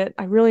really dig it.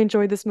 I really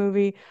enjoyed this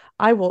movie.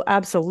 I will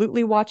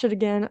absolutely watch it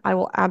again. I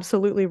will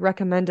absolutely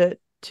recommend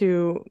it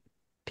to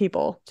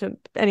people, to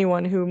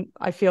anyone who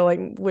I feel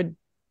like would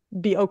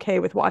be okay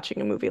with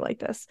watching a movie like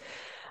this.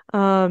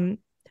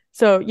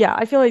 So yeah,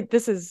 I feel like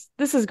this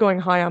is going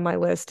high on my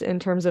list in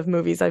terms of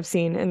movies I've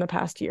seen in the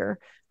past year.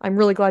 I'm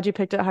really glad you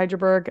picked it,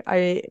 Hydraberg.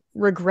 I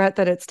regret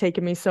that it's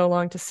taken me so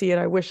long to see it.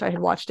 I wish I had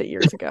watched it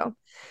years ago.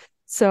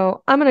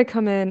 So I'm gonna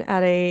come in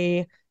at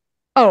a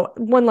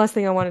one last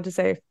thing I wanted to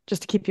say,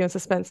 just to keep you in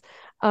suspense.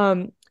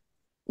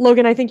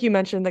 Logan, I think you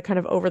mentioned the kind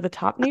of over the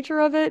top nature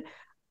of it.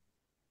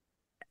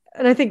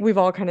 And I think we've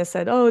all kind of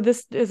said, oh,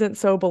 this isn't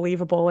so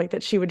believable, like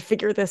that she would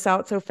figure this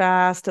out so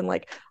fast. And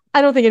like,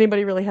 I don't think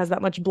anybody really has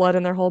that much blood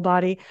in their whole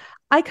body.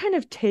 I kind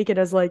of take it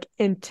as like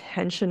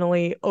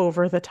intentionally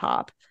over the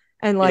top.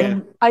 And like, Yeah.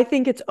 I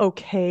think it's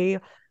okay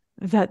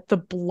that the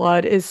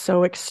blood is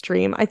so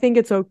extreme. I think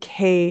it's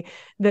okay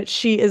that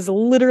she is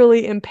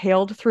literally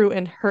impaled through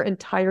in her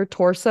entire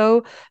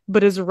torso,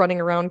 but is running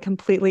around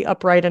completely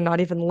upright and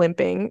not even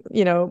limping,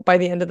 by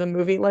the end of the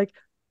movie. Like,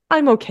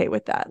 I'm okay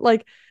with that.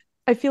 Like,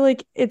 I feel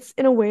like it's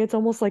in a way it's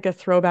almost like a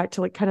throwback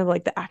to like kind of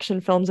like the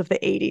action films of the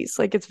 80s.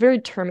 Like it's very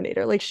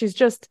Terminator. Like she's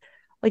just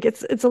like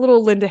it's a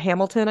little Linda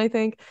Hamilton, I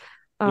think.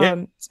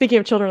 Yeah. Speaking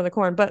of Children of the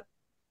Corn, but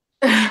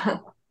the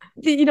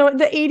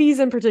 80s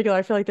in particular,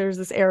 I feel like there's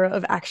this era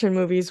of action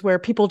movies where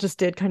people just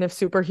did kind of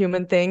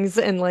superhuman things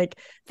and like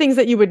things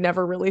that you would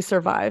never really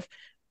survive.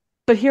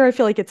 But here I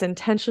feel like it's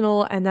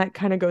intentional, and that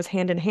kind of goes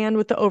hand in hand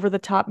with the over the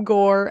top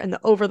gore and the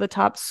over the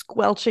top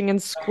squelching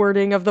and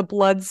squirting of the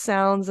blood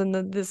sounds and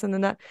the this and the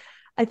that.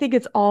 I think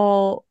it's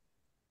all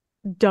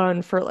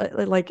done for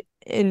like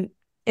in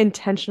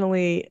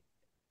intentionally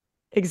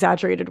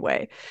exaggerated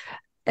way.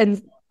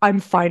 And I'm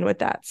fine with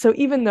that. So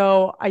even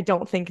though I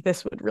don't think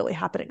this would really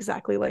happen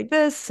exactly like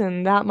this,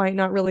 and that might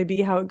not really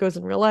be how it goes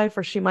in real life,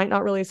 or she might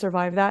not really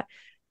survive that,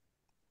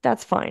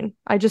 that's fine.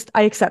 I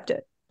accept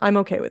it. I'm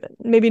okay with it.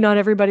 Maybe not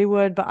everybody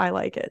would, but I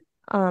like it.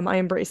 I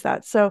embrace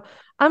that. So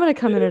I'm gonna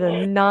come in at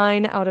a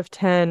 9 out of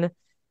 10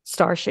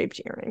 star-shaped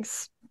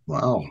earrings.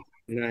 Wow.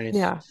 Nice.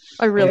 Yeah,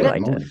 I really Holy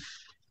liked it. moly.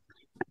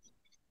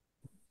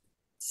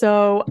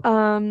 So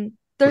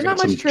there's We not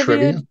got much some trivia.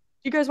 trivia.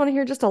 You guys want to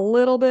hear just a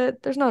little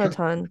bit? There's not a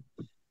ton.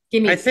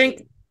 Give me. I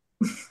think,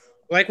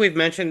 like we've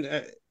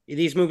mentioned,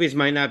 these movies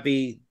might not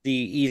be the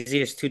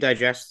easiest to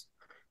digest,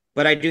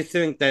 but I do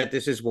think that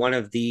this is one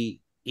of the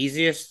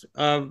easiest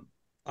of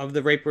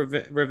the rape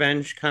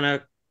revenge kind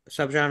of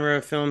subgenre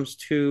of films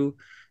to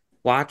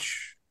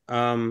watch.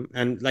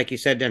 And like you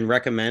said, then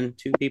recommend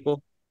to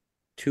people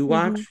to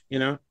watch.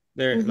 Mhm.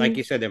 There, like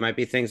you said, there might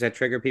be things that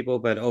trigger people,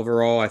 but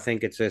overall, I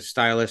think it's a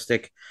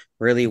stylistic,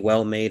 really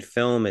well made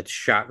film. It's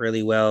shot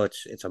really well.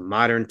 It's a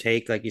modern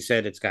take, like you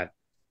said. It's got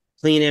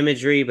clean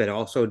imagery, but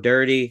also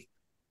dirty.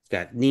 It's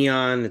got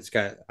neon. It's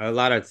got a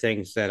lot of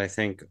things that I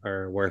think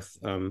are worth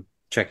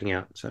checking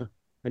out. So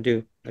I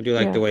do like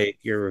Yeah. the way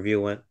your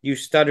review went. You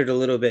stuttered a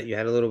little bit. You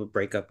had a little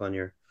breakup on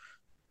your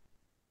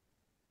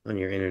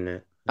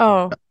internet.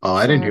 Oh, Oh,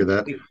 I didn't hear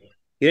sad. that. You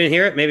didn't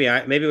hear it? Maybe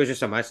it was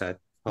just on my side.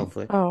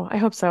 Hopefully, Oh, I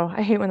hope so.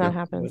 I hate when that Yeah.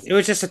 happens. it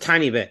was just a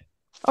tiny bit.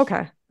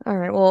 Okay. All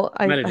right. Well,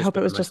 Might I have just hope it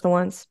been was on my just side. the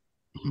once.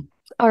 Mhm.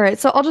 All right.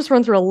 So I'll just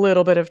run through a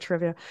little bit of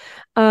trivia.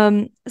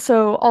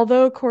 So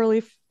although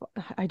Coralie,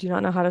 I do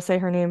not know how to say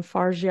her name,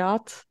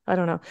 Fargiat. I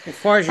don't know.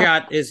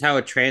 Farjat is how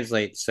it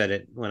translates. Said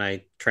it when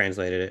I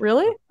translated it.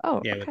 Really?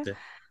 Oh, Yeah, okay. with the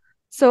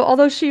So,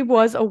 although she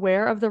was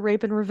aware of the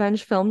rape and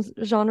revenge films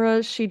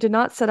genre, she did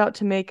not set out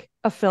to make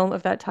a film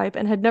of that type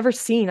and had never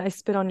seen I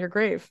Spit on Your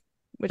Grave,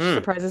 which Hmm.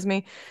 surprises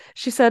me.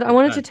 She said, I Oh,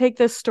 wanted to God. take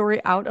this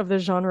story out of the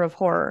genre of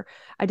horror.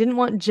 I didn't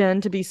want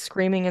Jen to be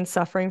screaming and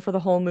suffering for the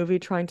whole movie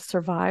trying to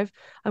survive.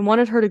 I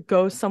wanted her to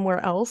go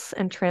somewhere else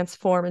and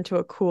transform into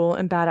a cool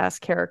and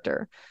badass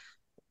character.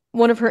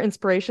 One of her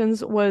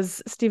inspirations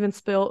was Steven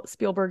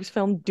Spielberg's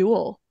film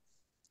Duel,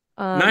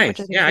 which I Nice.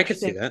 think Yeah, is I could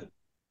see interesting that.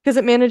 because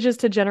it manages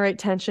to generate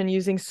tension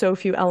using so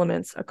few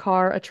elements, a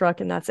car, a truck,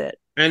 and that's it.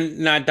 And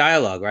not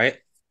dialogue, right?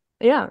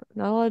 Yeah,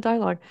 not a lot of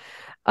dialogue.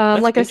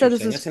 That's Like I said,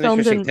 this interesting. is That's an filmed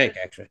interesting in. take,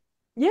 actually.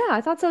 Yeah,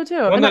 I thought so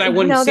too. One And that I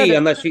wouldn't now that see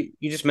unless you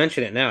just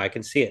mention it now. I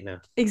can see it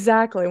now.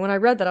 exactly when I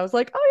read that, I was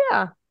like, oh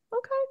yeah,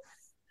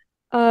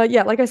 okay.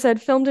 Yeah, like I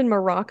said, filmed in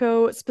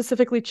Morocco,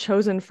 specifically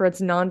chosen for its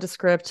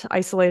nondescript,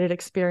 isolated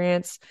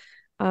experience.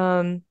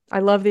 I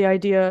love the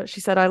idea.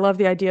 She said, I love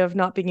the idea of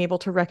not being able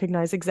to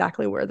recognize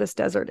exactly where this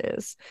desert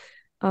is.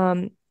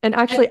 And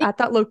actually, think- at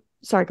that look,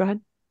 sorry, go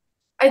ahead.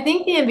 I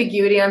think the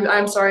ambiguity,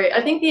 I'm sorry.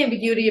 I think the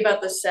ambiguity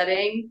about the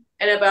setting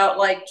and about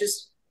like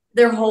just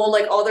their whole,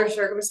 like all their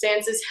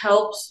circumstances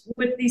helps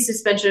with the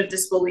suspension of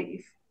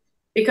disbelief.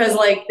 Because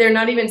like they're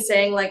not even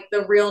saying like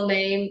the real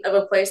name of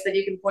a place that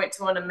you can point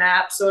to on a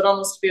map. So it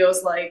almost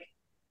feels like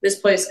this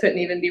place couldn't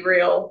even be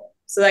real.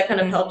 So that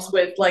kind of helps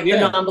with like the Yeah.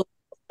 non-believable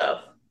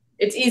stuff.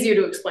 It's easier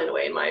to explain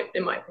away in my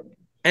opinion.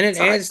 And it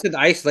Sorry. adds to the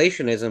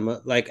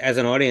isolationism, like as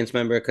an audience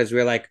member, because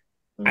we're like,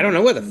 I don't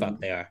know where the fuck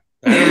Mm-hmm. they are.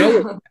 I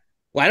don't know.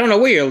 Well, I don't know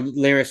where your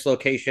nearest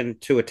location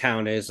to a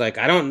town is. Like,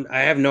 I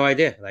have no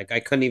idea. Like, I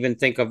couldn't even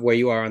think of where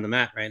you are on the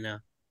map right now.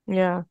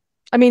 Yeah.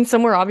 I mean,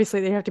 somewhere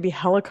obviously they have to be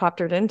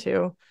helicoptered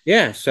into.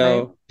 Yeah.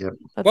 So, Yep.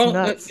 That's well,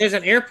 nuts. there's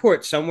an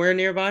airport somewhere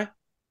nearby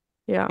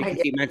Yeah. because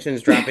he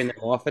mentions dropping them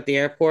off at the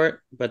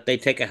airport, but they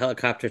take a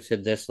helicopter to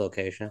this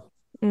location.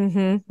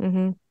 Mm-hmm.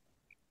 Mm-hmm.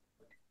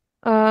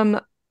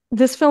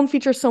 This film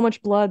features so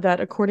much blood that,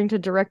 according to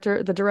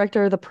the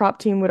director, the prop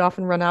team would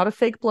often run out of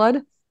fake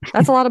blood.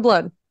 That's a lot of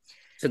blood.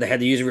 So they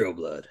had to use real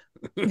blood.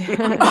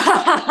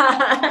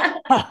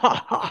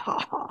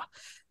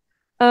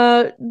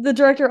 The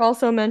director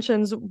also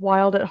mentions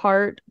Wild at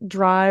Heart,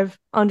 Drive,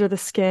 Under the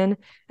Skin,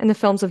 and the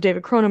films of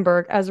David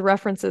Cronenberg as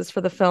references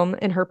for the film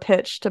in her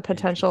pitch to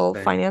potential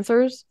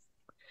financiers.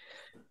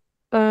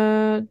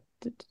 That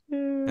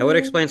would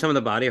explain some of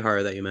the body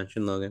horror that you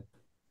mentioned, Logan.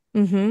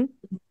 Mm-hmm.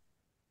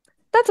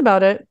 That's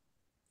about it.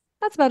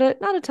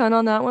 Not a ton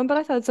on that one, but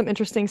I thought some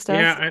interesting stuff.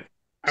 Yeah,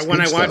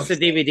 when I watched the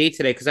DVD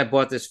today, because I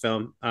bought this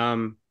film,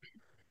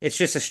 it's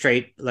just a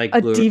straight like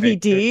a Blu-ray.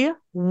 DVD.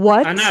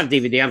 What? Not a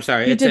DVD. I'm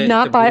sorry. You did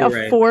not buy a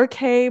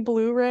 4K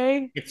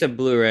Blu-ray? It's a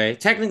Blu-ray.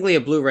 Technically,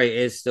 a Blu-ray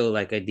is still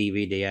like a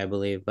DVD, I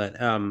believe, but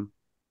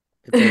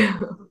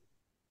it's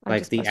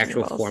like the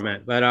actual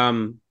format. But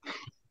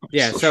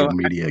yeah. Social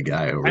media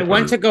guy. I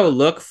went to go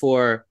look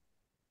for.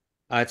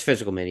 It's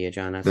physical media,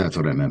 John. That's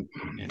what I meant.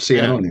 Yeah. See,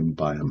 I don't even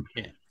buy them.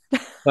 Yeah.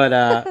 But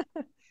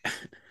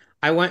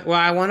I want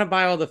to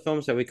buy all the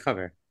films that we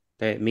cover.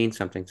 They mean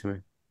something to me.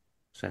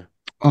 So.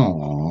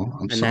 Oh,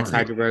 I'm sorry. And that's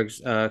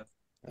Heidelberg's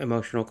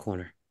emotional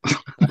corner.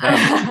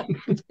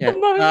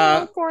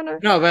 Emotional corner.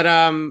 No, but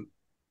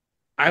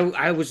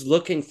I was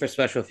looking for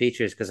special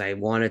features because I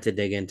wanted to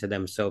dig into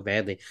them so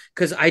badly.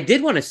 Because I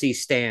did want to see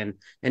Stan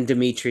and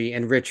Dimitri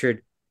and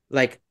Richard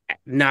like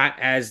not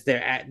as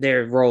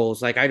their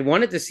roles. Like I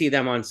wanted to see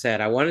them on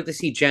set. I wanted to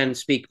see Jen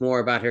speak more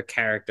about her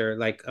character,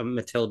 like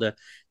Matilda,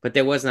 but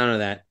there was none of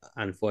that,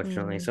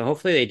 unfortunately. So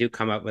hopefully they do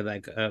come up with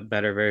like a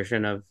better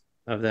version of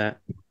that.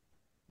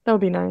 That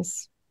would be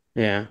nice.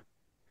 Yeah.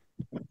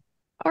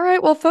 All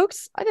right. Well,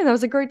 folks, I think that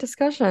was a great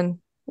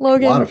discussion.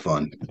 Logan, a lot of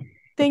fun.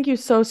 Thank you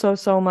so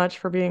much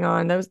for being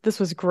on. This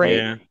was great.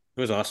 Yeah,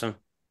 it was awesome.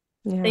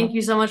 Yeah. Thank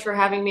you so much for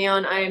having me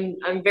on.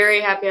 I'm very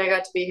happy I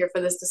got to be here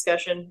for this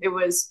discussion. It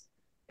was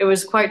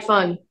quite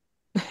fun.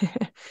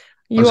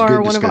 You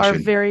are one of our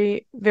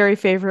very, very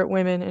favorite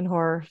women in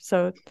horror.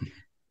 So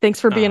thanks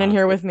for being in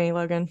here with me,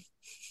 Logan.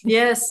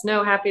 Yes,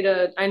 no,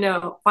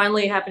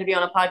 finally happy to be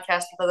on a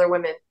podcast with other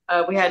women.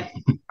 We had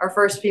our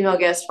first female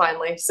guest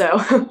finally, so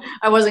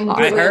I wasn't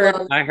completely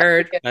alone. I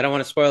heard. I don't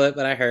want to spoil it,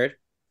 but I heard.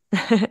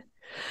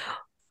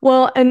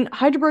 Well, and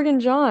Heidelberg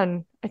and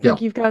John, I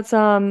think you've got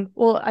some.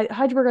 Well,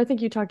 Heidelberg, I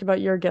think you talked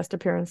about your guest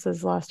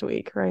appearances last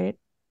week, right?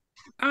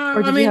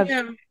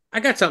 I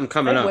got something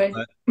coming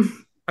up.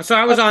 But, so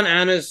I was on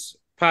Anna's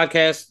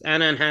podcast,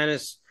 Anna and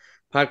Hannah's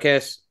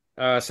podcast,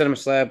 Cinema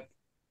Slab.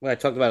 Well, I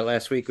talked about it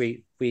last week.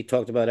 We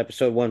talked about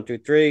episode 1 through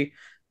 3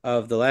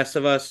 of The Last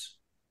of Us.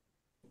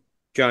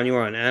 John, you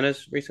were on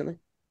Anna's recently?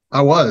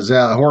 I was.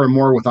 Horror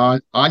More with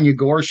Anya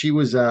Gore. She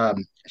was.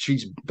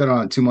 She's been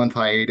on a 2-month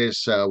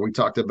hiatus. We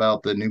talked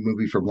about the new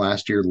movie from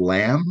last year,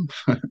 Lamb.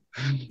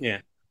 Yeah.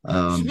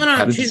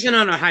 She's been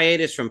on a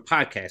hiatus from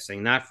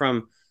podcasting, not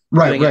from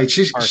right.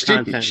 She's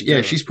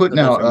putting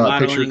out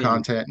picture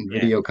content and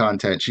video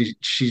content.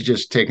 She's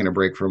just taking a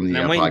break from the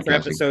podcasting. I'm waiting for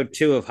episode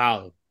 2 of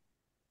Holly.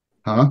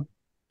 Huh?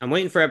 I'm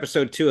waiting for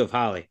episode 2 of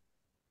Holly.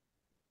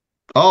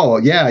 Oh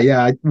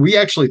yeah. We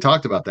actually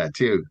talked about that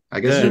too. I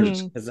guess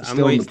they're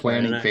still in the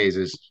planning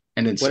phases,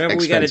 and it's whatever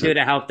expensive. We got to do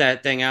to help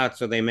that thing out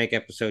so they make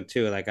episode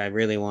 2. Like I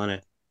really want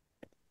it.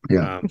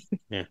 Yeah.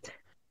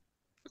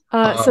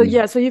 So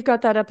you've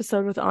got that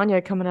episode with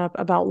Anya coming up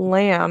about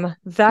Lamb.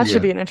 That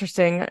should be an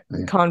interesting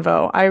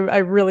convo. I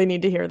really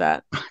need to hear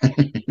that.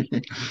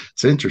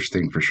 It's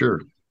interesting for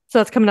sure. So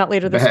that's coming out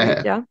later this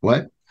week. Yeah.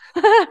 What?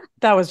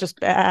 That was just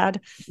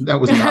bad. That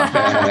was not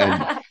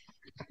bad.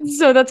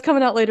 So that's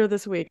coming out later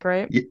this week,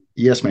 right?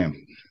 Yes, ma'am.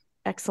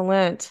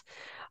 Excellent.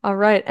 All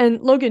right.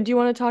 And Logan, do you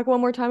want to talk one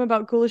more time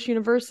about Ghoulish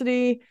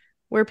University,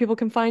 where people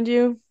can find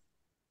you?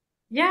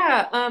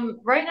 Yeah.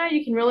 Right now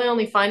you can really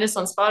only find us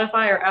on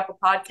Spotify or Apple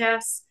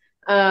Podcasts.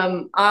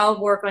 I'll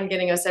work on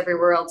getting us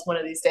everywhere else one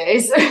of these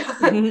days.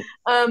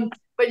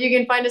 But you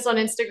can find us on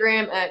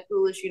Instagram at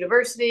Ghoulish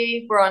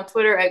University. We're on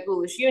Twitter at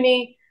Ghoulish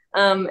Uni.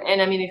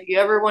 And I mean, if you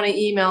ever want to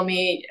email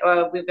me,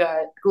 we've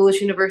got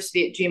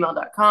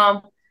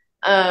ghoulishuniversity@gmail.com.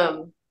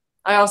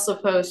 I also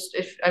post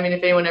if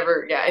anyone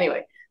ever,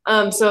 anyway.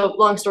 So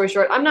long story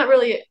short, I'm not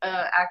really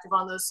active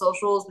on those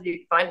socials, but you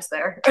can find us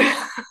there.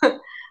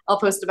 I'll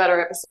post about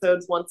our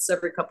episodes once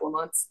every couple of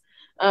months.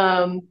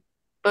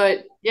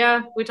 But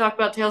yeah, we talk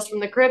about Tales from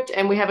the Crypt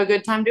and we have a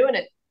good time doing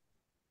it.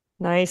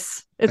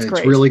 Nice. It's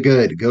great. It's really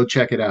good. Go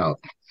check it out.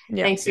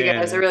 Yeah. Thanks, you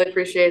guys. I really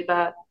appreciate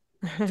that.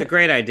 It's a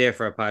great idea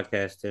for a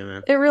podcast too,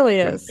 man. It really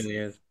is. It really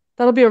is.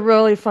 That'll be a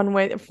really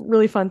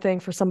fun thing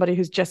for somebody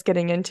who's just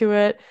getting into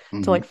it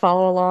to like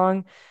follow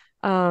along.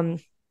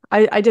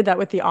 I did that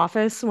with The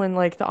Office when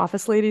like the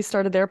Office ladies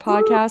started their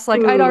podcast.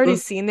 Like I'd already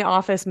seen The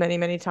Office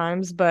many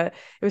times, but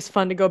it was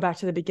fun to go back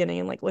to the beginning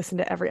and like listen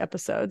to every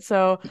episode.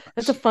 So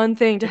that's a fun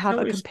thing to have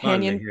a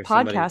companion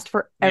podcast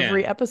for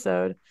every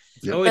episode.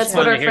 It's always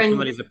fun to hear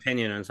somebody's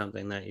opinion on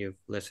something that you've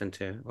listened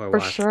to or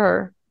watched. For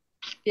sure.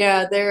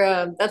 Yeah,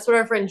 they're that's what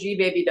our friend G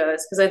Baby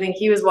does because I think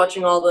he was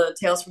watching all the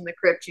Tales from the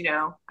Crypt,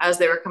 as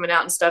they were coming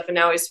out and stuff, and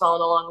now he's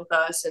following along with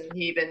us, and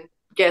he even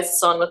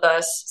guests on with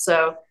us.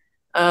 So,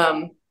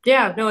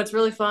 yeah, no, it's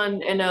really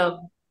fun, and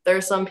there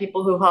are some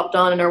people who hopped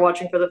on and are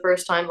watching for the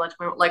first time,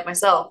 like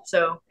myself.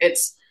 So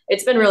it's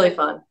been really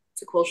fun.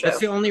 It's a cool show. That's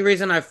the only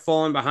reason I've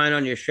fallen behind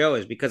on your show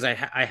is because I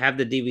have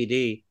the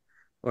DVD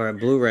or a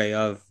Blu-ray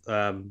of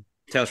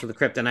Tales from the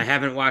Crypt, and I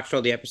haven't watched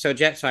all the episodes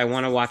yet, so I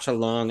want to watch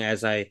along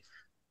as I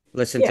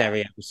listen to Yeah.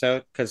 every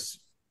episode because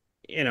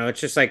it's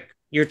just like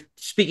you're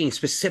speaking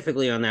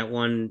specifically on that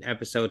one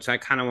episode, so I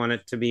kind of want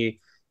it to be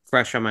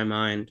fresh on my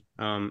mind.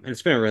 And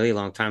it's been a really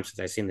long time since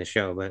I've seen the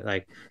show, but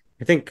like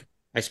I think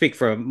I speak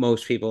for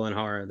most people in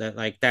horror that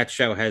like that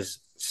show has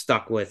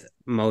stuck with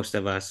most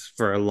of us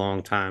for a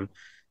long time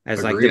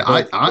as like the Agreed.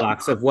 building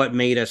blocks of what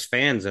made us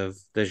fans of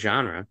the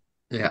genre.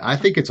 Yeah, I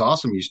think it's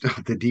awesome you still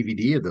have the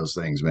DVD of those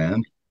things,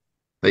 man.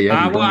 That you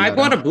haven't Well, burned I that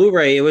bought a out.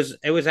 Blu-ray. It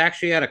was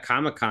actually at a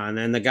Comic-Con,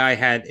 and the guy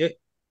had it.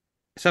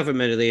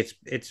 Self-admittedly,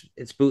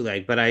 it's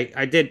bootleg, but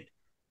I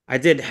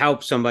did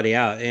help somebody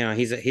out.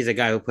 He's a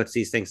guy who puts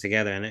these things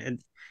together, and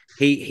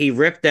he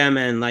ripped them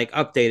and like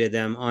updated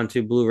them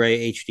onto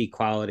Blu-ray HD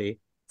quality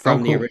Oh,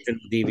 from the cool. original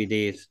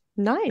DVDs.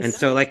 And Nice.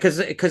 so like because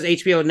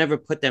HBO had never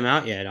put them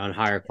out yet on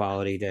higher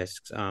quality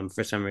discs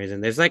for some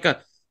reason. It's like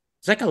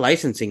a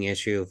licensing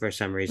issue for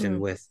some reason Mm.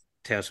 with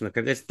Tales from the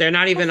Crypt. They're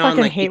not I even on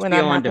fucking like hate when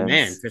that HBO on demand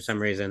happens. for some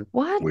reason.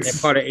 What? Weird.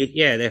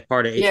 They're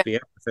part of Yeah. HBO,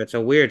 so it's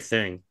a weird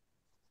thing.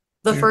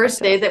 The Yeah.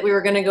 first day that we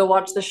were gonna go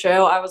watch the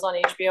show, I was on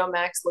HBO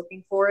Max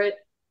looking for it.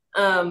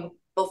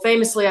 Well,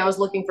 famously, I was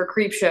looking for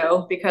Creep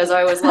Show because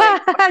I was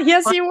like,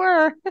 Yes, you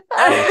were.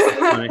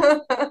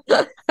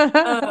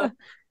 and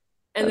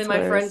That's then my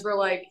hilarious. friends were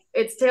like,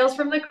 "It's Tales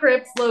from the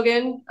Crypt,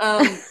 Logan.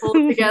 Pull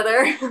it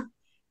together."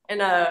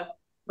 and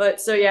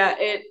but so yeah,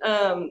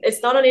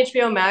 it's not on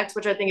HBO Max,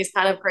 which I think is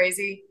kind of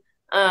crazy.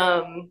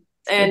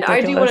 And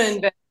I do want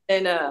to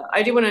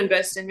Ridiculous.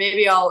 invest in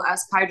maybe I'll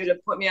ask Hydra to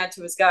put me out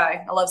to his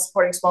guy. I love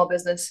supporting small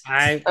business.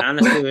 I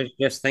honestly was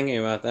just thinking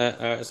about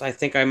that. I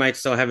think I might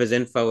still have his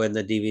info in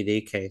the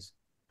DVD case.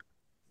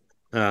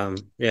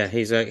 Yeah,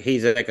 he's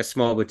like a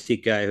small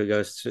boutique guy who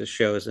goes to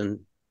shows and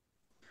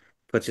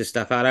puts his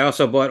stuff out. I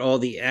also bought all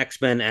the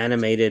X-Men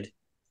animated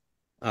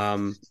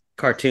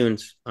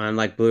cartoons on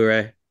like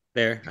Blu-ray.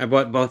 There, I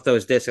bought both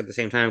those discs at the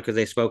same time because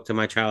they spoke to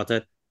my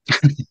childhood.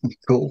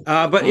 Cool.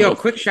 But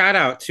quick shout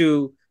out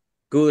to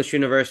Ghoulish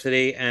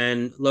University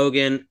and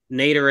Logan,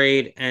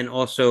 Naderade, and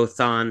also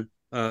Thon,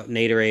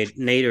 Naderade,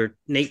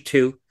 Nate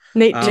 2.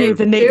 Nate Um, too,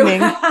 the Natening.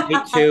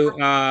 Nate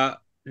 2,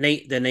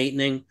 Nate the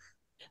Natening.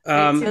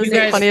 Nate You too.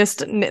 guys,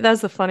 Funniest.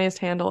 That's the funniest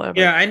handle ever.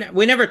 yeah,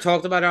 we never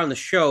talked about it on the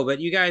show, but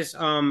you guys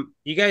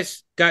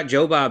got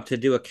Joe Bob to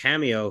do a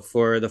cameo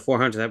for the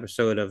 400th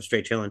episode of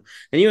Straight Chillin',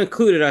 and you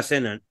included us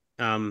in it.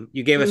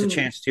 You gave us a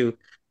chance to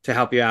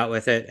help you out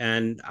with it,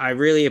 and I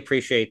really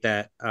appreciate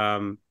that.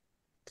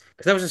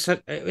 Because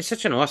it was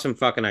such an awesome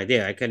fucking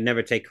idea. I could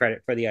never take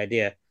credit for the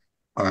idea.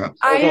 Uh,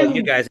 I It was all am.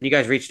 you guys, and you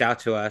guys reached out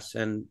to us,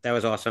 and that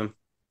was awesome.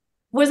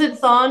 Was it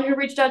Thon who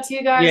reached out to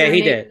you guys? Yeah, or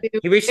he Nate did. too?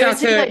 He reached It out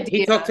was his to idea.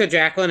 he talked to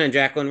Jacqueline, and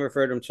Jacqueline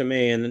referred him to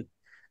me, and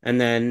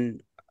then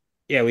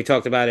yeah, we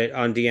talked about it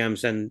on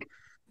DMs, and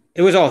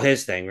it was all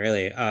his thing,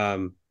 really. I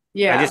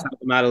Yeah. just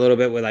helped him out a little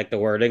bit with like the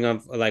wording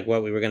of like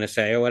what we were gonna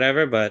say or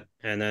whatever, but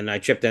and then I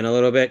chipped in a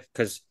little bit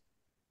because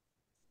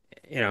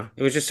it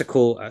was just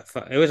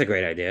it was a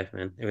great idea,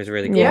 man. It was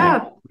really cool.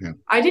 Yeah. Yeah.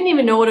 I didn't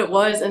even know what it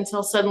was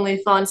until suddenly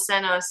Thon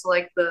sent us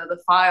like the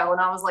file,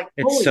 and I was like,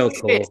 It's "Holy so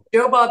shit!" cool.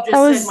 Joe Bob That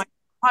just was- said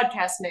my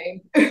podcast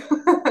name.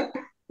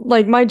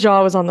 Like my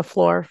jaw was on the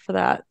floor for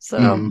that. So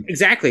mhm.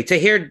 Exactly. To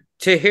hear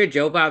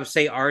Joe Bob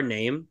say our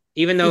name,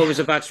 even though it was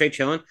about Straight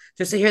Chillin',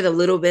 just to hear the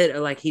little bit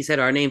of like he said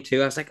our name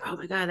too, I was like, oh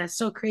my god, that's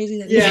so crazy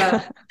that he said Yeah.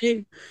 our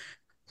name.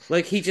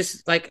 Like he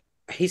just like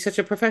he's such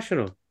a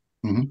professional.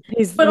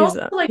 he's But he's,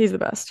 also, like- he's the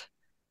best.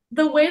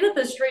 The way that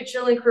the Straight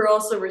Chilling crew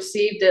also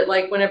received it,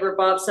 like whenever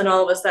Bob sent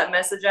all of us that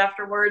message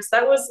afterwards,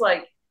 that was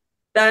like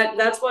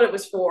that's what it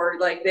was for.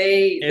 Like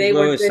It they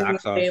blew were his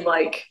socks genuinely off.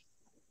 like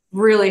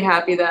really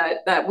happy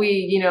that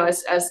we,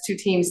 as two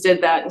teams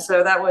did that. And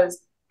so that was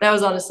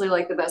honestly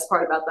like the best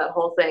part about that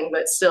whole thing.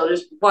 But still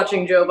just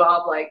watching Joe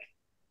Bob like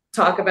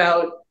talk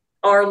about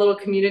our little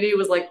community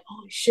was like,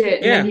 holy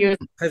shit. And then he was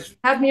 'Cause-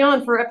 have me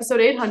on for episode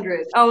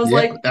 800. I was Yeah,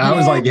 like, I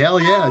was like, hell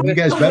yeah, you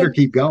guys better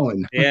keep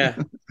going. yeah,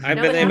 I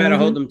Now bet they they better have-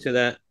 hold them to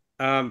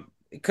that.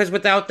 Because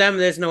without them,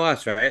 there's no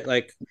us, right?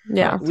 Like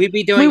Yeah. we'd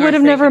be doing. We our would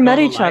have thing never in met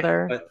normal each life,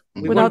 other. but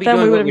we Without wouldn't be them, we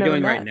doing would what have we're never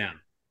doing met. right now.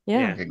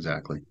 Yeah.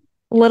 Exactly.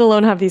 Let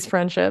alone have these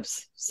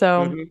friendships.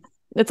 So Mhm.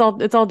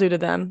 it's all due to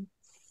them.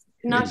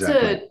 not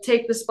Exactly. to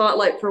take the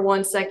spotlight for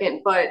 1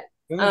 second, but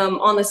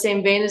on the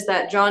same vein as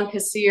that, John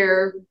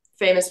Kassir,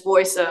 famous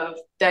voice of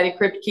Daddy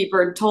Crypt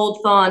Keeper, told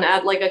Thon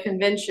at like a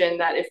convention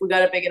that if we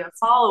got a big enough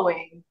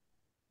following,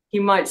 he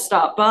might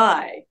stop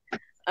by.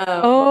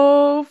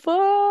 Oh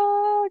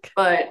fuck.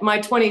 But my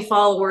 20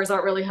 followers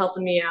aren't really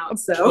helping me out.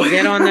 So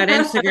Get on that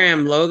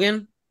Instagram,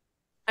 Logan.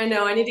 I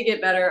know I need to get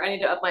better. I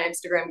need to up my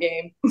Instagram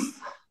game.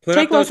 Put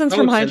Take up those lessons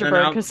from posts, and then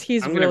Heidelberg because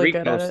he's I'm gonna really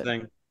good at repost it.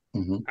 thing.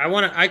 Mhm.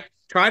 I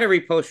try to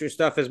repost your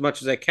stuff as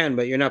much as I can,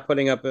 but you're not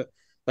putting up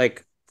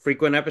like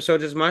frequent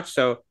episodes as much.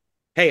 So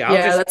hey, I'll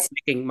Yeah, just that's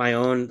making my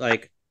own,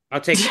 like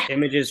I'll take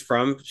images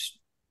from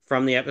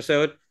the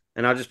episode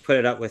and I'll just put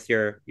it up with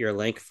your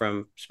link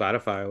from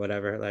Spotify or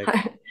whatever. Like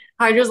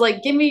Hydra's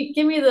like, give me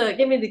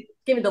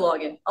the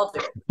login. I'll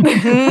do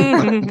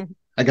it.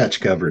 I got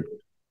you covered.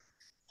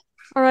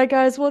 All right,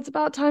 guys. Well, it's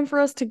about time for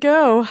us to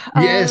go.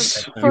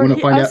 Yes. You For want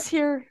to find out us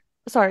here,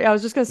 sorry, I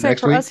was just going to say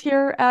next for week? us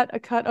here at A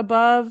Cut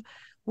Above,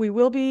 we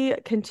will be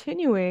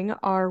continuing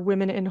our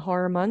Women in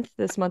Horror Month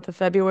this month of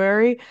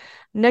February.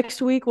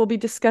 Next week, we'll be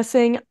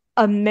discussing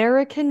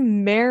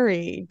American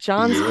Mary,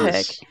 John's pick,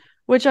 Yes.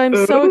 which I'm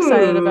so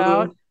excited Ooh.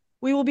 about.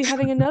 We will be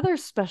having another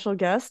special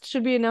guest.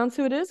 Should we announce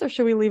who it is, or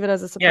should we leave it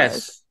as a surprise?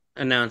 yes,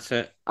 announce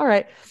it. All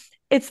right.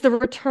 It's the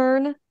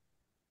return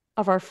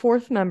of our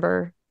fourth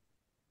member,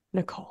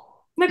 Nicole.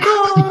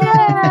 Nicole.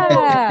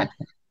 Yeah.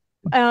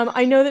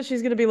 I know that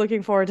she's going to be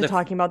looking forward to The-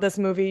 talking about this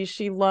movie.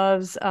 She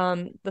loves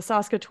the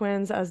Saska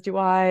twins, as do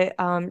I.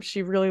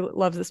 She really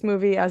loves this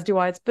movie, as do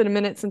I. It's been a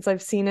minute since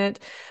I've seen it.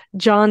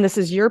 John, this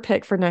is your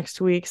pick for next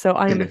week, so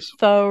I am It is.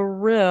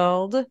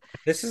 thrilled.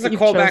 This is that a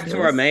you've callback chosen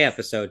to our this. May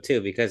episode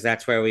too, because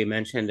that's where we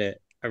mentioned it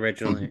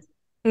originally.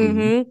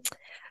 Mm-hmm.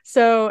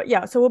 So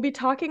yeah, so we'll be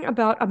talking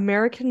about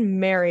American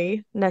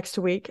Mary next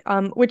week.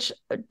 Which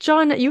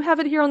John, you have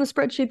it here on the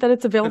spreadsheet that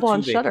it's available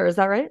on Tubi. Shudder. Is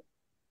that right?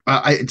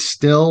 It's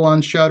still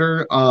on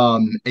Shudder.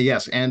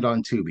 Yes, and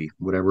on Tubi,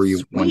 whatever one you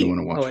Sweet. want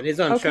to watch. Oh, it is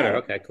on Okay. Shudder.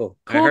 Okay, cool.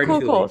 I Cool, heard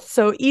cool, Tubi. cool.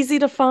 So easy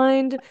to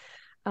find,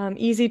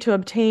 easy to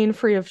obtain,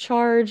 free of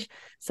charge.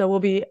 So we'll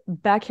be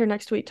back here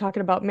next week talking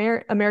about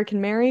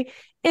American Mary.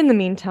 In the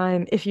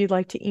meantime, if you'd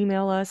like to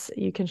email us,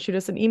 you can shoot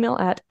us an email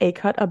at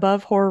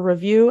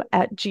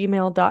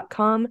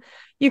acutaboveHorrorReview@gmail.com.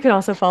 You can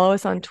also follow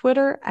us on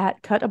Twitter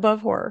at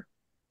cutaboveHorror.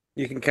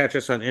 You can catch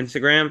us on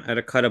Instagram at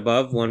a cut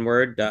above one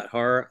word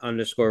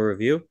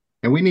 .horror_review.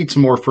 And we need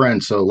some more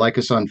friends. So like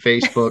us on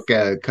Facebook,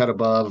 cut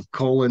above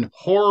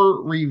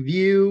 :horror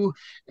review,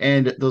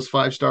 and those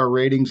 5-star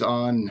ratings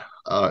on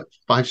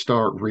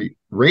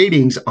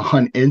ratings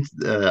on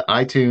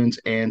iTunes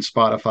and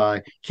Spotify.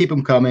 Keep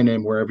them coming,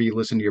 and wherever you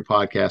listen to your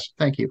podcast.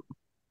 Thank you.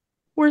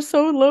 We're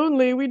so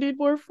lonely. We need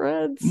more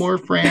friends. More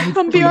friends.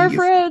 Come be our please.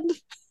 friend.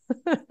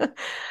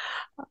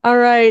 All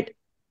right,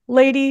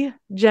 lady,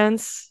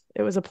 gents,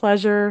 it was a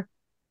pleasure.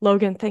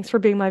 Logan, thanks for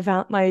being my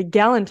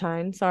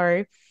Galentine.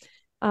 Sorry.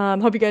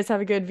 Hope you guys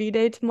have a good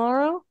V-Day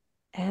tomorrow,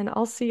 and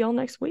I'll see y'all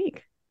next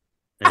week.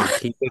 And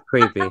keep it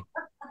creepy.